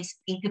always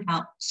think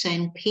about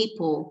certain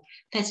people,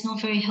 that's not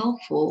very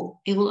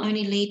helpful. It will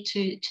only lead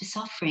to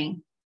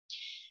suffering.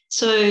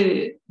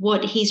 So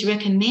what he's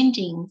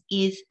recommending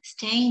is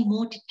staying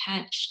more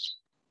detached,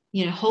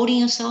 holding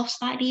yourself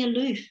slightly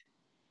aloof.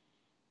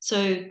 So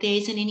there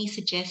isn't any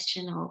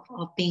suggestion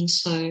of being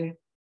so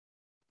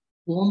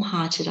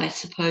warm-hearted, I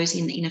suppose,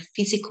 in a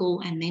physical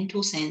and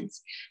mental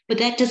sense. But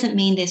that doesn't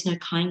mean there's no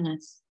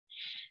kindness.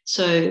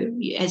 So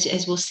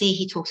as we'll see,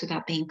 he talks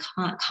about being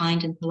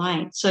kind and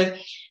polite. So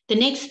the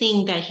next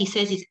thing that he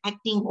says is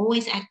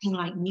always acting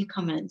like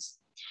newcomers.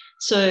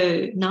 So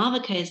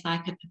Navaka is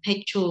like a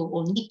perpetual,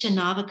 or Nitya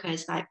Navaka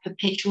is like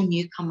perpetual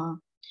newcomer.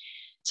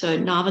 So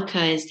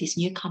Navaka is this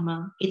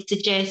newcomer. It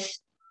suggests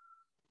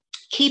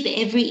keep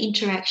every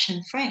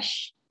interaction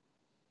fresh.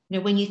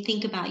 When you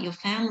think about your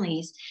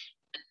families,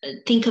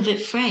 think of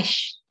it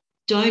fresh.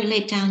 Don't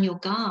let down your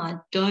guard.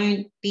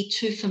 Don't be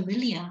too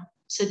familiar.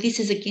 So this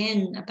is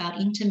again about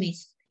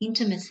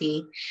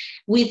intimacy.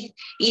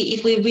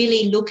 If we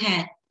really look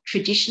at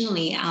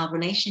traditionally our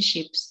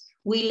relationships,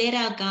 we let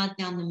our guard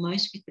down the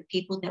most with the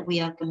people that we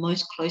are the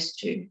most close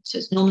to. So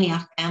it's normally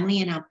our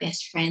family and our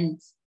best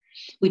friends.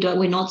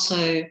 We're not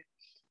so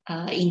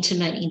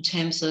intimate in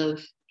terms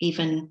of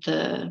even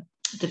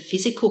the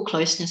physical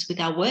closeness with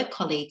our work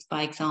colleagues,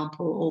 by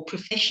example, or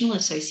professional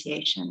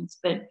associations.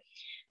 But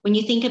when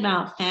you think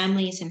about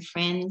families and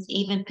friends,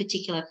 even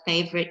particular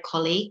favorite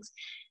colleagues,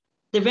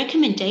 the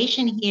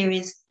recommendation here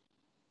is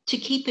to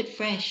keep it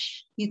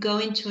fresh. You go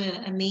into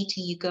a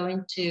meeting, you go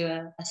into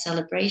a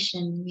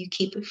celebration, you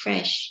keep it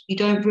fresh. You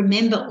don't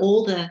remember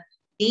all the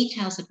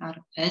details about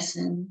a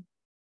person.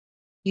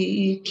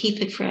 You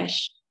keep it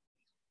fresh.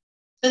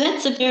 So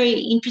that's a very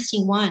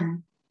interesting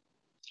one,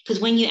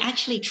 because when you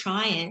actually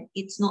try it,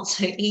 it's not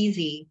so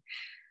easy.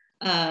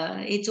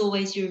 It's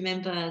always you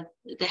remember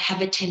the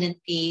habit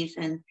tendencies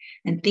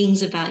and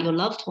things about your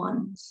loved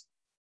ones.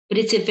 But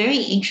it's a very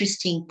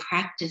interesting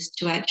practice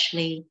to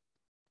actually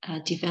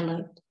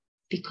develop,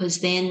 because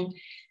then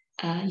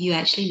you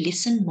actually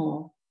listen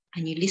more,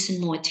 and you listen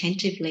more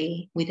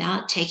attentively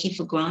without taking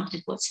for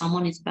granted what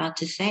someone is about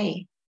to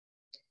say.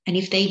 And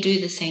if they do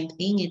the same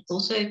thing, it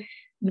also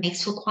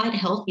makes for quite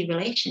healthy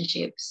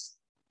relationships.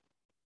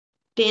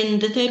 Then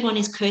the third one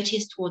is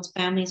courteous towards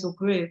families or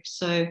groups.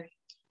 So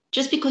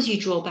just because you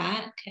draw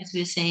back, as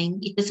we were saying,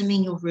 it doesn't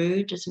mean you're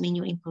rude, doesn't mean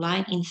you're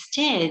impolite.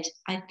 Instead,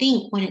 I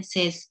think when it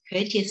says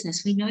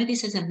courteousness, we know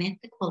this as a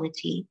metta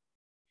quality,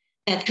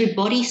 that through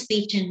body,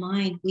 speech, and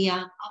mind, we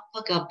are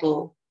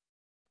apagabo.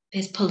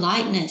 There's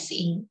politeness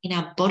in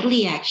our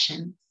bodily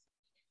actions.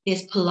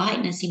 There's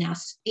politeness in our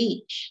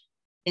speech.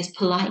 There's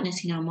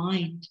politeness in our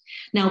mind.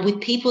 Now,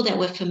 with people that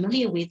we're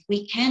familiar with,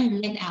 we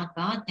can let our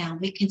guard down.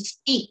 We can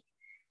speak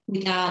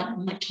without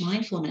much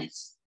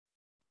mindfulness.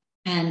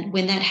 And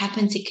when that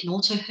happens, it can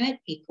also hurt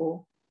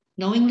people,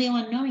 knowingly or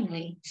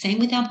unknowingly. Same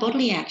with our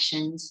bodily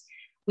actions.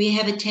 We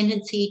have a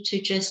tendency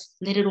to just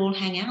let it all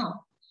hang out.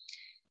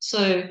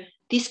 So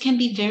this can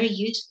be very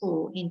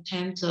useful in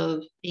terms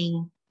of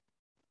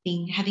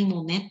having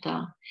more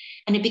metta,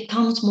 and it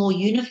becomes more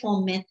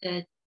uniform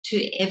metta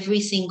to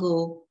every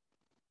single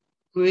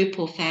group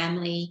or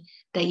family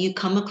that you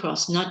come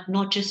across,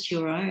 not just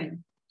your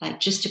own, like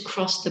just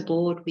across the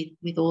board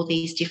with all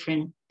these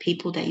different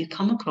people that you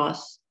come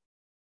across.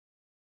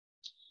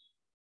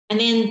 And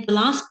then the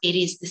last bit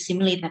is the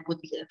simile that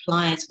Buddha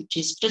applies, which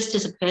is just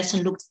as a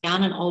person looks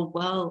down an old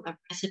well, a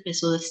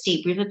precipice, or a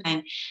steep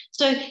riverbank.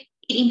 So it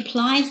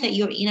implies that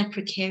you're in a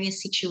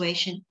precarious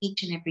situation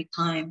each and every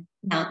time.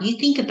 Now, you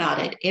think about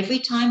it. Every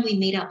time we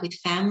meet up with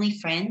family,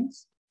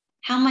 friends,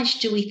 how much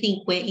do we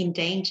think we're in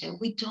danger?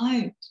 We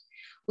don't.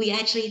 We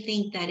actually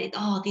think that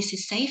this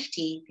is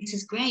safety. This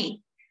is great.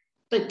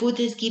 But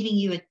Buddha's giving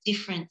you a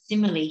different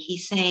simile.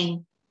 He's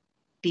saying,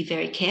 be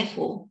very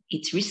careful.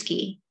 It's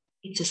risky.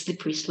 It's a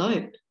slippery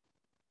slope.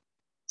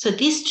 So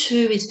this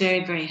too is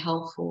very, very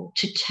helpful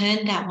to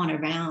turn that one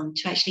around,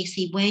 to actually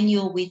see when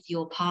you're with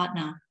your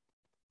partner,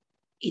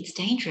 it's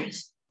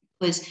dangerous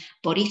because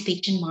body,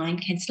 speech, and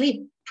mind can slip.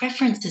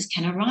 Preferences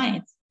can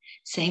arise.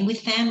 Same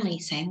with family,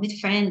 same with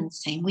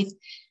friends, same with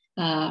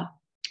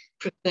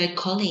preferred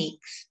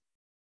colleagues.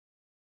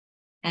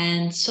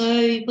 And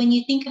so when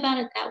you think about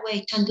it that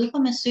way,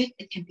 Chandukama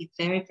Sutta can be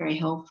very, very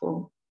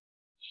helpful.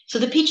 So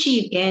the picture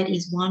you get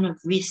is one of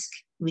risk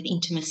with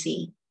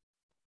intimacy.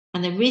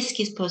 And the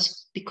risk is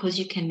because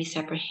you can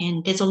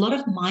misapprehend. There's a lot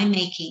of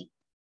mind-making,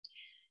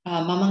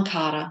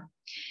 mamankara.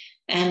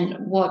 And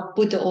what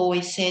Buddha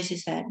always says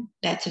is that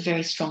that's a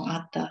very strong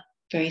atta,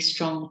 very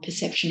strong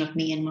perception of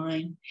me and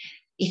mine.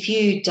 If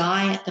you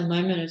die at the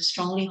moment of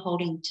strongly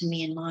holding to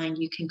me and mine,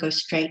 you can go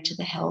straight to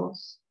the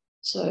hells.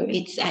 So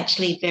it's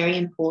actually very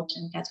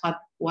important. That's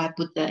why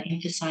Buddha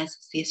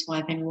emphasizes this,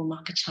 why Venerable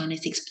Makachana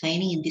is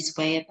explaining in this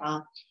way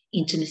about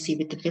intimacy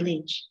with the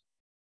village.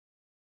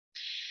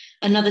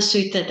 Another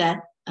sutta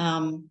that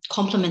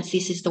complements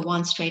this is the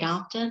one straight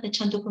after the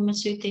Chandukama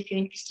Sutta. If you're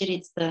interested,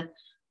 it's the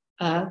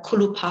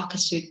Kulupaka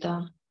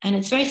Sutta. And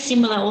it's very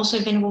similar. Also,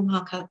 Venerable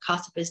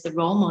Mahakassapa is the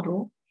role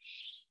model.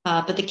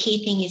 But the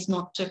key thing is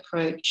not to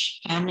approach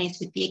families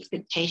with the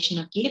expectation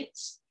of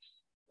gifts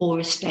or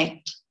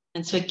respect.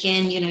 And so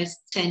again,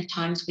 certain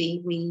times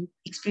we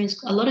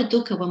experience a lot of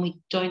dukkha when we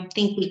don't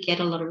think we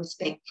get a lot of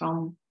respect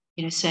from,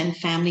 certain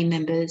family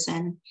members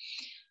and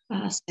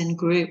certain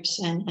groups.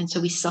 And so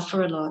we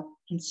suffer a lot.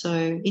 And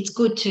so it's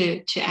good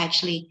to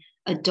actually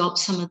adopt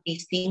some of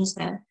these things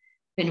that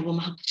Venerable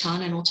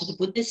Mahakaccana and also the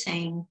Buddha is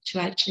saying, to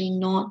actually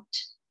not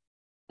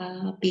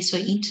be so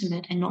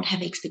intimate and not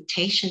have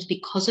expectations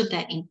because of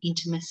that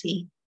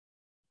intimacy.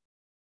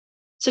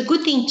 So a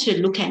good thing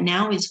to look at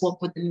now is what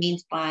Buddha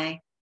means by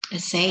a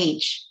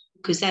sage,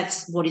 because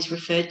that's what is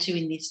referred to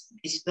in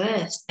this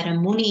verse, that a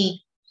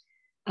muni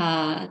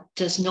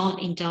does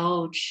not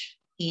indulge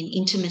in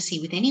intimacy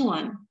with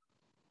anyone.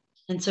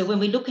 And so when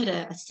we look at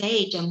a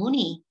sage, a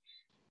muni,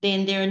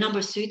 then there are a number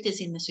of suttas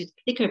in the Sutta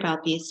Pitaka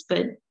about this,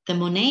 but the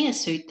Monaya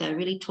Sutta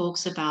really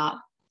talks about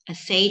a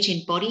sage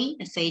in body,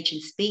 a sage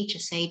in speech, a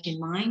sage in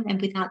mind,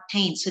 and without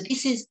taint. So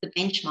this is the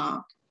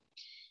benchmark.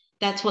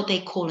 That's what they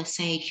call a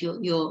sage.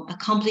 You're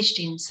accomplished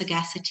in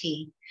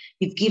sagacity.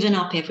 You've given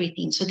up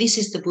everything. So this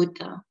is the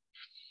Buddha.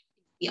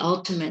 The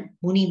ultimate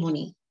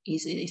muni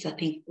is I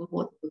think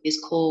what is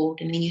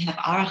called. And then you have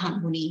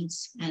Arahant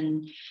munis,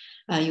 and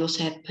you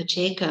also have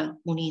Pacceka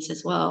munis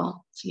as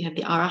well. So you have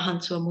the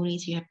Arahants who are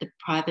munis, you have the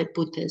private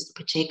Buddhas,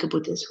 the Pacceka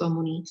Buddhas who are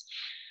munis.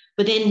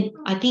 But then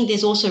I think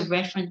there's also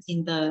reference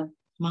in the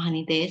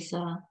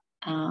Mahanidesa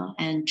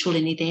and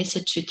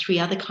Chulanidesa to three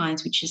other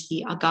kinds, which is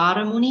the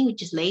Agara Muni,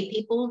 which is lay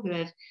people who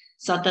have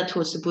saddha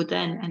towards the Buddha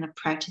and are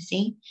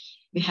practicing.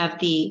 We have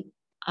the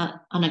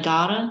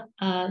Anagara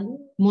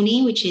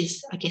Muni, which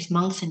is, I guess,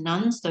 monks and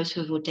nuns, those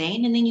who have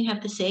ordained. And then you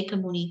have the Seka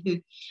Muni, who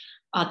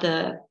are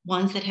the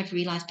ones that have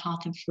realized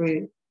path and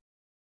fruit.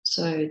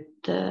 So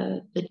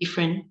the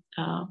different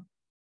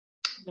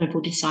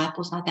noble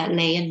disciples like that,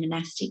 lay and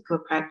monastic, who are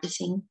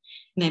practicing,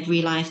 and they've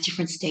realized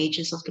different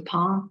stages of the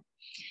path.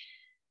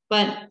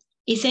 But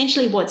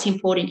essentially what's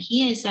important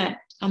here is that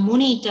a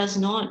Muni does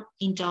not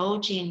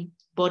indulge in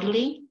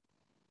bodily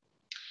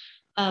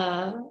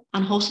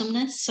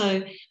unwholesomeness.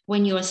 So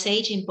when you're a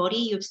sage in body,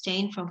 you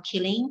abstain from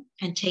killing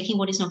and taking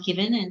what is not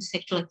given and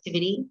sexual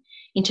activity.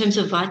 In terms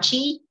of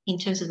vachi, in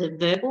terms of the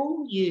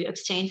verbal, you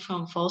abstain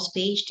from false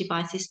speech,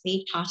 divisive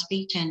speech, harsh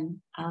speech, and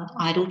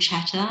idle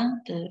chatter,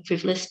 the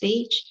frivolous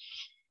speech.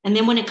 And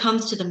then when it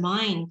comes to the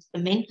mind, the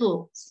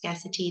mental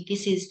sagacity,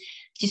 this is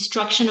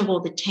destruction of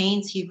all the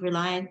taints you've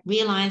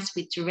realized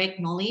with direct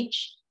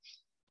knowledge.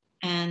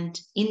 And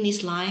in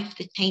this life,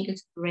 the taint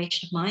is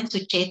liberation of mind. So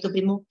Cheto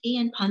Vimukti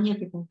and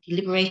Panya Vimukti,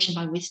 liberation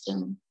by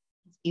wisdom.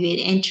 You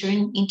enter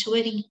into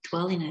it and you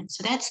dwell in it.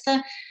 So that's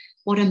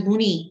what a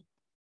Muni,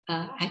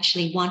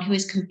 actually one who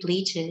is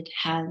completed,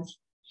 has.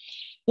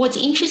 What's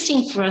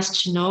interesting for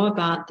us to know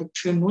about the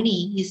true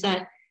Muni is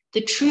that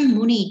the true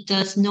Muni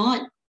does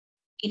not,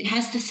 it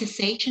has the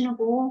cessation of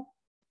all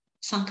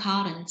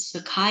sankharas. So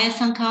Kaya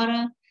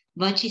Sankhara,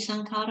 Vachi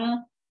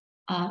Sankhara,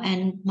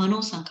 and Mano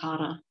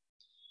Sankhara.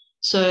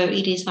 So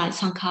it is like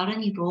Sankhara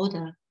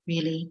Nirodha,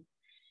 really.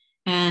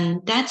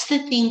 And that's the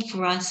thing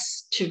for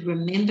us to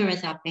remember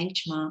as our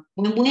benchmark.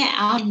 When we're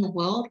out in the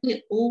world,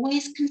 we're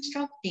always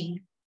constructing.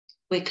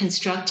 We're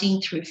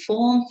constructing through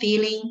form,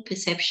 feeling,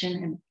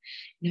 perception,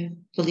 and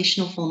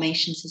volitional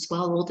formations as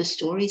well. All the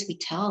stories we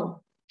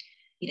tell,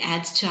 it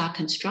adds to our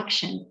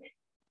construction.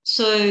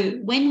 So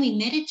when we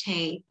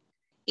meditate,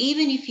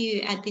 even if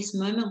you at this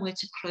moment were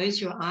to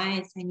close your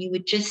eyes and you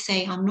would just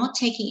say, I'm not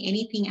taking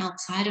anything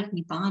outside of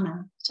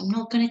Nibbana, so I'm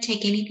not going to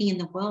take anything in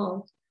the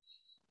world.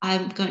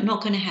 I'm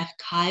not going to have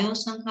Kaya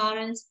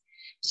Sankharas.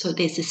 So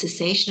there's the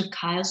cessation of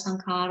Kaya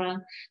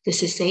Sankhara, the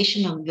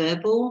cessation of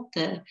verbal,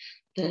 the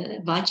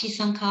Vachi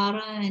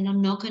Sankhara, and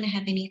I'm not going to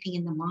have anything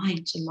in the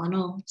mind. So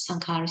Mano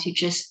Sankharas, you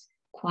just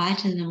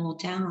quieten them all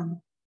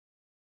down.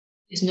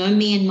 There's no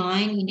me and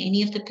mine in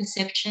any of the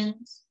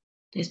perceptions.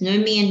 There's no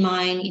me and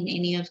mine in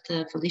any of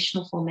the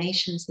volitional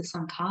formations, the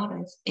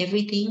sankharas.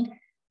 Everything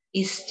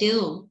is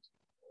still,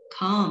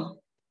 calm.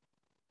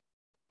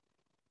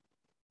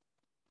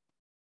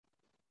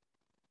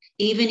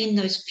 Even in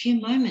those few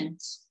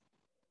moments,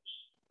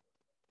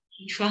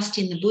 you trust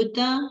in the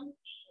Buddha,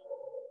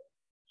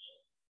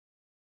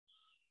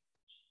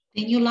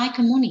 then you're like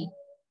a Muni.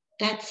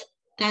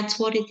 That's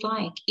what it's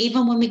like.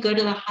 Even when we go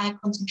to the higher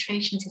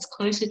concentrations, it's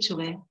closer to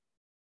it.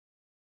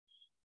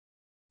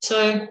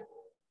 So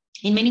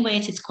in many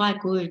ways, it's quite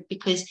good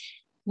because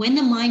when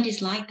the mind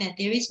is like that,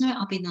 there is no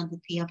abhinandati,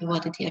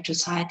 abhivadati,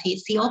 atrasayati.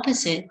 It's the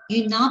opposite.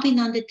 You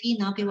nabhinandati,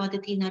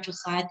 nabhivadati,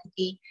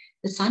 natrasayati,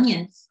 the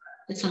sanyas,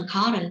 the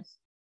sankharas.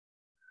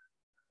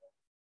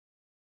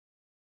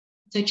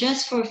 So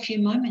just for a few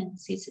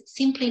moments, it's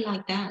simply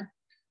like that.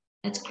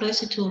 That's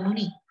closer to a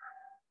Muni.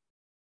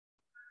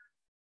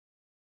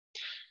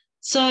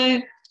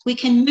 So we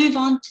can move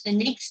on to the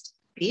next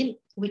bit,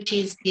 which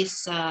is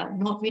this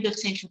not rid of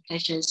sensual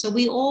pleasures. So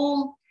we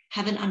all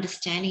have an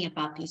understanding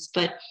about this,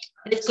 but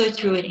let's go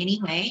through it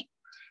anyway.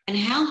 And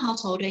how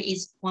householder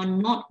is one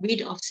not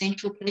rid of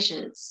sensual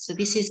pleasures? So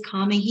this is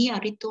kamehi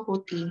arito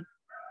hoti.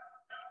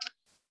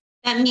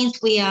 That means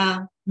we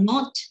are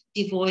not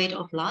devoid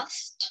of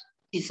lust,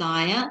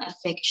 desire,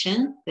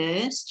 affection,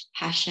 thirst,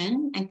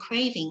 passion, and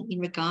craving in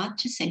regard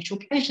to sensual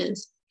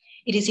pleasures.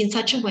 It is in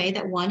such a way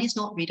that one is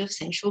not rid of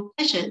sensual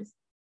pleasures.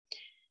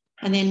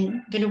 And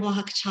then Venerable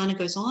Hakachana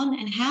goes on,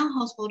 and how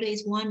householder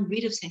is one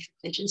rid of sensual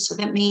pleasures? So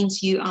that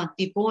means you are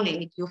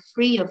devoid, you're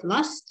free of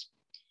lust,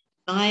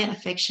 desire,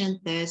 affection,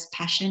 thirst,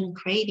 passion, and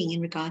craving in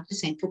regard to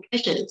sensual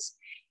pleasures.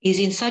 It is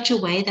in such a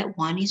way that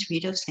one is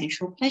rid of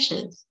sensual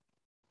pleasures.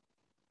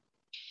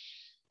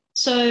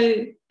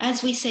 So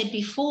as we said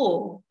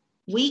before,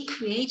 we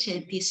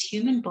created this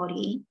human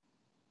body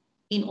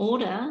in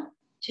order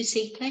to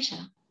seek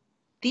pleasure.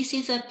 This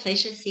is a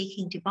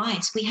pleasure-seeking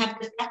device. We have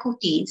the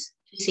faculties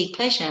to seek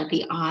pleasure,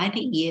 the eye,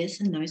 the ears,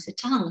 the nose, the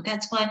tongue.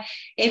 That's why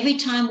every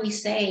time we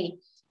say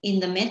in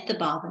the Metta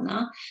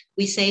Bhavana,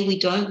 we say we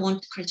don't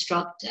want to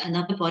construct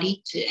another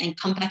body and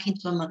come back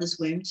into a mother's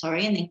womb,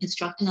 and then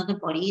construct another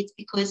body. It's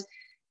because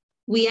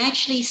we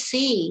actually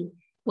see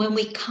when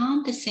we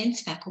calm the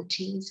sense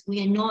faculties,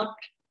 we are not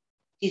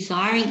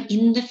desiring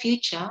in the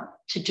future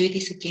to do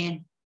this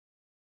again.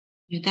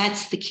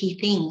 That's the key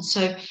thing.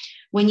 So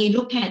when you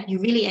look at, you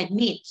really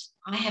admit,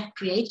 I have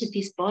created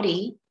this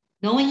body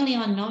knowingly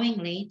or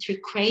unknowingly through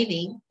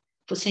craving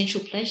for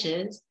sensual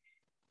pleasures.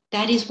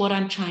 That is what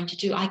I'm trying to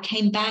do. I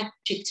came back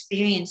to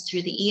experience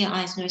through the ear,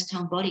 eyes, nose,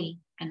 tongue, body,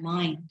 and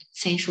mind,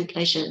 sensual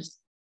pleasures.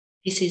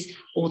 This is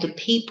all the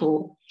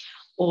people,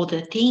 all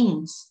the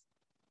things,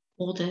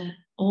 all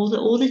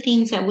the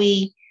things that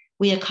we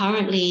are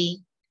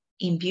currently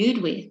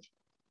imbued with.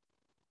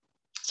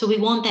 So we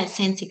want that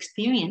sense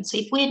experience. So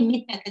if we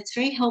admit that, that's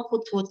very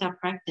helpful towards our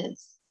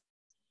practice,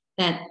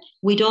 that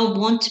we don't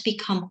want to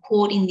become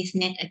caught in this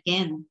net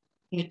again,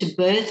 to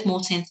birth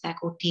more sense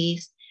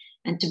faculties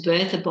and to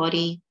birth a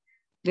body.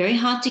 Very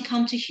hard to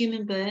come to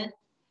human birth.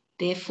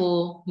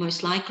 therefore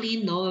most likely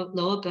in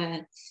lower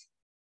births.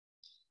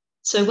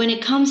 So when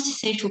it comes to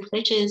sensual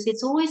pleasures,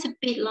 it's always a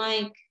bit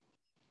like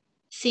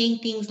seeing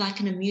things like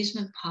an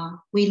amusement park.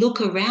 We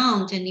look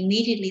around and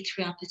immediately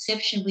through our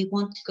perception, we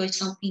want to go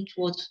something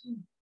towards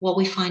what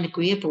we find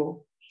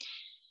agreeable.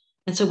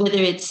 And so whether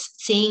it's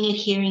seeing it,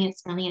 hearing it,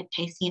 smelling it,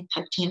 tasting it,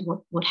 touching it,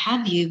 what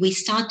have you, we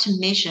start to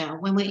measure.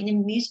 When we're in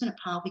an amusement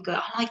park, we go,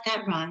 I like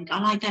that ride,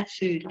 I like that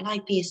food, I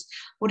like this,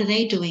 what are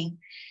they doing?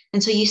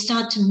 And so you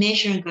start to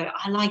measure and go,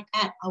 I like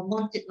that, I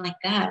want it like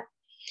that.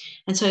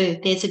 And so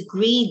there's a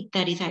greed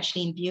that is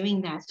actually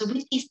imbuing that. So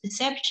with these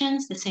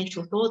perceptions, the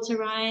sensual thoughts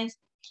arise.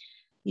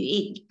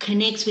 It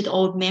connects with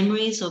old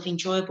memories of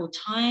enjoyable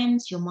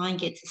times. Your mind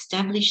gets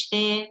established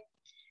there.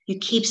 You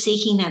keep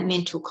seeking that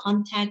mental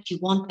contact. You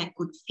want that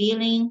good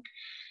feeling.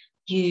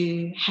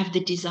 You have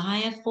the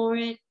desire for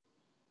it.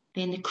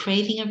 Then the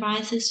craving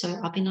arises. So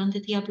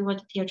abhinandati,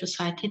 abhivadati,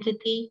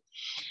 ajosayatitati.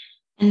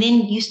 And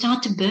then you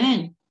start to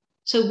burn.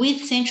 So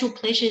with sensual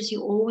pleasures,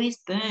 you always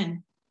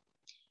burn.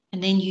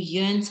 And then you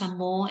yearn some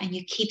more and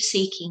you keep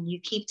seeking. You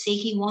keep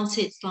seeking. Once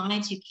it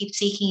slides, you keep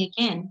seeking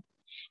again.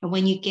 And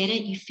when you get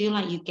it, you feel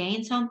like you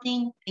gain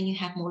something and you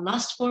have more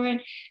lust for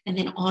it, and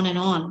then on and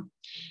on.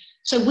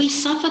 So we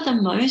suffer the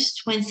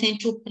most when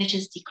sensual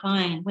pleasures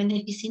decline, when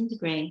they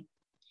disintegrate.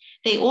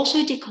 They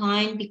also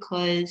decline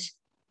because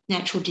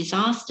natural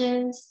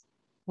disasters,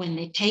 when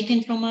they're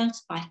taken from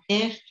us by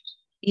theft,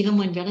 even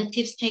when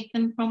relatives take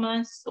them from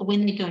us, or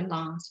when they don't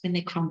last, when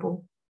they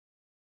crumble.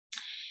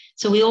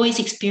 So we always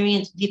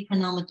experience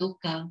vipranama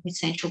dukkha with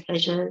sensual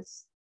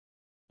pleasures.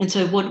 And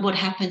so what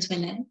happens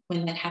when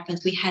that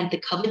happens? We had the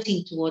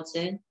coveting towards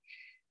it, and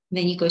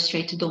then you go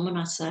straight to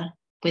domanassa,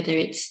 whether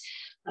it's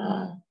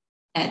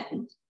that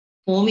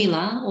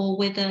formula or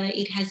whether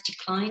it has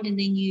declined, and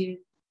then you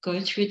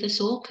go through the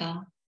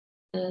soka,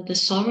 the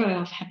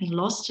sorrow of having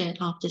lost it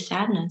after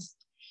sadness.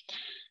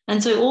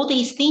 And so all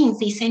these things,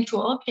 these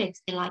sensual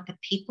objects, they're like the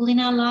people in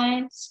our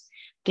lives.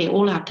 They're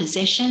all our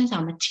possessions,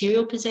 our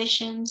material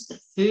possessions, the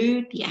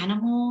food, the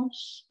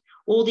animals,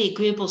 all the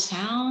agreeable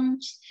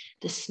sounds,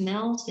 the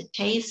smells, the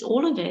taste,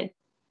 all of it.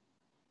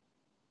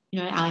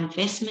 You know, our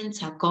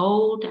investments, our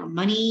gold, our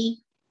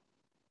money,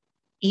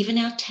 even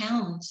our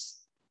towns,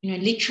 you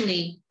know,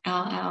 literally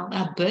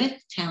our birth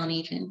town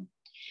even.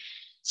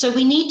 So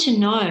we need to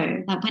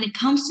know that when it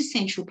comes to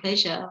sensual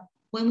pleasure,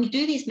 when we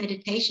do these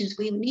meditations,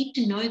 we need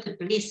to know the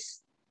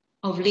bliss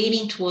of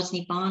leading towards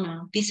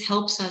Nibbana. This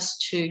helps us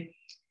to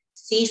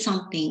see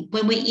something.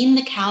 When we're in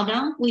the cow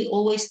dung, we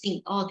always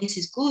think, oh, this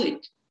is good,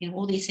 you know,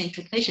 all these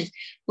sensual pleasures.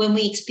 When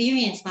we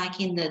experience,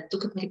 like in the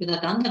Dukkha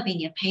Paripada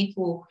Dandabhinya,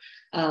 painful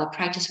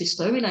practice with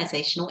slow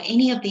realization, or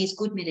any of these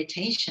good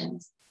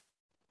meditations,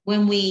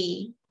 when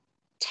we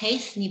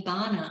taste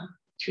Nibbana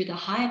through the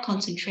higher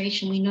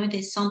concentration, we know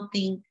there's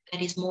something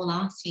that is more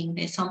lasting.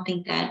 There's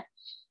something that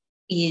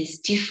is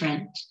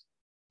different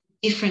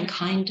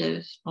kind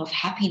of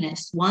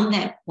happiness, one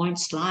that won't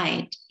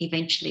slide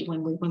eventually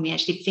when we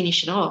actually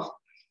finish it off.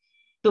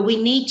 But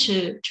we need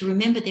to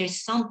remember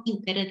there's something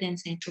better than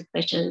sensual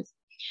pleasures.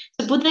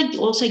 So Buddha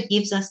also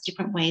gives us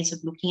different ways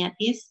of looking at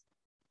this.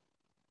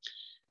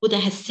 Buddha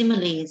has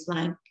similes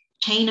like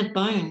chain of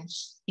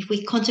bones. If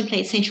we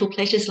contemplate sensual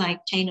pleasures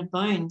like chain of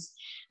bones,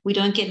 we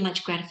don't get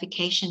much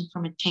gratification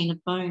from a chain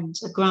of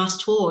bones. A grass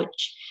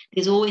torch,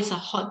 there's always a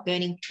hot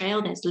burning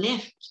trail that's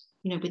left,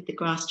 you know, with the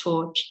grass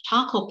torch.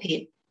 Charcoal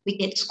pit, we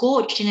get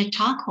scorched in a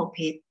charcoal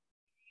pit.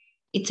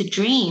 It's a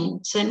dream,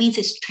 so that means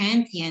it's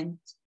transient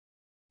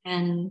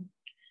and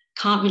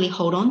can't really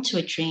hold on to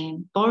a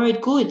dream.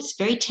 Borrowed goods,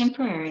 very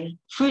temporary.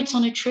 Fruits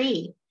on a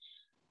tree,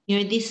 you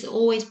know, this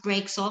always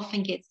breaks off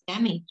and gets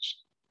damaged.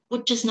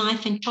 Butcher's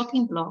knife and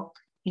chopping block,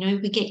 you know,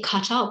 we get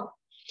cut up.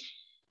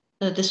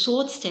 The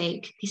sword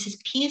stake, this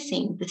is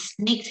piercing. The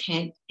snake's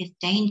head is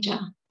danger.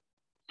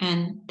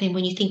 And then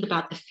when you think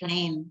about the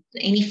flame,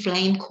 any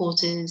flame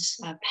causes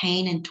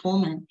pain and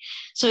torment.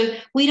 So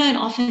we don't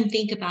often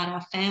think about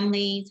our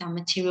families, our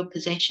material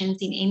possessions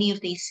in any of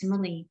these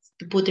similes.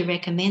 The Buddha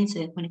recommends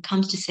it when it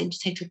comes to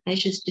sensual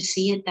pleasures to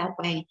see it that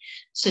way,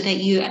 so that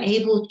you are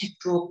able to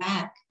draw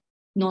back,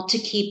 not to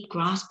keep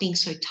grasping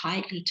so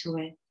tightly to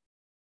it.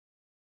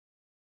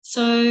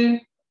 So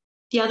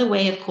the other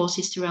way, of course,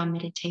 is through our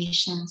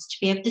meditations, to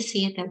be able to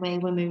see it that way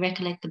when we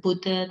recollect the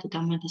Buddha, the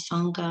Dhamma, the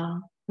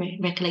Sangha,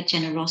 recollect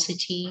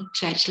generosity,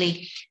 to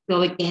actually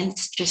go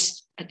against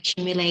just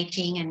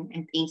accumulating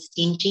and being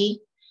stingy,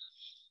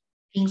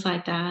 things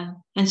like that.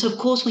 And so, of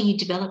course, when you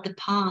develop the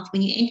path,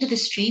 when you enter the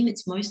stream,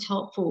 it's most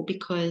helpful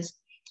because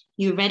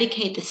you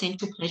eradicate the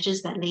sensual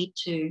pleasures that lead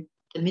to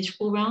the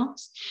miserable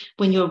realms.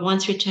 When you're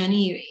once returning,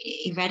 you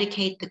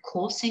eradicate the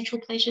coarse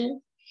sensual pleasures.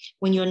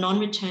 When you're a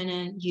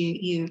non-returner,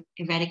 you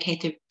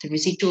eradicate the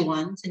residual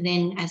ones. And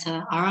then as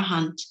an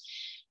arahant,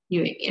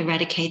 you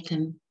eradicate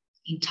them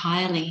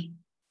entirely.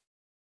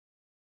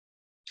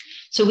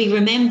 So we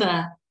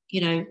remember,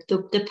 you know,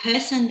 the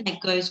person that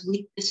goes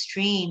with the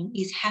stream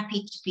is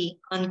happy to be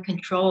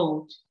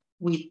uncontrolled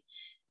with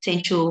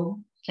sensual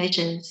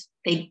pleasures.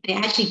 They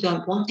actually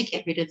don't want to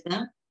get rid of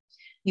them.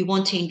 You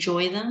want to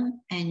enjoy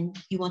them and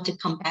you want to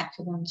come back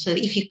for them. So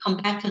if you come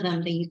back for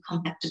them, then you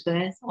come back to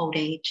birth, old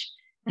age,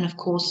 and of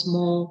course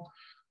more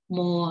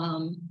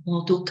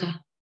dukkha.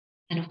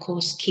 And of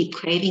course, keep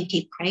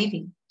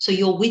craving. So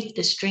you're with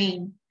the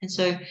stream. And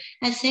so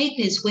as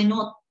seekers, we're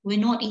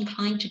not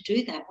inclined to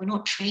do that. We're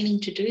not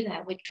training to do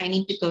that. We're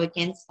training to go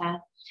against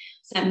that.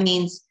 So that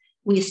means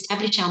we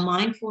establish our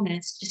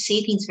mindfulness to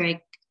see things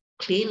very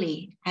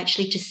clearly.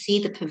 Actually, to see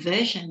the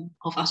perversion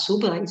of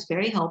asubha is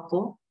very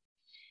helpful.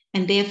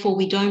 And therefore,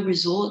 we don't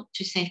resort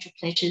to sensual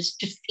pleasures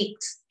to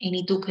fix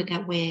any dukkha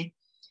that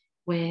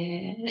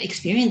we're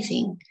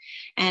experiencing.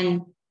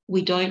 And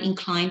we don't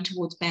incline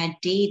towards bad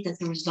deeds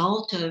as a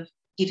result of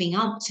giving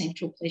up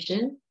sensual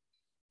pleasure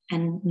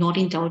and not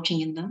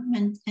indulging in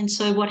them. And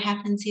so what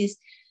happens is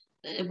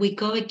we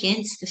go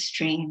against the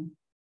stream.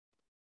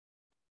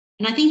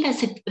 And I think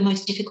that's the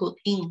most difficult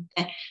thing,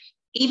 that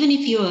even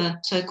if you're a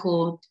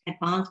so-called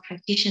advanced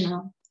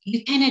practitioner,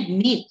 you can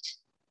admit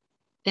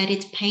that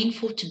it's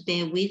painful to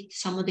bear with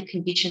some of the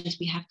conditions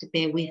we have to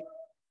bear with,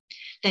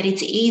 that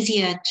it's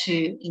easier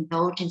to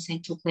indulge in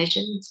sensual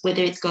pleasures,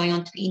 whether it's going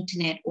onto the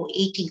internet or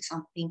eating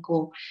something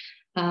or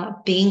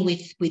being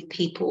with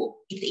people.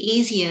 It's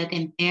easier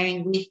than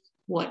bearing with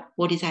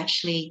what is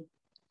actually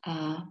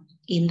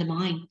in the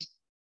mind,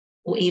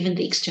 or even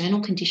the external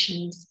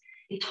conditions.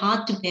 It's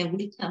hard to bear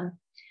with them.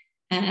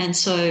 And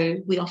so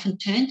we often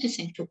turn to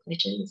sensual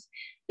pleasures.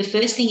 The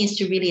first thing is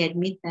to really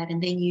admit that,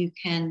 and then you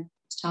can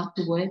start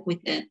to work with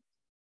it.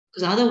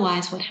 Because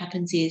otherwise what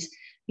happens is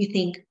you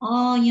think,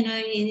 oh,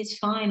 it's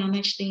fine.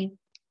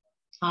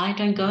 I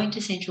don't go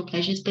into sensual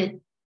pleasures, but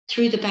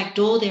through the back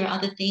door, there are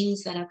other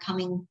things that are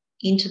coming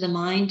into the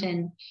mind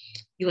and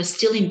you are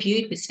still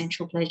imbued with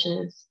sensual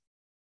pleasures.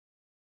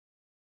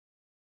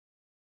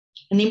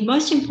 And the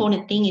most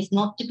important thing is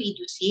not to be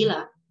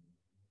dusila.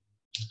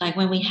 Like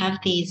when we have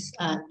these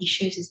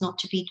issues, is not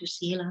to be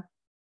dusila.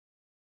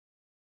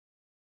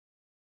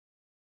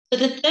 So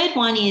the third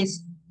one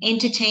is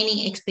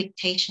entertaining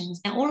expectations.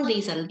 Now, all of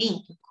these are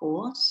linked, of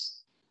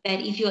course, that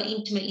if you're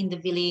intimate in the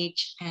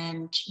village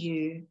and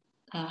you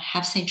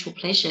have sensual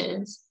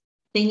pleasures,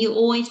 then you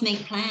always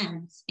make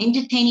plans.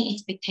 Entertaining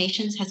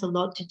expectations has a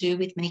lot to do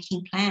with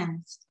making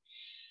plans.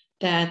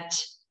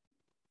 That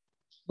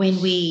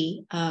when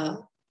we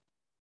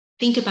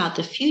think about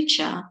the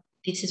future,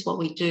 this is what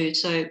we do.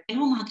 So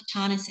Venerable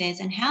Mahakaccana says,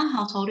 and how,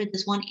 householder,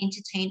 does one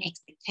entertain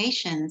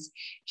expectations?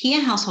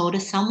 Here, householder,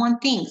 someone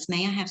thinks,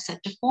 may I have such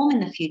a form in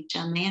the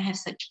future? May I have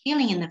such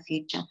feeling in the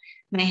future?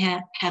 May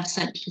I have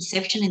such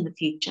perception in the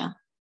future?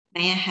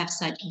 May I have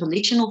such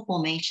volitional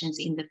formations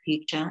in the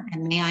future?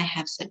 And may I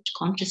have such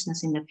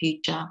consciousness in the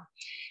future?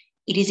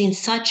 It is in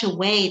such a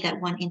way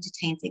that one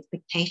entertains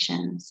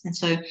expectations. And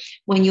so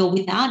when you're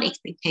without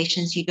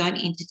expectations, you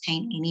don't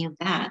entertain any of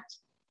that.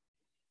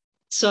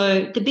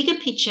 So the bigger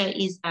picture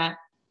is that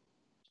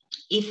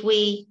if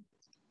we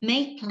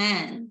make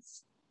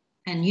plans,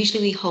 and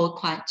usually we hold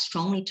quite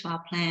strongly to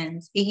our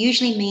plans, it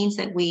usually means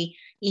that we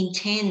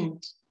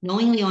intend,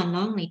 knowingly or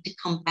unknowingly, to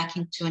come back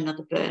into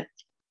another birth,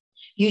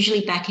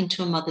 usually back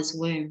into a mother's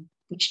womb,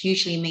 which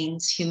usually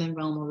means human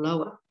realm or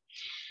lower.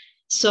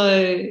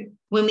 So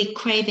when we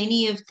crave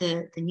any of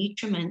the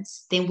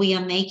nutriments, then we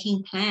are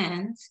making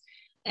plans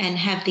and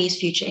have these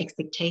future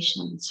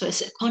expectations. So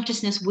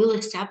consciousness will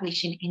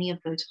establish in any of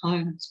those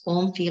homes,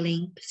 form,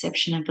 feeling,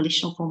 perception, and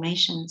volitional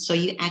formation. So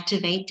you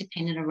activate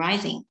dependent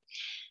arising.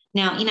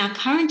 Now, in our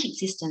current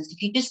existence,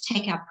 if you just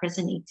take our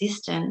present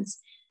existence,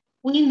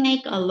 we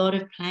make a lot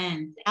of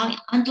plans. Our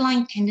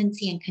underlying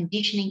tendency and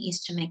conditioning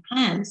is to make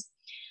plans.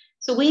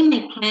 So we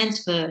make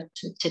plans for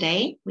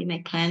today, we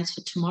make plans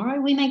for tomorrow,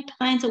 we make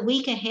plans a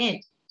week ahead.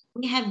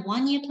 We have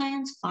 1-year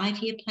plans,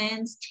 5-year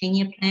plans,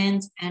 10-year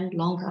plans, and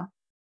longer.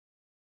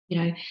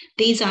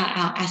 These are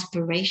our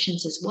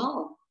aspirations as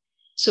well.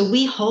 So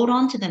we hold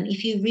on to them.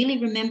 If you really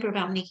remember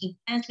about making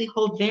plans, we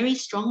hold very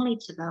strongly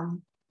to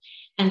them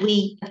and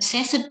we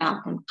obsess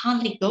about them,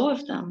 can't let go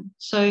of them.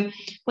 So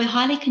we're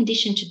highly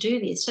conditioned to do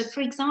this. So for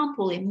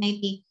example, it may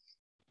be,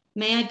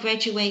 may I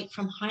graduate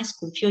from high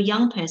school? If you're a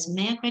young person,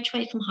 may I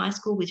graduate from high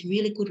school with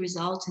really good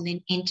results and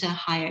then enter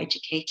higher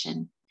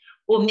education?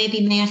 Or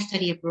maybe may I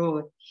study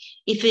abroad?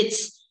 If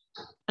it's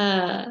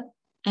an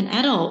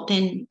adult,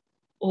 then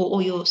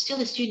or you're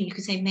still a student, you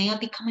could say, may I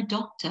become a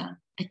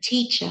doctor, a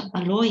teacher,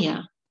 a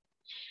lawyer?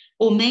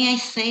 Or may I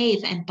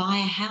save and buy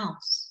a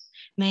house?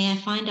 May I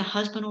find a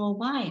husband or a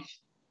wife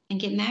and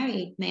get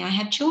married? May I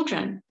have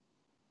children?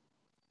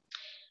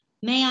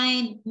 May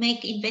I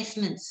make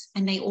investments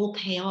and they all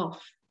pay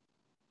off?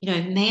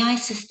 May I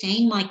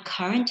sustain my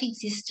current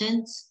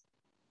existence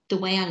the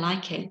way I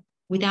like it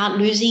without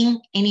losing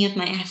any of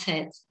my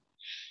assets?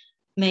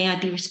 May I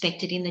be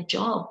respected in the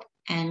job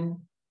and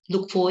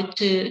look forward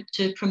to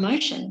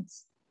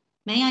promotions?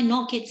 May I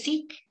not get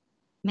sick?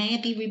 May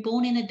I be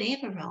reborn in a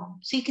Deva realm?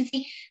 So you can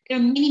see there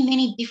are many,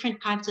 many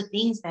different types of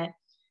things that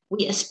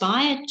we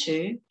aspire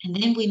to, and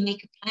then we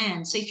make a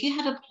plan. So if you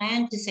have a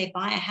plan to, say,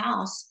 buy a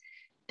house,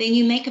 then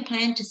you make a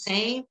plan to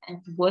save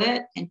and to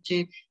work and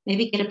to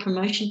maybe get a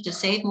promotion to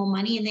save more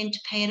money and then to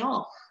pay it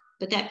off.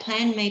 But that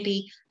plan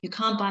maybe you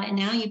can't buy it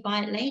now, you buy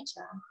it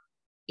later.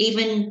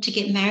 Even to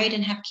get married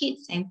and have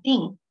kids, same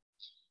thing.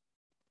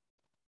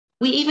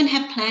 We even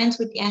have plans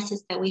with the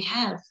assets that we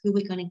have, who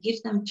we're going to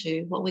give them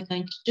to, what we're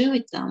going to do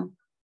with them,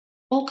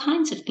 all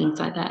kinds of things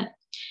like that.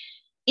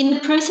 In the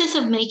process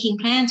of making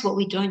plans, what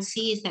we don't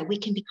see is that we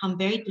can become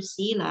very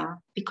dusila,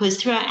 because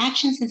through our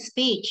actions and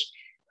speech,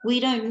 we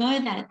don't know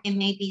that there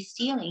may be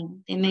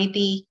stealing, there may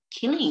be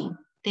killing,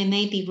 there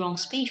may be wrong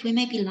speech, we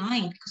may be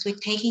lying because we're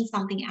taking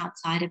something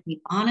outside of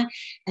Nibbana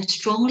and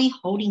strongly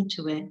holding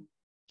to it.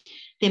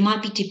 There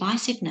might be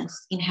divisiveness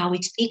in how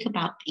we speak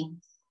about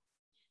things.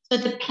 So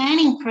the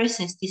planning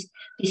process,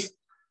 this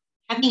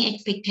having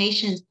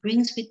expectations,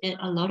 brings with it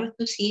a lot of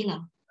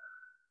dusila.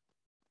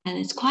 And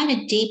it's quite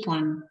a deep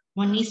one.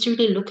 One needs to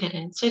really look at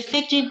it. So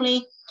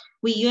effectively,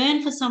 we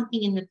yearn for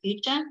something in the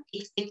future,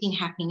 expecting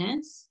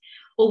happiness,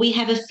 or we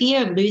have a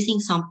fear of losing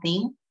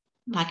something,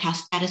 like our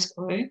status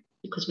quo,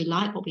 because we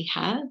like what we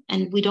have,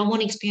 and we don't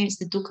want to experience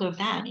the dukkha of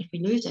that if we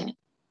lose it.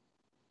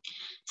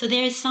 So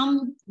there is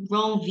some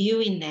wrong view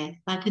in there.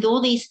 Like with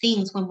all these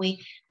things, when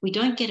we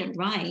don't get it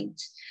right,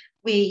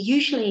 we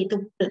usually,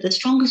 the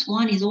strongest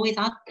one is always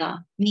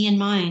atta, me and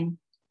mine.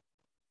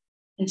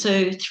 And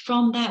so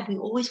from that, we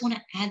always want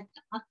to add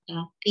the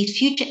atta. These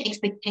future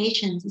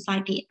expectations is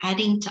like the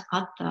adding to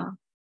atta.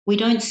 We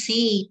don't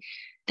see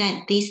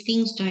that these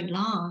things don't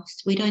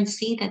last. We don't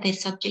see that they're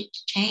subject to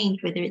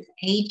change, whether it's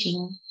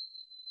aging.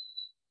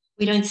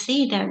 We don't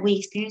see that we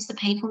experience the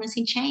painfulness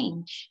in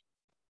change.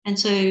 And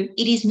so it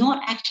is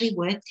not actually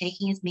worth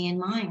taking as me and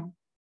mine.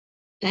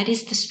 That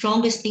is the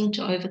strongest thing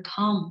to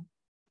overcome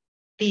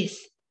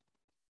this.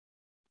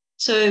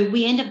 So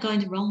we end up going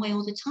the wrong way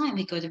all the time.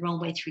 We go the wrong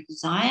way through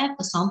desire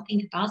for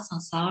something about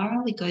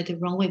samsara. We go the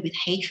wrong way with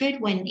hatred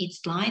when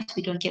it's life,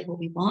 we don't get what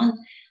we want,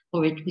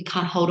 or we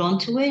can't hold on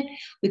to it.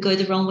 We go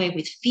the wrong way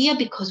with fear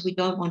because we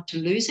don't want to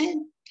lose it.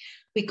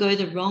 We go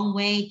the wrong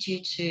way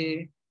due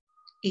to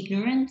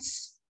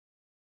ignorance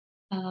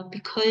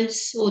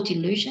or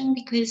delusion,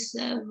 because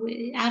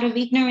out of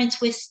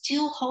ignorance, we're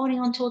still holding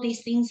on to all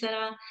these things that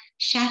are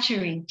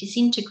shattering,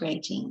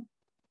 disintegrating.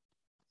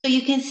 So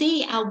you can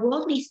see our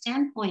worldly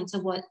standpoints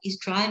are what is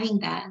driving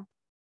that.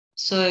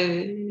 So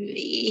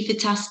if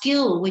it's our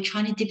skill, we're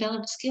trying to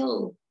develop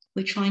skill.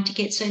 We're trying to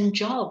get certain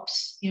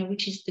jobs,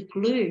 which is the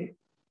glue.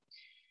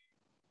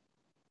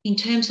 In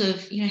terms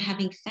of,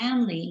 having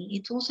family,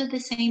 it's also the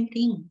same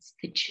things,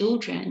 the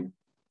children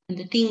and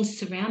the things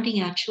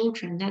surrounding our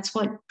children. That's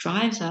what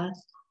drives us.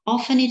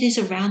 Often it is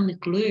around the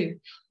glue.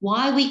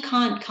 Why we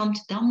can't come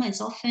to Dhamma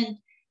is often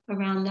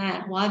around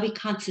that. Why we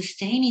can't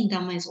sustain in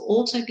Dhamma is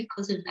also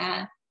because of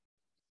that.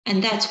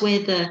 And that's where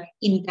the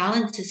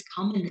imbalances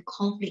come and the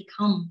conflict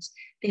comes.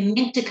 They're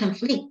meant to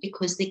conflict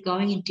because they're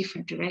going in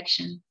different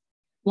directions.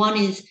 One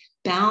is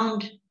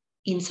bound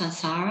in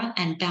samsara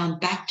and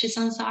bound back to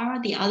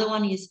samsara. The other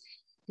one is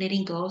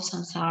letting go of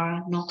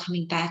samsara, not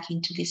coming back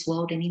into this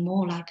world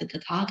anymore, like the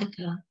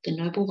Tathagata, the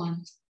noble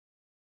ones.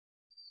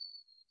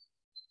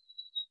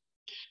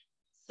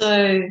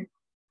 So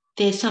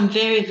there's some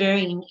very,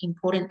 very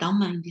important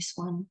Dhamma in this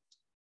one.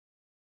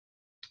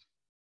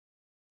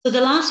 So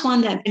the last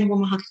one that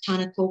Venerable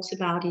Mahakaccana talks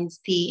about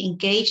is the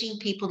engaging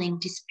people in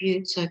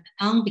dispute. So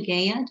patang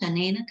vigaya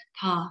janena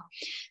kata.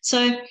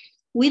 So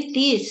with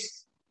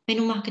this,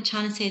 Venerable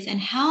Mahakaccana says,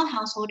 and how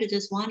householder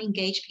does one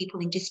engage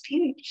people in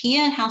dispute?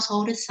 Here in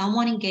householders,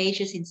 someone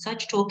engages in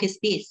such talk as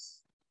this.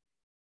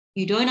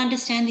 You don't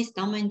understand this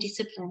Dhamma and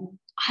discipline.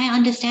 I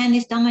understand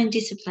this Dhamma and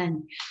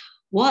discipline.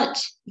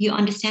 What? You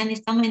understand this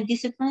Dhamma and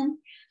discipline?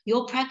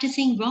 You're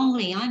practicing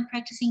wrongly. I'm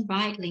practicing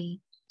rightly.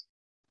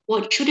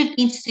 What should have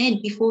been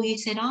said before you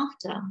said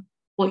after?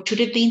 What should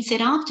have been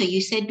said after you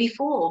said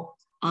before?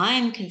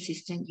 I'm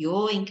consistent,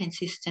 you're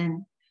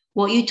inconsistent.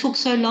 What you took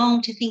so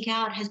long to think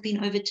out has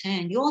been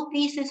overturned. Your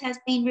thesis has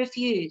been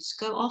refused.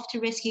 Go off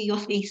to rescue your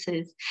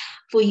thesis,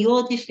 for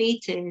you're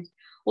defeated,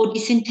 or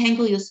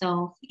disentangle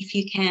yourself if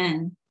you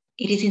can.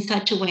 It is in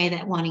such a way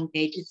that one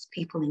engages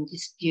people in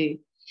dispute.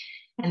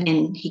 And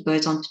then he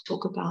goes on to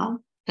talk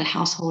about the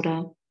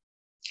householder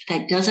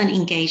that doesn't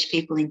engage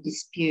people in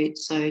dispute,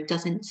 so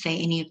doesn't say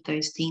any of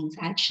those things,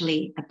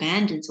 actually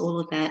abandons all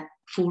of that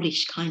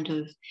foolish kind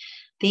of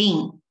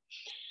thing.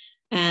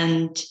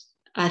 And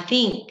I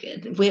think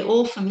we're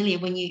all familiar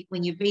when you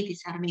read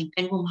this out. I mean,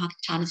 Venerable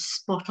Mahakaccana is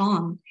spot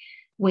on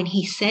when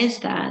he says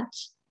that.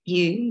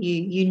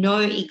 You know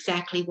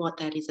exactly what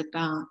that is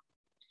about.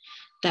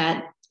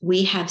 That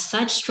we have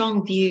such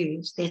strong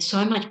views. There's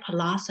so much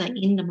palasa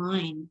in the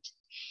mind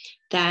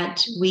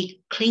that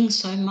we cling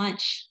so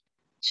much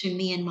to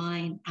me and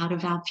mine out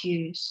of our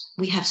views.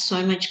 We have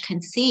so much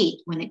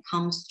conceit when it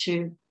comes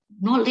to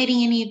not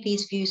letting any of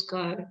these views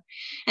go.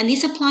 And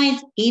this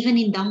applies even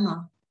in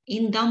Dhamma.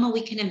 In Dhamma,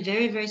 we can have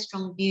very, very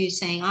strong views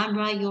saying, I'm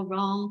right, you're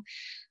wrong.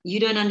 You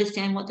don't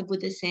understand what the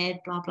Buddha said,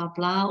 blah, blah,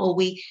 blah. Or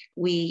we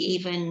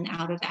even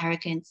out of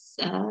arrogance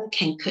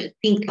can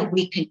think that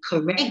we can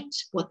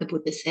correct what the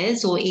Buddha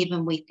says, or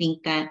even we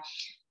think that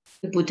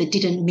the Buddha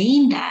didn't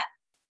mean that,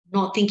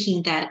 not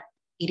thinking that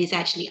It is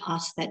actually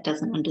us that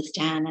doesn't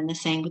understand, and the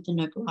same with the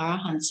Noble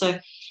Arahant. So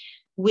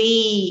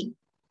we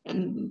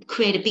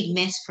create a big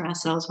mess for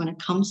ourselves when it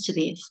comes to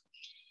this.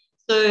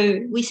 So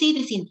we see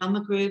this in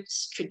Dhamma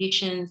groups,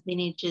 traditions,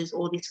 lineages,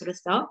 all this sort of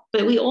stuff,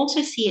 but we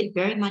also see it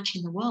very much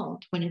in the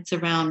world when it's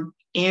around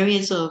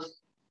areas of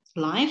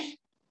life,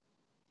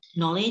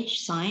 knowledge,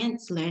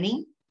 science,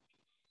 learning.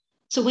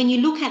 So when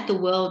you look at the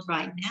world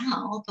right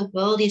now, the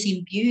world is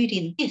imbued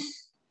in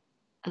this.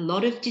 A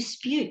lot of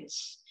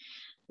disputes,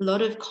 a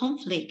lot of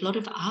conflict, a lot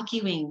of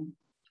arguing.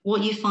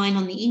 What you find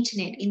on the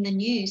internet, in the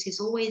news, is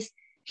always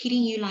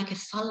hitting you like a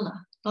salla.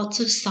 Lots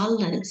of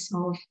sallas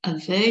of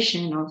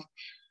aversion, of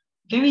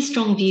very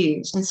strong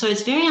views. And so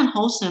it's very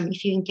unwholesome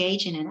if you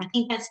engage in it. I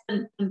think that's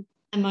the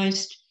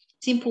most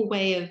simple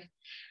way of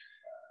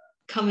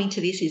coming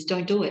to this is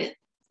don't do it.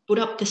 Put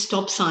up the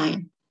stop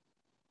sign.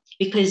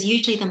 Because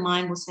usually the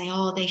mind will say,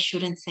 oh, they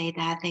shouldn't say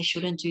that, they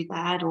shouldn't do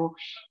that, or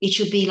it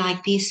should be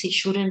like this, it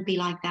shouldn't be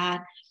like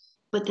that.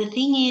 But the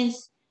thing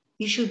is,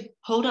 you should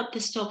hold up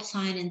the stop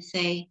sign and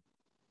say,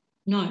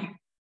 no.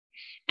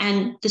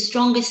 And the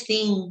strongest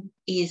thing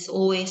is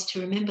always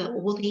to remember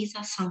all these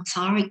are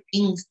samsaric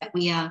things that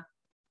we are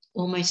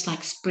almost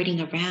like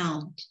spreading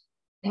around,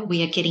 that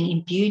we are getting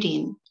imbued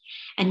in.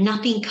 And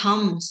nothing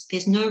comes,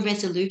 there's no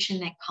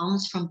resolution that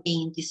comes from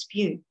being in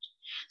dispute.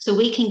 So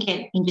we can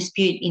get in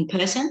dispute in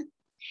person.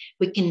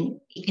 It can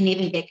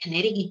even get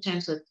kinetic in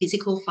terms of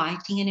physical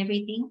fighting and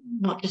everything,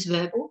 not just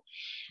verbal.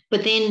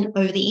 But then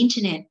over the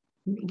internet,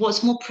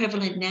 what's more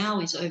prevalent now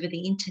is over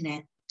the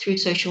internet, through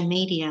social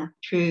media,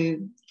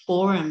 through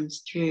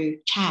forums, through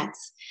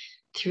chats,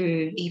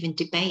 through even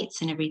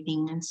debates and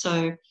everything. And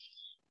so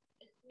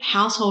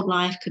household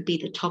life could be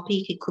the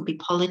topic, it could be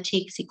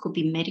politics, it could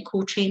be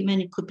medical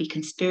treatment, it could be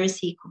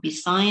conspiracy, it could be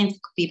science,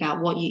 it could be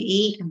about what you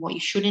eat and what you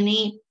shouldn't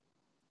eat.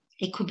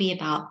 It could be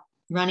about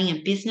running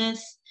a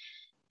business.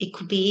 It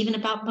could be even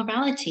about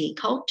morality,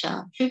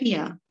 culture,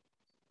 trivia,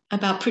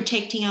 about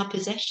protecting our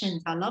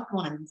possessions, our loved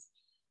ones.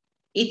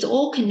 It's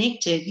all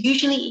connected.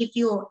 Usually if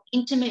you're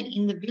intimate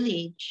in the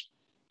village,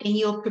 then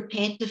you're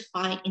prepared to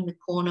fight in the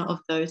corner of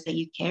those that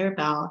you care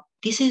about.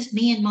 This is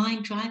me and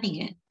mine driving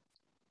it.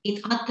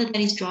 It's Atta that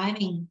is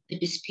driving the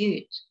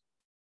dispute.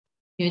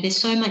 You know, there's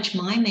so much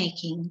mind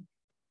making.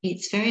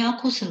 It's very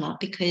akusala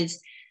because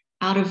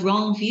out of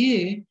wrong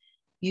view,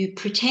 you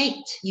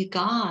protect, you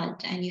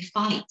guard, and you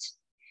fight.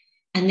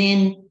 And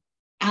then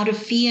out of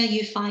fear,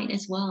 you fight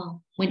as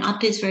well. When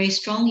Atta is very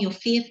strong, you're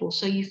fearful,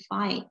 so you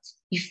fight.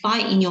 You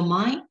fight in your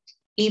mind,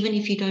 even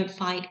if you don't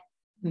fight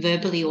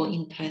verbally or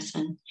in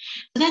person.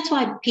 So that's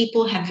why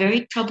people have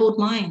very troubled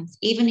minds,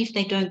 even if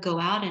they don't go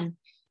out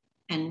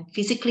and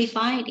physically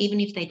fight, even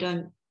if they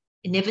don't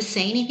never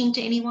say anything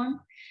to anyone.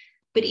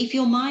 But if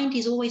your mind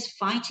is always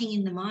fighting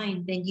in the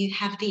mind, then you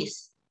have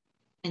this.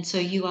 And so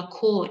you are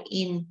caught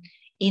in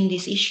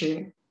this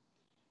issue.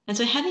 And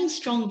so having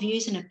strong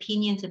views and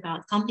opinions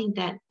about something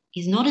that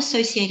is not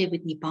associated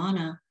with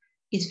Nibbana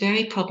is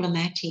very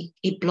problematic.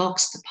 It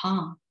blocks the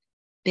path.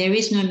 There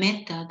is no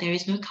metta, there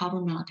is no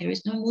karuna, there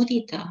is no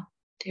mudita,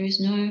 there is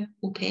no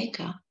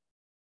upekkha.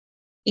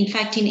 In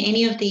fact, in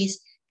any of these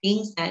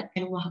things that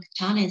Venerable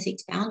Hakachana is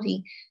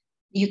expounding,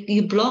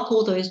 you block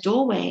all those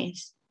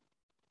doorways.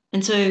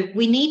 And so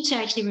we need to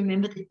actually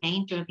remember the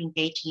danger of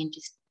engaging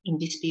in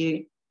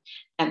dispute.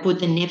 That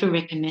Buddha never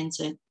recommends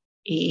it.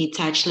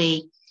 It's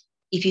actually,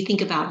 if you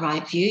think about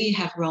right view, you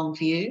have wrong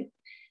view.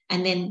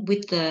 And then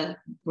with the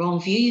wrong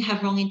view, you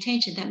have wrong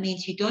intention. That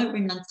means you don't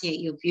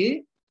renunciate your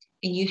view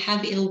and you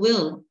have ill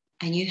will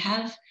and you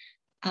have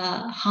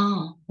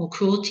harm or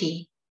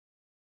cruelty.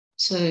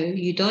 So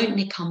you don't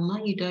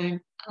nikamma, you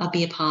don't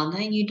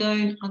abhyapada, and you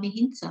don't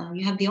abhihinsa.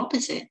 You have the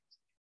opposite.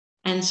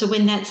 And so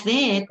when that's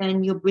there,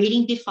 then you're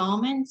breeding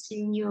defilements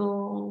in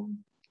your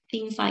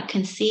things like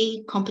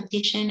conceit,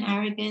 competition,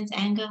 arrogance,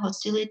 anger,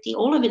 hostility,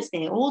 all of it's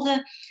there. All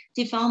the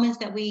defilements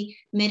that we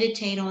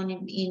meditate on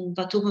in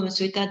Vatubhama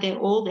Sutta, they're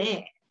all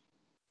there.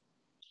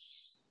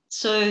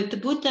 So the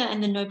Buddha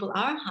and the Noble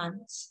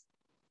Arahants,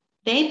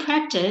 they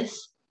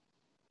practice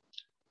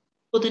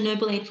for the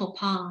Noble Eightfold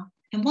Path.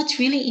 And what's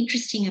really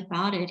interesting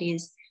about it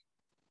is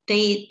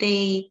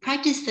they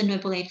practice the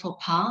Noble Eightfold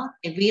Path,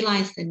 they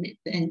realize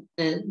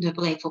the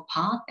Noble Eightfold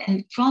Path,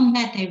 and from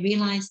that they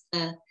realize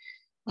the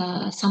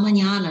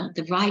samanyana,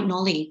 the right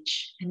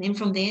knowledge, and then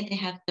from there they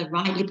have the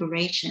right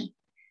liberation.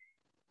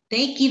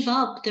 They give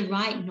up the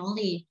right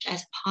knowledge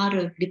as part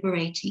of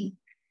liberating.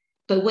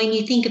 But when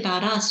you think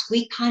about us,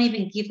 we can't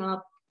even give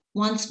up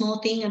one small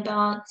thing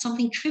about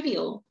something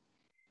trivial.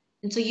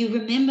 And so you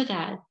remember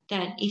that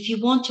if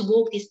you want to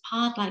walk this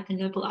path like the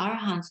Noble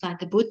Arahants, like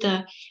the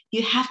Buddha,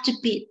 you have to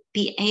be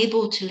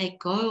able to let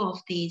go of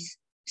these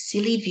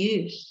silly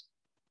views.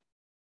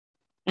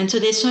 And so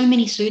there's so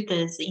many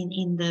suttas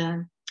in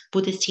the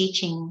Buddha's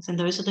teachings, and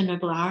those are the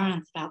Noble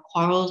Arahants about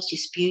quarrels,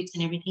 disputes,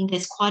 and everything.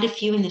 There's quite a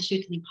few in the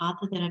Sutta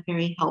Nipata that are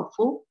very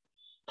helpful.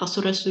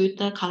 Pasura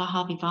Sutta,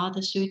 Kalaha Vivada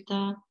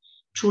Sutta,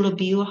 Chula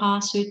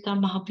Vyuha Sutta,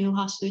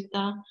 Mahavyuha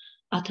Sutta,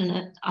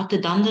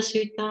 Atadanda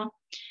Sutta.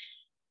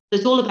 So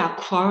it's all about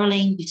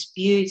quarreling,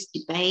 disputes,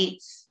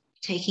 debates,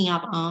 taking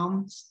up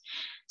arms.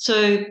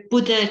 So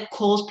Buddha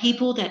calls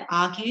people that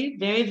argue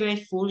very, very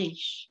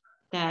foolish,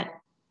 that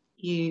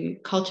you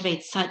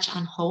cultivate such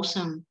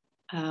unwholesome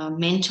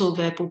mental,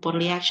 verbal,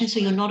 bodily action. So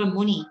you're not a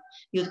muni.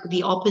 You're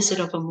the opposite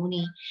of a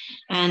muni.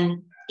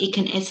 And it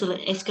can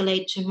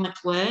escalate to much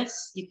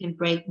worse. You can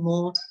break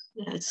more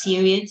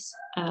serious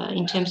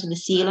in terms of the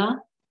sila.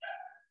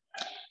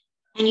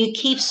 And you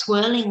keep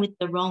swirling with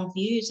the wrong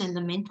views and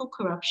the mental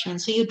corruption.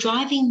 So you're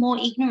driving more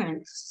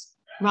ignorance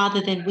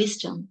rather than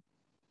wisdom.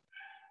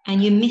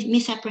 And you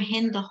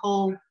misapprehend the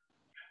whole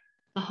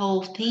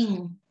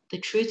thing, the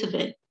truth of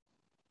it.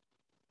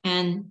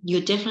 And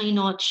you're definitely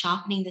not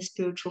sharpening the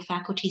spiritual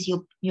faculties.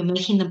 You're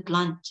making them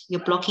blunt.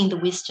 You're blocking the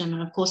wisdom.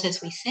 And of course,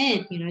 as we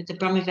said, the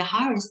Brahma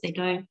Viharas,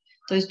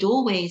 those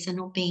doorways are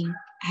not being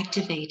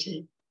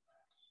activated.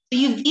 So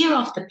you veer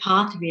off the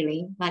path,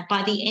 really. Like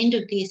by the end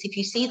of this, if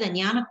you see the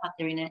Jnanapatha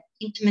in it,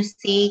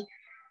 intimacy,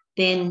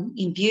 then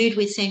imbued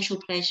with sensual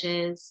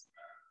pleasures,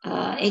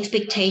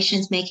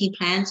 expectations, making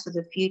plans for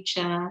the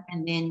future,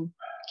 and then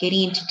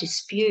getting into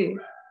dispute.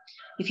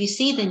 If you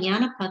see the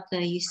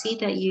Jnanapatha, you see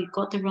that you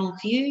got the wrong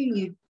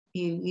view,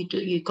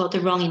 you got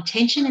the wrong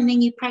intention, and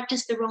then you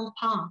practice the wrong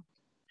path.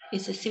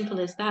 It's as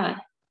simple as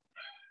that.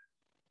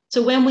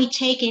 So when we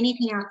take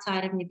anything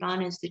outside of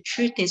Nibbana as the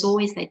truth, there's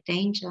always that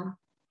danger.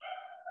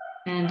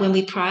 And when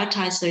we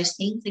prioritize those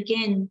things,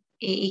 again,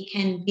 it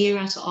can veer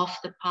us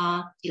off the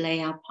path,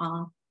 delay our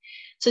path.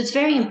 So it's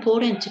very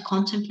important to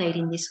contemplate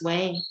in this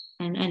way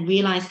and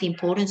realize the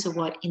importance of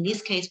what, in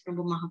this case,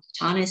 Prabhu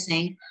Mahapachana is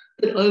saying,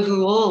 but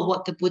overall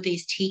what the Buddha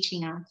is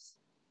teaching us.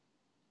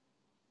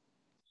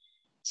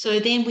 So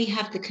then we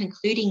have the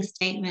concluding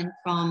statement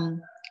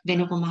from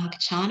Venerable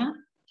Mahapachana.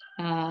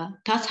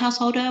 Thus,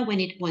 householder, when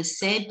it was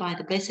said by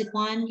the Blessed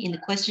One in the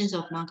questions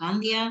of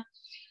Margandhya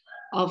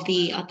of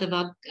the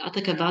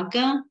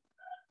Atthakavagga,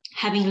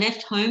 having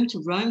left home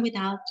to roam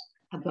without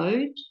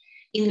abode,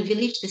 in the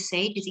village the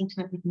sage is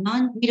intimate with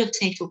none, rid of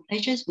sensual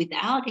pleasures,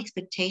 without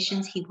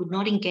expectations, he would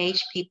not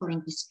engage people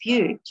in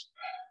dispute.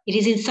 It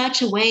is in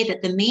such a way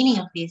that the meaning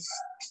of this,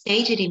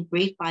 stated in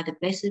brief by the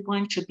Blessed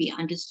One, should be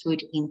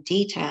understood in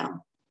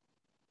detail.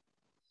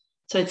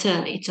 So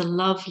it's a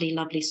lovely,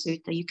 lovely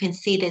sutta. You can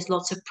see there's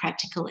lots of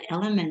practical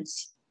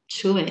elements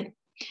to it.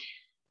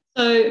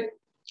 So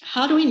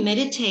how do we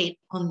meditate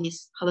on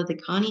this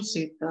Haladakkhani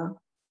Sutta?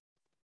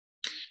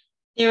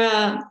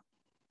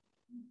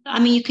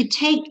 You could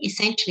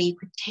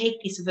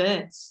take this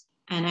verse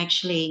and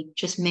actually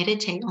just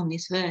meditate on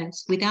this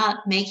verse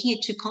without making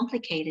it too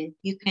complicated.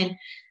 You can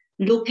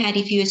look at,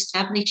 if you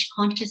establish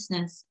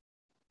consciousness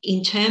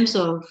in terms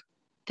of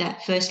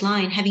that first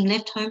line, having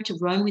left home to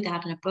roam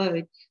without an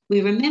abode,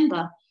 we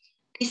remember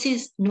this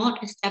is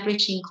not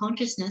establishing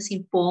consciousness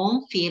in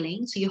form,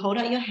 feeling. So you hold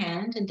out your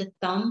hand and the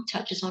thumb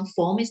touches on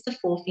form is the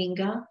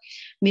forefinger,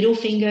 middle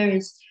finger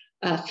is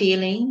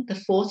feeling, the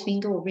fourth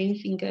finger or ring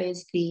finger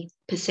is the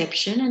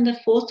perception, and the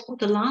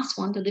last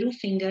one, the little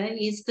finger,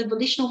 is the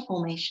volitional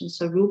formation.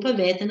 So Rupa,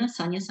 Vedana,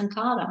 Sanya,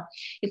 Sankara.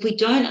 If we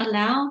don't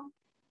allow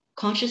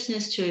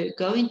consciousness to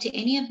go into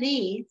any of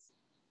these,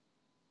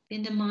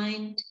 then the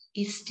mind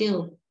is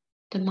still.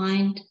 The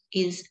mind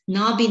is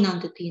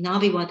nabhinandati,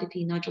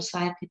 nabhivadati,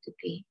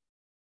 najosayapitati.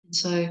 And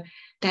so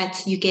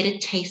you get a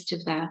taste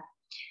of that.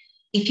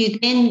 If you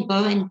then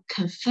go and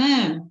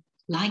confirm,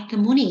 like the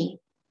Muni,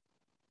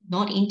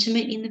 not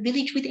intimate in the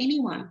village with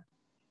anyone,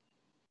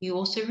 you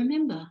also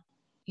remember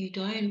you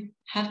don't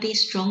have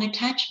these strong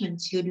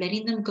attachments. You're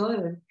letting them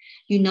go.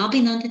 You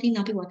nabhinandati,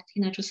 nabhivadati,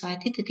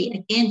 najosayapitati.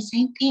 Again,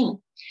 same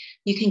thing.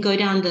 You can go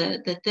down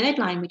the third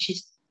line, which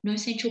is no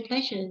sensual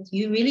pleasures.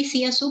 You really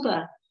see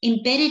asubha.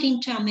 Embedded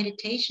into our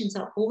meditations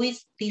are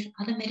always these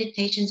other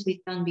meditations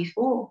we've done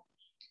before.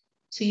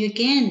 So you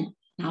again,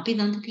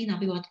 nabhinandati,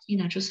 nabhivadati,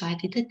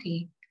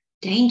 najosayapitati.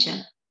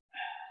 Danger.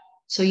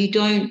 So you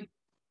don't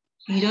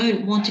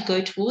want to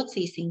go towards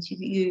these things.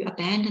 You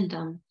abandon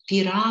them.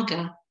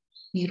 Viraga,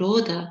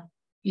 nirodha,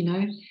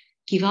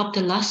 give up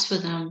the lust for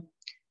them.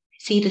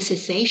 See the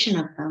cessation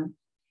of them.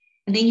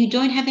 And then you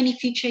don't have any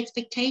future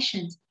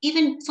expectations.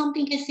 Even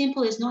something as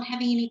simple as not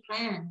having any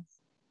plans.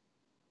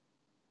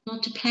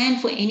 Not to plan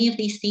for any of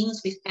these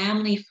things with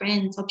family,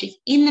 friends, objects.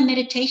 In the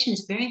meditation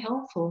is very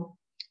helpful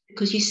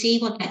because you see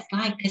what that's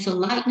like. There's a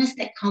lightness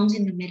that comes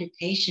in the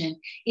meditation.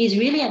 It is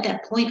really at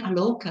that point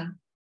aloka.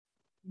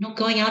 You're not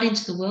going out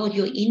into the world,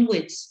 you're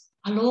inwards.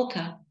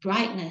 Aloka,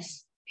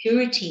 brightness,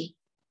 purity,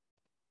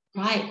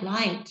 bright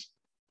light.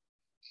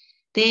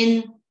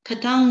 Then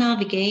Katang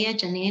Navigeya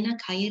Janena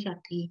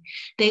Kairati.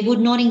 They would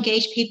not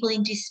engage people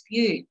in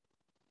dispute.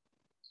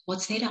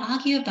 What's there to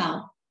argue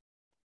about?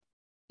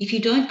 If you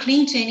don't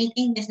cling to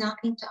anything, there's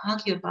nothing to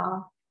argue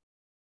about.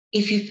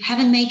 If you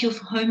haven't made your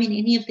home in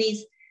any of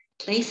these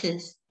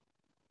places,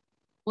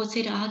 what's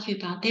there to argue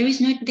about?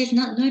 There's no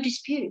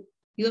dispute.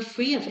 You're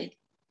free of it.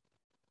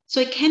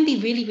 So it can be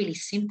really, really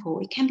simple.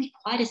 It can be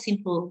quite a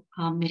simple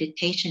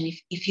meditation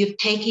if you've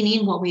taken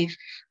in what we've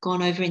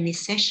gone over in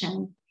this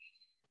session.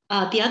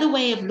 The other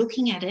way of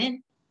looking at it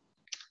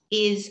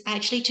is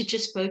actually to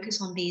just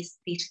focus on these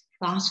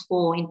last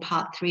 4 in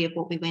part 3 of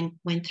what we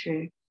went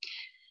through,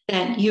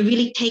 that you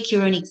really take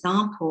your own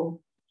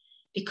example,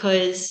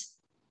 because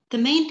the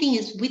main thing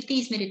is with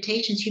these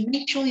meditations, you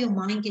make sure your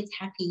mind gets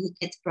happy, it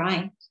gets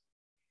bright,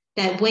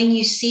 that when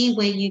you see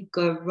where you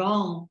go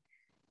wrong,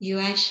 you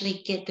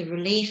actually get the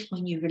relief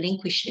when you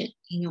relinquish it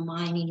in your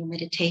mind, in your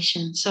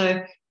meditation.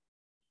 So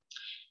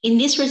in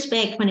this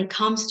respect, when it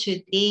comes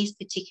to these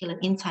particular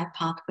insight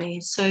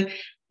pathways, so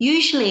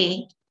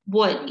usually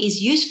what is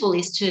useful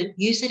is to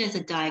use it as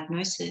a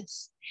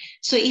diagnosis.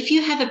 So if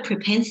you have a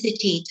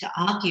propensity to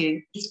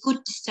argue, it's good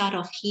to start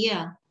off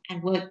here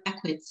and work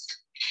backwards.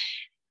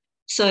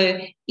 So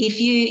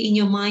if you, in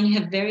your mind, you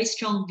have very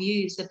strong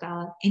views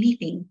about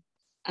anything,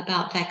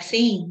 about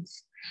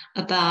vaccines,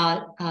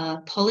 about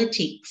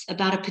politics,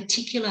 about a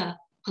particular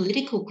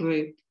political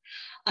group,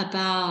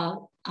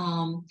 about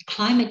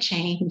climate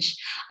change,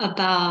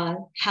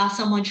 about how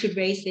someone should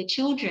raise their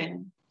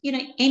children,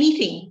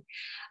 anything.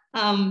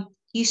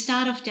 You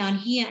start off down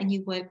here and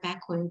you work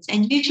backwards.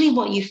 And usually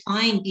what you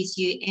find is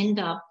you end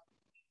up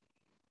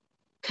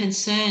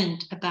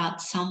concerned about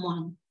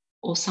someone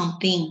or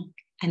something,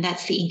 and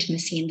that's the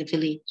intimacy in the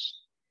village.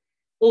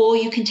 Or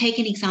you can take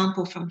an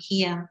example from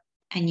here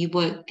and you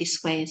work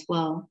this way as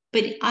well.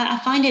 But I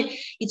find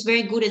it's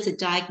very good as a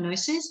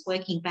diagnosis,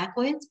 working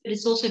backwards, but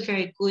it's also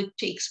very good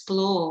to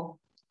explore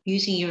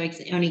using your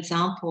own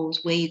examples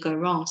where you go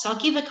wrong. So I'll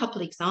give a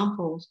couple of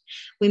examples.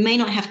 We may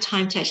not have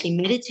time to actually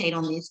meditate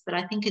on this, but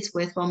I think it's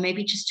worthwhile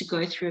maybe just to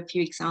go through a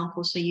few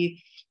examples. So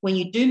when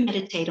you do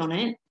meditate on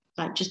it,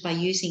 like just by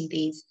using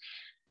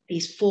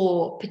these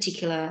 4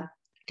 particular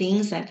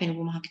things that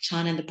Venerable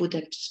Mahakaccana and the Buddha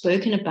have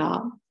spoken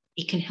about,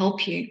 it can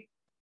help you.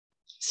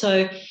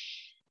 So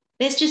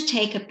let's just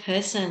take a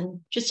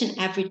person, just an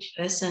average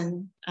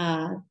person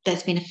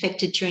that's been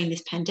affected during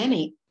this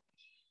pandemic.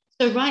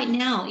 So right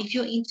now, if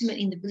you're intimate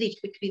in the village,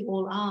 which we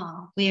all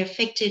are, we're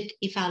affected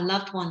if our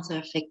loved ones are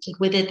affected,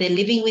 whether they're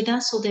living with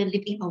us or they're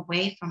living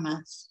away from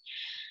us.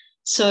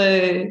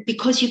 So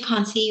because you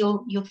can't see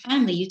your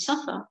family, you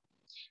suffer.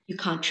 You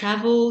can't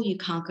travel, you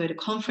can't go to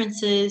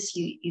conferences,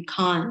 you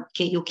can't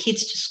get your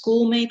kids to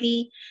school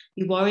maybe.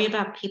 You worry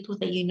about people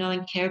that you know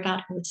and care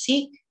about who are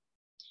sick.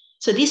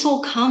 So this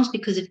all comes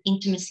because of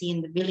intimacy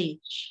in the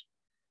village.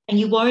 And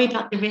you worry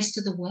about the rest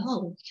of the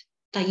world.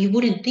 That you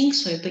wouldn't think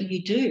so, but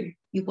you do.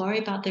 You worry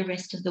about the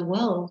rest of the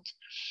world.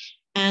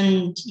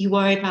 And you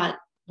worry about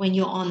when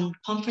you're on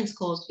conference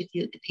calls with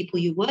the people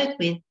you work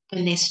with,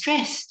 when they're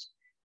stressed.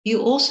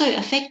 You're also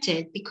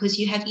affected because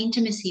you have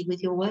intimacy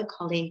with your work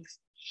colleagues.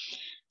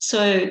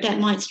 So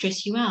that might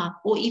stress you out.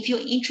 Or if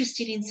you're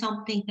interested in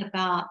something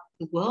about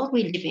the world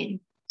we live in,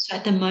 so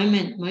at the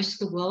moment, most of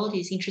the world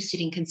is interested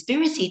in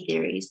conspiracy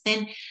theories,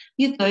 then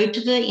you go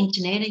to the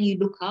internet and you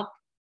look up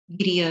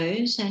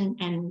videos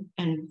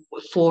and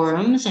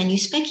forums and you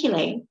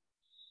speculate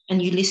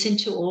and you listen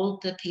to all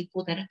the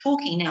people that are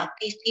talking. Now,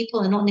 these people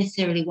are not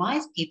necessarily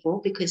wise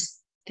people because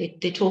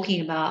they're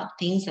talking about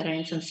things that are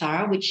in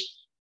samsara, which,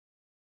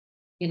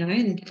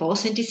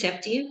 false and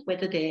deceptive,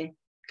 whether they're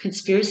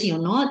conspiracy or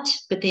not,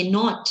 but they're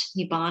not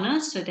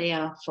nibbana, so they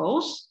are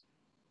false.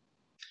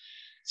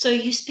 So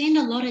you spend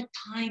a lot of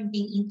time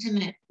being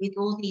intimate with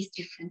all these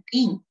different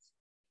things.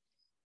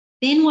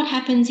 Then what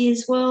happens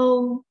is,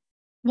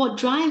 what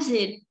drives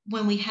it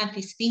when we have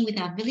this thing with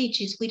our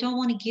village is we don't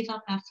want to give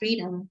up our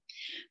freedom.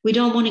 We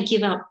don't want to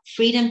give up.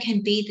 Freedom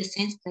can be the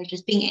sense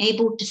pleasures, being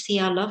able to see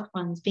our loved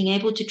ones, being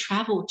able to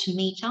travel, to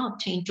meet up,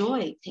 to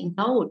enjoy, to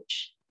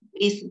indulge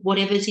is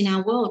whatever's in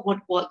our world,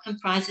 what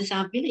comprises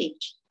our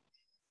village.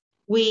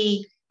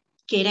 We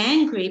get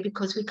angry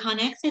because we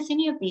can't access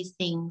any of these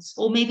things,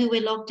 or maybe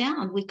we're locked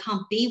down. We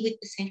can't be with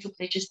the sensual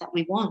pleasures that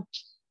we want.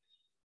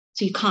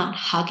 So you can't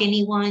hug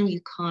anyone,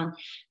 you can't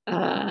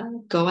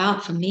go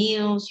out for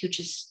meals,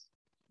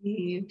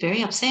 you're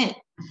very upset.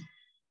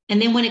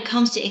 And then when it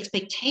comes to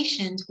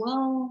expectations,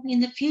 in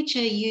the future,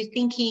 you're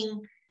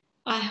thinking,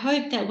 I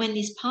hope that when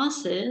this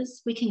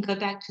passes, we can go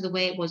back to the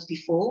way it was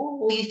before.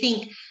 Or you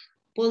think,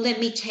 let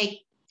me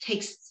take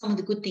some of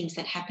the good things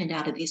that happened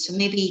out of this. So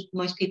maybe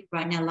most people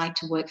right now like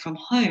to work from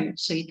home.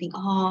 So you think,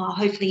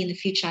 hopefully in the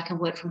future I can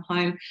work from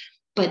home.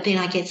 But then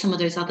I get some of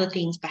those other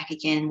things back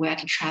again where I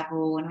can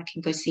travel and I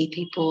can go see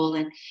people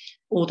and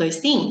all those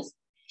things.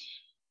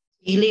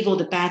 You leave all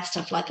the bad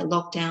stuff like the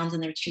lockdowns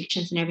and the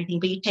restrictions and everything,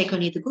 but you take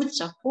only the good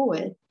stuff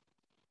forward.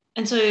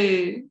 And so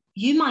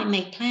you might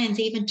make plans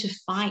even to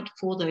fight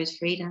for those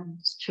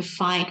freedoms, to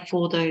fight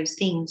for those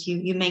things.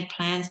 You make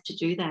plans to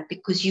do that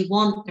because you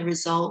want the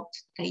result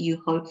that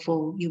you hope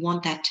for. You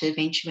want that to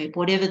eventuate,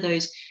 whatever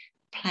those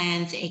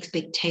plans,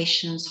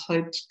 expectations,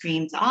 hopes,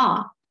 dreams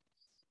are.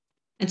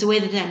 And so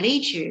where does that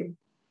lead you?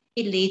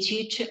 It leads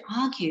you to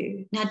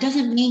argue. Now, it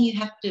doesn't mean you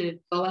have to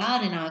go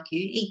out and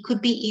argue. It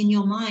could be in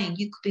your mind.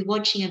 You could be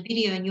watching a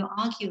video and you're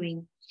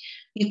arguing.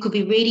 You could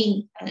be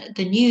reading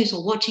the news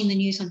or watching the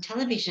news on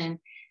television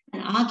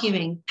and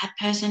arguing, that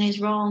person is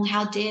wrong,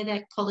 how dare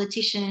that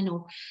politician,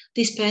 or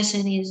this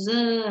person is...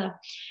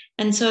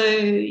 And so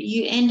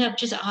you end up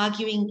just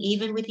arguing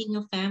even within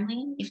your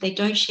family. If they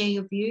don't share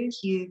your views,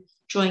 you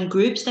join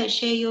groups that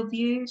share your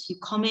views, you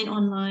comment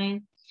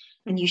online,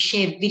 and you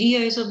share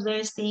videos of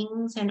those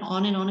things, and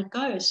on it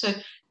goes. So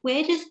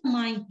where does the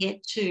mind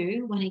get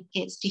to when it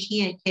gets to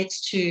here? It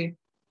gets to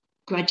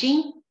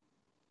grudging,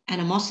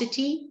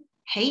 animosity,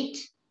 hate,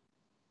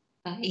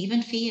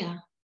 even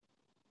fear.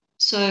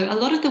 So a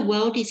lot of the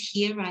world is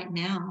here right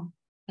now.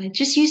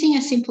 Just using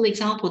a simple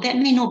example, that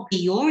may not be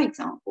your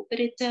example, but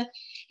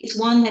it's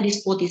one that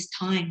is for this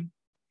time.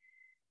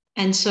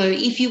 And so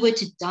if you were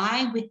to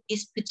die with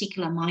this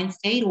particular mind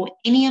state or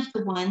any of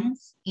the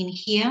ones in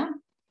here,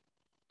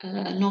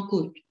 not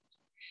good.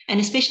 And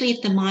especially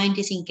if the mind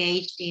is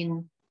engaged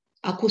in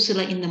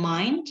akusala in the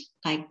mind,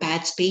 like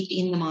bad speech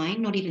in the mind,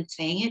 not even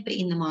saying it, but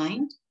in the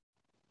mind,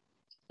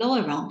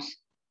 lower realms.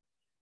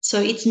 So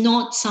it's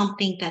not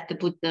something that the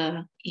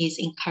Buddha is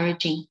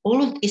encouraging.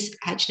 All of this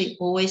actually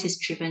always is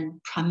driven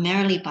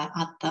primarily by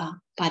atta,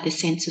 by the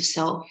sense of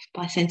self,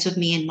 by sense of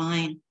me and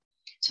mine.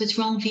 So it's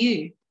wrong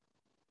view.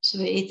 So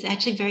it's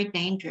actually very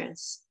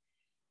dangerous.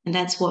 And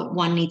that's what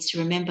one needs to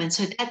remember. And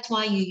so that's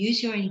why you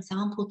use your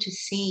example to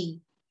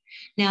see.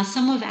 Now,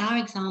 some of our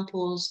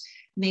examples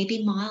may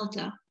be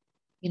milder.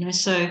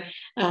 So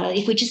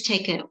if we just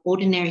take an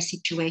ordinary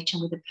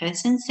situation with a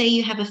person, say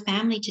you have a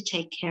family to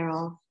take care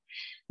of,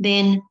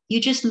 then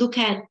you just look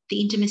at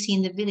the intimacy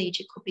in the village.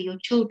 It could be your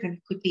children,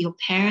 it could be your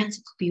parents,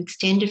 it could be your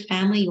extended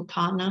family, your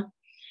partner.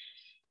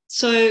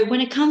 So when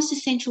it comes to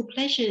sensual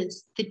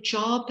pleasures, the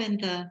job and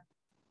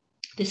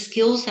the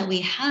skills that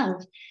we have,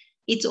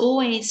 it's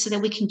always so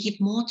that we can give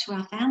more to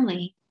our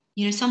family.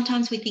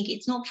 Sometimes we think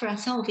it's not for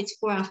ourselves, it's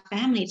for our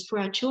family, it's for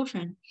our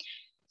children.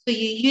 So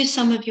you use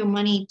some of your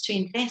money to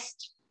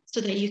invest so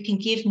that you can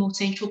give more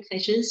sensual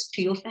pleasures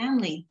to your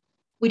family.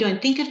 We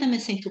don't think of them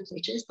as sensual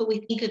pleasures, but we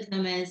think of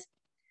them as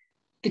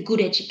the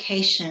good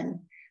education,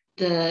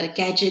 the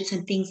gadgets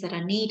and things that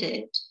are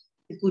needed,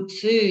 the good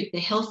food, the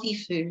healthy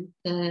food,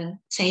 the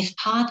safe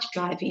car to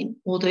drive in,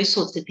 all those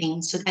sorts of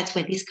things. So that's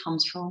where this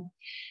comes from.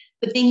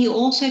 But then you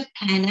also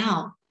plan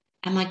out,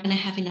 am I going to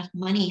have enough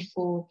money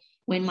for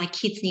when my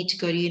kids need to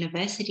go to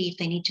university, if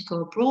they need to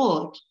go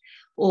abroad?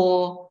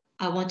 Or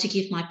I want to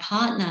give my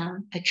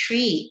partner a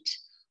treat,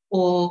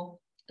 or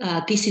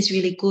this is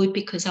really good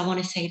because I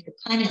want to save the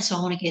planet, so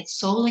I want to get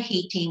solar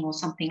heating or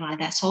something like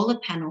that, solar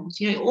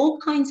panels. All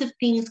kinds of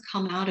things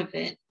come out of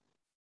it.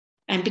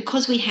 And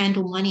because we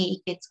handle money,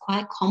 it gets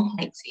quite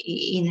complex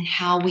in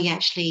how we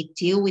actually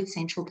deal with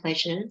sensual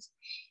pleasures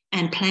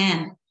and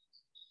plan.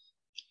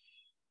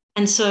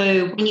 And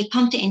so when you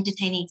come to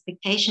entertaining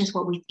expectations,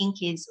 what we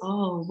think is,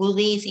 oh, will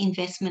these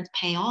investments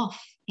pay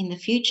off in the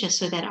future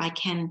so that I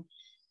can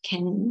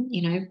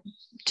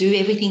do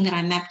everything that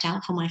I mapped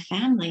out for my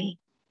family?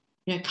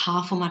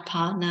 Car for my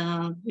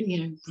partner,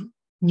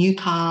 new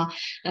car,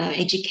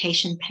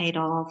 education paid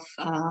off,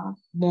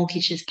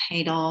 mortgages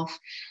paid off,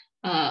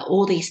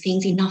 all these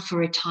things, enough for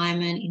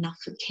retirement, enough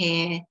for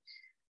care,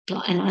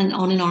 and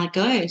on it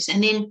goes.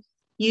 And then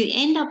you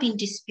end up in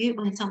dispute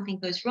when something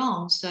goes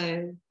wrong.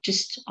 So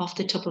just off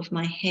the top of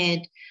my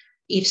head,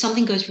 if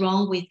something goes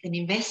wrong with an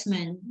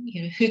investment,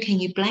 who can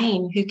you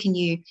blame? Who can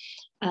you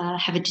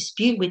have a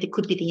dispute with? It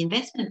could be the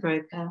investment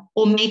broker,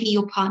 or maybe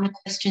your partner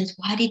questions,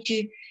 why did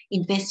you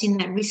invest in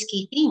that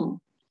risky thing?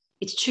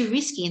 It's too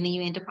risky, and then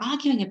you end up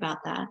arguing about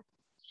that.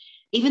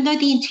 Even though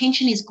the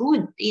intention is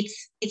good,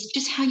 it's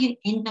just how you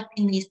end up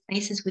in these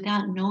places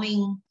without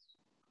knowing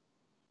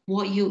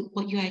what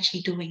you're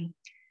actually doing.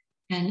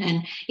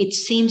 And it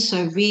seems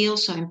so real,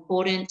 so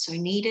important, so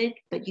needed,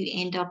 but you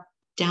end up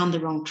down the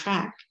wrong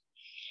track.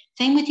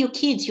 Same with your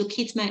kids. Your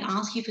kids may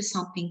ask you for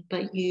something,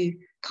 but you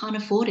can't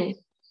afford it.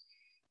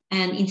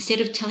 And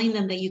instead of telling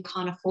them that you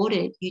can't afford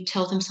it, you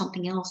tell them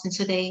something else. And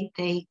so they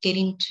get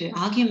into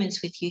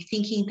arguments with you,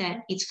 thinking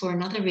that it's for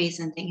another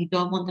reason, that you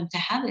don't want them to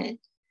have it.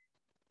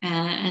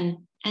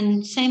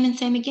 And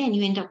same again,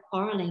 you end up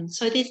quarreling.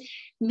 So there's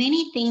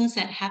many things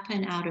that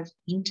happen out of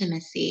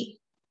intimacy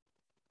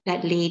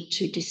that lead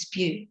to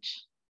dispute.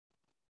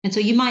 And so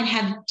you might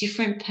have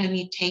different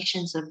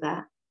permutations of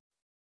that.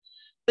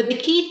 But the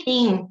key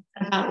thing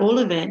about all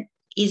of it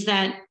is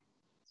that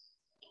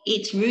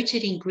it's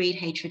rooted in greed,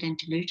 hatred, and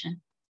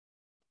delusion.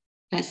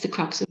 That's the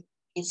crux of it.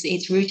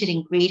 It's rooted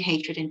in greed,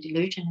 hatred, and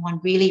delusion.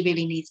 One really,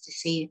 really needs to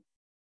see it.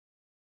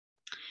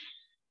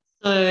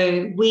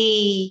 So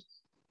we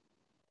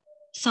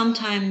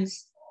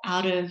sometimes,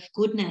 out of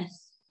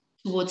goodness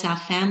towards our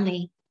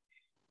family,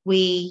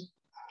 we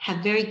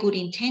have very good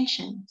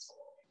intentions,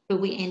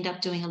 but we end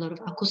up doing a lot of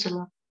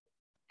akusala.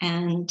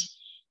 And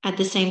at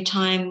the same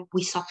time,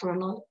 we suffer a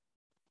lot.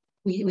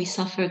 We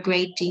suffer a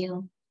great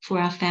deal for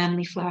our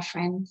family, for our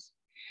friends.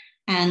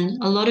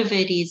 And a lot of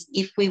it is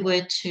if we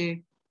were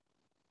to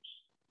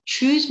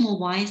choose more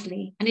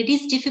wisely, and it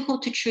is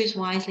difficult to choose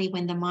wisely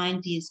when the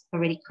mind is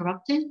already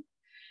corrupted,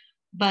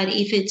 but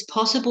if it's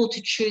possible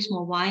to choose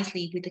more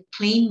wisely with a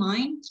clean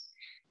mind,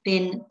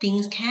 then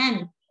things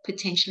can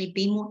potentially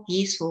be more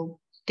easeful.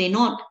 They're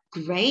not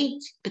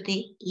great, but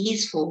they're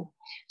easeful.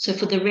 So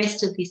for the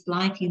rest of this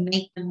life, you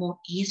make them more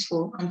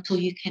easeful until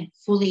you can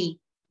fully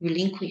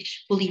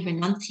relinquish, fully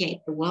renunciate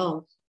the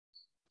world.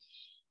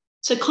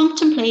 So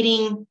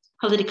contemplating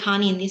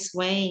Haladikani in this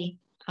way,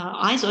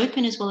 eyes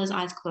open as well as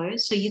eyes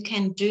closed. So you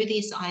can do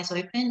this eyes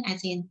open,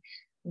 as in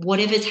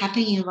whatever's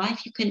happening in your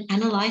life, you can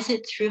analyze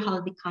it through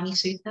Haladikani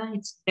Sutta.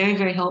 It's very,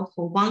 very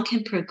helpful. One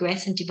can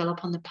progress and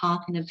develop on the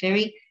path in a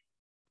very,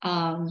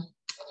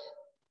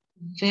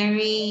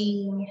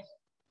 very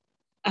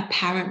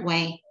apparent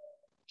way.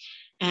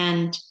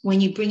 And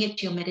when you bring it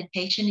to your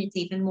meditation, it's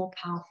even more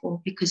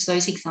powerful, because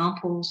those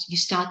examples you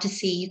start to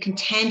see, you can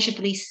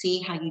tangibly see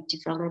how you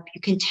develop,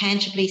 you can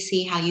tangibly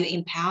see how you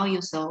empower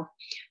yourself,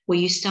 where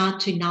you start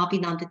to nabi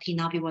nandati,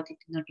 nabi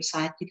waditi,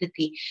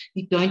 nabrasayati.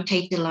 You don't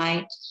take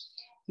delight,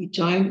 you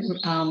don't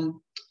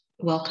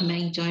welcome,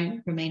 and you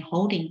don't remain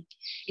holding.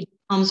 It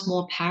becomes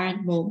more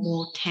apparent,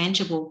 more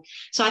tangible.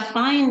 So I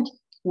find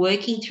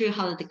working through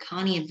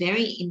Haladikani a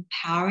very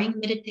empowering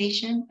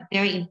meditation, a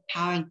very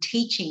empowering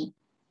teaching,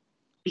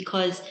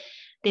 because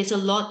there's a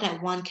lot that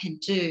one can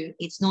do.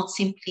 It's not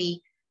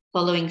simply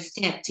following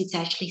steps, it's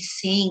actually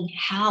seeing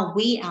how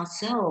we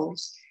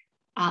ourselves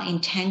are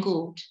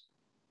entangled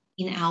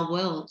in our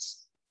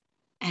worlds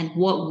and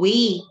what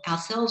we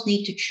ourselves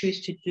need to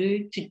choose to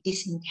do to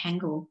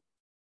disentangle.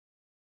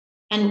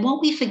 And what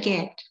we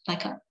forget,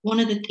 like one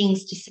of the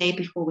things to say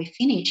before we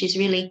finish is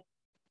really,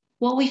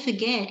 what we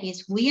forget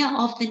is we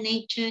are of the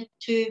nature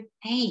to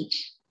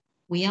age.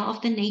 We are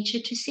of the nature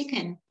to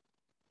sicken.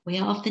 We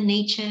are of the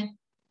nature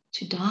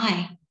to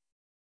die.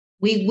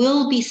 We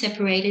will be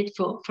separated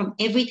from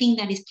everything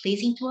that is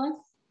pleasing to us,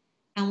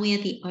 and we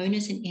are the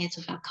owners and heirs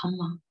of our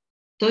karma.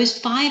 Those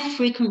 5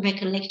 frequent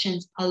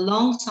recollections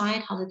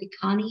alongside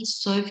Haladikani is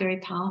so very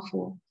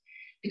powerful,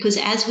 because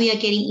as we are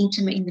getting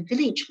intimate in the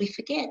village, we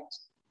forget.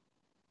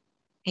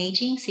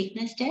 Aging,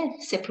 sickness,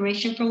 death,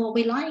 separation from what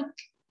we like,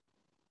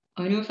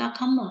 owner of our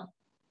karma.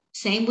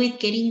 Same with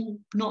getting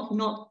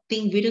not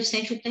being rid of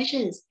sensual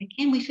pleasures.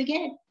 Again, we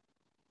forget.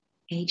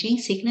 Aging,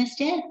 sickness,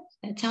 death.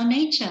 That's our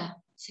nature.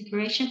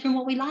 Separation from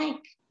what we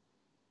like.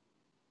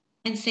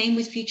 And same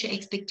with future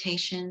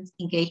expectations,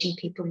 engaging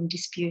people in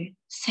dispute.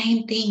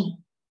 Same thing.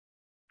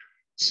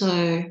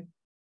 So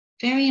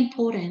very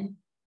important.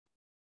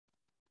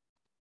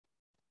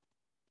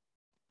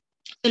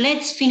 So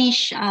let's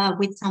finish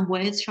with some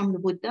words from the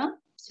Buddha.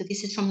 So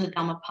this is from the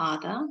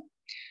Dhammapada.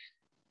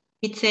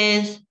 It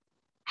says,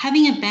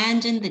 having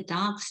abandoned the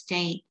dark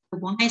state, the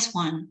wise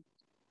one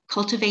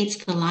cultivates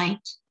the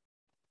light,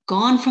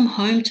 gone from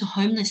home to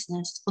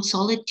homelessness or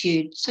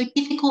solitude, so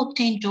difficult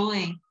to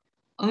enjoy,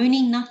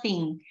 owning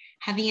nothing,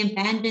 having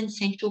abandoned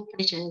sensual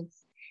pleasures,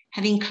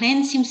 having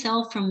cleansed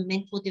himself from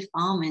mental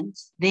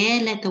defilements,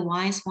 there let the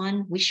wise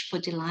one wish for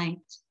delight.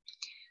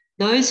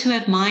 Those who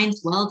have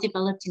minds well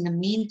developed in the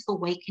means of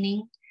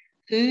awakening,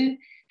 who,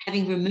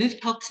 having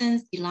removed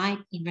toxins, delight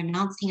in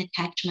renouncing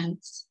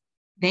attachments,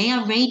 they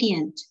are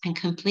radiant and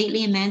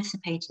completely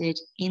emancipated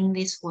in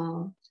this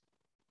world.